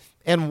year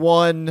and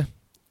won,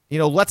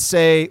 let's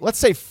say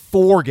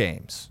 4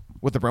 games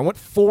with the Browns, went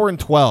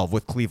 4-12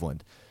 with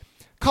Cleveland,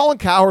 Colin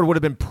Cowherd would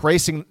have been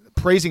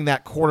praising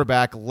that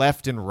quarterback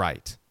left and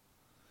right.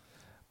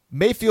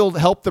 Mayfield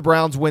helped the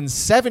Browns win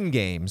 7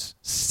 games,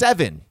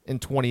 7 in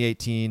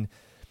 2018,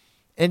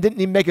 and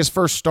didn't even make his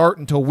first start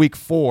until week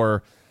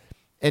 4.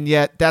 And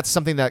yet that's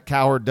something that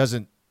Cowherd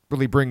doesn't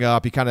really bring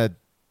up. He kind of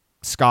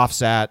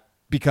scoffs at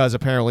because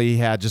apparently he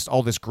had just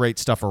all this great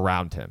stuff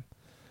around him.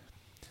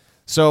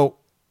 So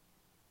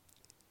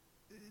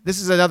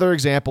this is another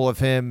example of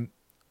him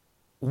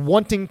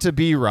wanting to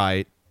be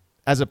right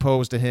as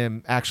opposed to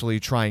him actually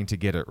trying to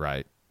get it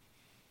right.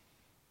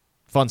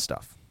 Fun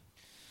stuff.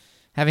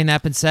 Having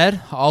that been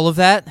said, all of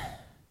that,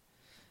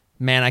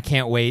 man, I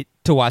can't wait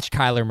to watch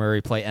Kyler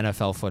Murray play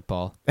NFL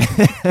football.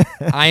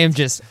 I am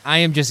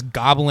just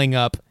gobbling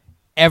up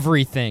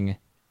everything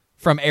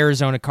from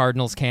Arizona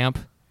Cardinals camp.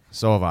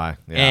 So have I.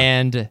 Yeah.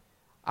 And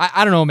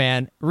I don't know,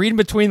 man. Reading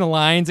between the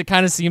lines, it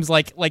kind of seems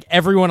like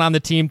everyone on the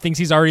team thinks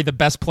he's already the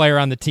best player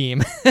on the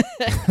team.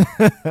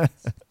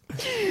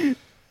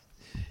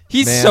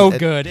 He's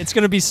good. It's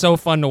going to be so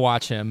fun to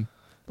watch him.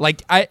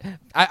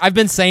 I've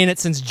been saying it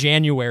since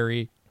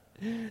January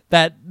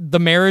that the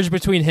marriage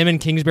between him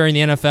and Kingsbury in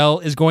the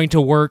NFL is going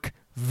to work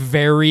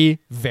very,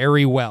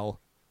 very well.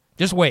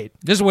 Just wait,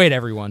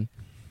 everyone.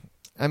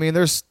 I mean,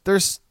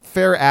 there's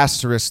fair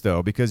asterisks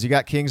though, because you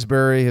got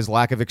Kingsbury, his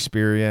lack of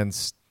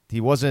experience.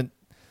 He wasn't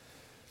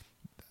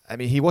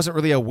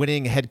really a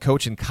winning head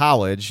coach in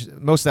college.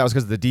 Most of that was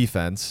because of the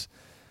defense.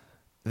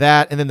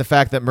 That, and then the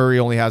fact that Murray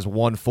only has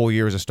 1 full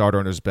year as a starter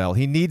under his belt.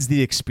 He needs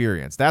the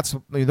experience.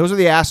 Those are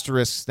the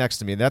asterisks next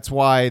to me. That's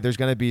why there's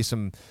going to be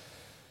some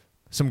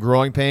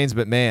growing pains.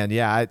 But man,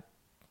 yeah,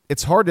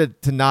 it's hard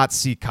to not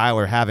see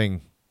Kyler having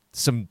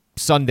some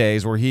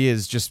Sundays where he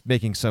is just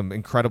making some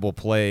incredible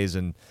plays,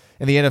 and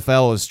the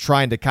NFL is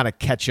trying to kind of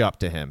catch up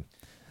to him.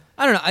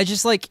 I don't know. I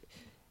just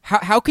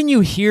how can you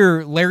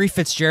hear Larry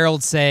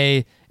Fitzgerald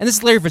say, and this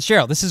is Larry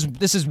Fitzgerald. This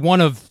is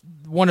one of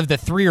the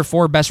 3 or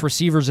 4 best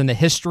receivers in the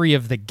history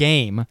of the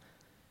game.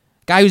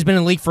 Guy who's been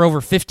in the league for over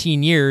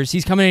 15 years.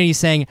 He's coming in and he's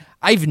saying,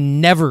 I've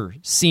never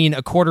seen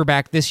a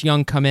quarterback this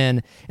young come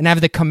in and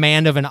have the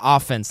command of an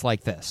offense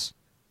like this.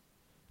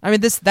 I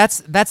mean,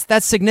 that's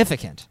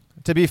significant.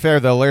 To be fair,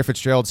 though, Larry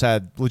Fitzgerald's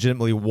had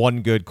legitimately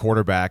 1 good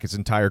quarterback his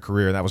entire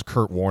career, and that was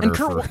Kurt Warner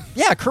for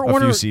a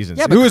few seasons.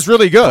 Yeah, who was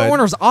really good. Kurt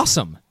Warner's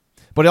awesome.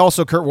 But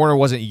also, Kurt Warner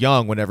wasn't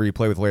young whenever he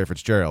played with Larry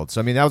Fitzgerald. So,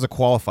 I mean, that was a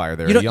qualifier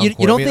there. You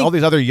don't think all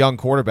these other young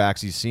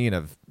quarterbacks he's seen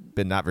have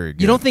been not very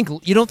good. You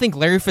don't think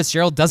Larry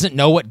Fitzgerald doesn't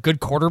know what good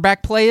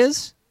quarterback play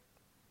is?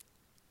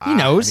 He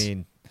knows. I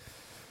mean,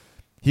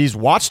 he's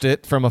watched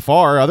it from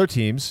afar, other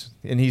teams,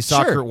 and he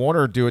saw Sure. Kurt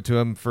Warner do it to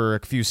him for a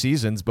few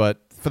seasons. But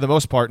for the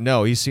most part,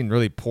 no, he's seen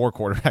really poor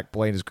quarterback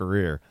play in his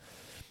career.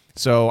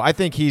 So I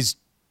think he's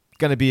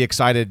going to be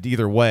excited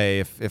either way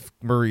if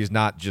Murray is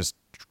not just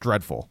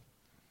dreadful.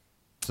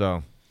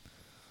 So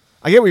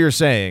I get what you're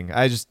saying.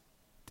 I just,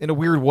 in a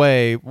weird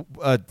way,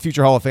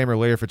 future Hall of Famer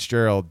Larry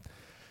Fitzgerald,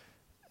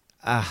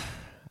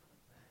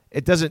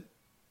 it doesn't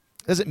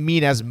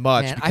mean as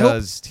much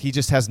because he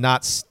just has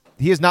not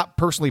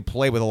personally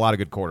played with a lot of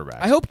good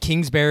quarterbacks. I hope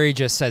Kingsbury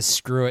just says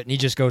screw it and he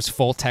just goes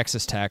full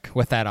Texas Tech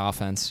with that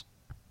offense.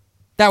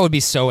 That would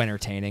be so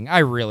entertaining. I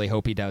really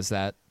hope he does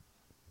that.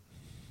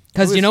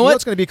 Because you know what?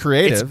 It's going to be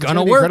creative. It's going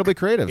to work. Incredibly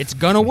creative. It's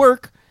going to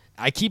work.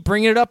 I keep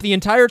bringing it up the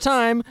entire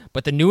time,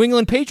 but the New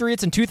England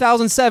Patriots in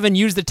 2007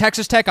 used the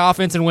Texas Tech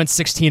offense and went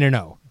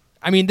 16-0.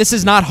 I mean, this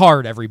is not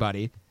hard,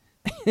 everybody.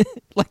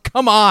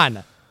 Come on.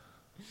 I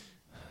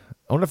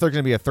wonder if they're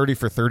going to be a 30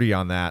 for 30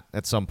 on that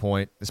at some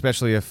point,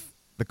 especially if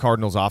the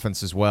Cardinals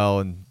offense as well,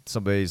 and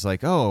somebody's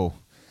like, oh,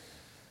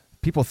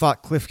 people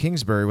thought Cliff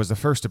Kingsbury was the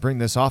first to bring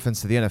this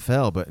offense to the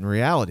NFL, but in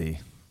reality,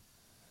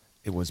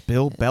 it was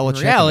Bill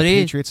Belichick and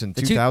the Patriots in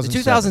 2007. The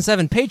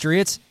 2007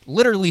 Patriots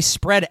literally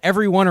spread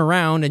everyone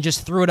around and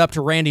just threw it up to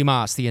Randy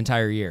Moss the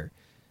entire year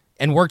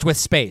and worked with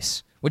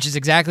space, which is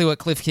exactly what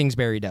Cliff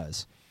Kingsbury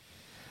does.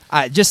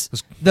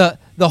 Just the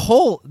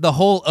whole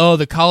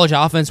the college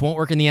offense won't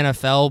work in the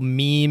NFL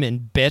meme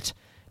and bit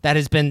that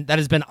has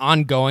been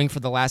ongoing for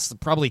the last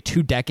probably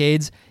 2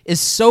 decades is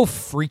so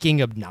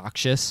freaking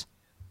obnoxious.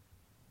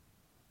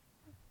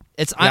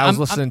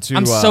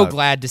 I'm so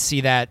glad to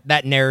see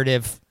that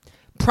narrative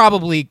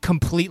probably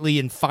completely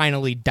and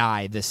finally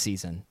die this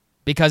season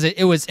because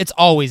it's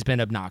always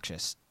been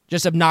obnoxious,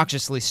 just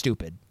obnoxiously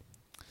stupid.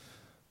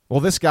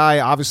 Well, this guy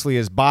obviously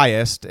is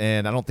biased,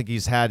 and I don't think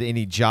he's had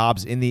any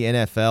jobs in the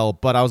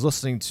NFL, but I was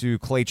listening to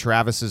Clay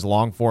Travis's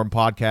long-form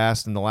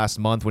podcast in the last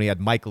month when he had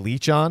Mike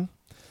Leach on,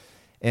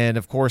 And,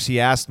 of course, he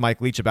asked Mike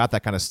Leach about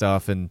that kind of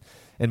stuff, and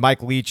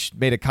Mike Leach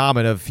made a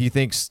comment of he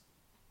thinks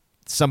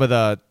some of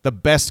the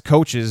best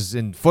coaches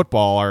in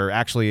football are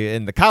actually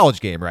in the college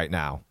game right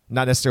now,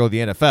 not necessarily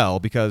the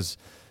NFL, because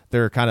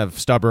they're kind of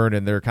stubborn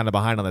and they're kind of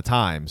behind on the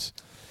times.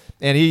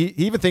 And he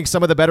even thinks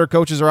some of the better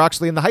coaches are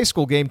actually in the high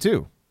school game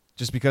too,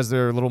 just because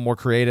they're a little more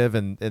creative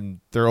and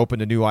they're open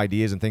to new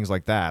ideas and things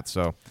like that.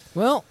 So,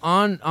 well,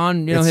 on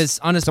his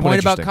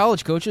point about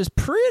college coaches,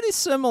 pretty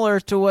similar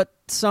to what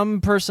some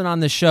person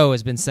on the show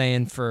has been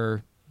saying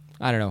for,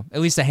 I don't know,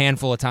 at least a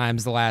handful of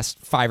times the last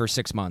 5 or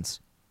 6 months.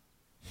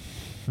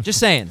 Just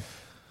saying.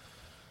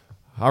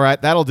 All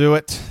right, that'll do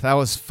it. That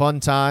was fun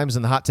times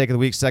in the Hot Take of the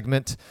Week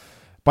segment.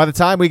 By the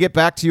time we get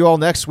back to you all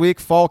next week,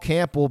 fall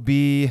camp will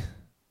be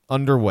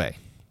underway.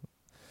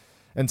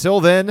 Until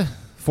then,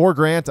 for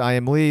Grant, I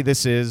am Lee.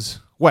 This is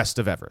West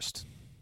of Everest.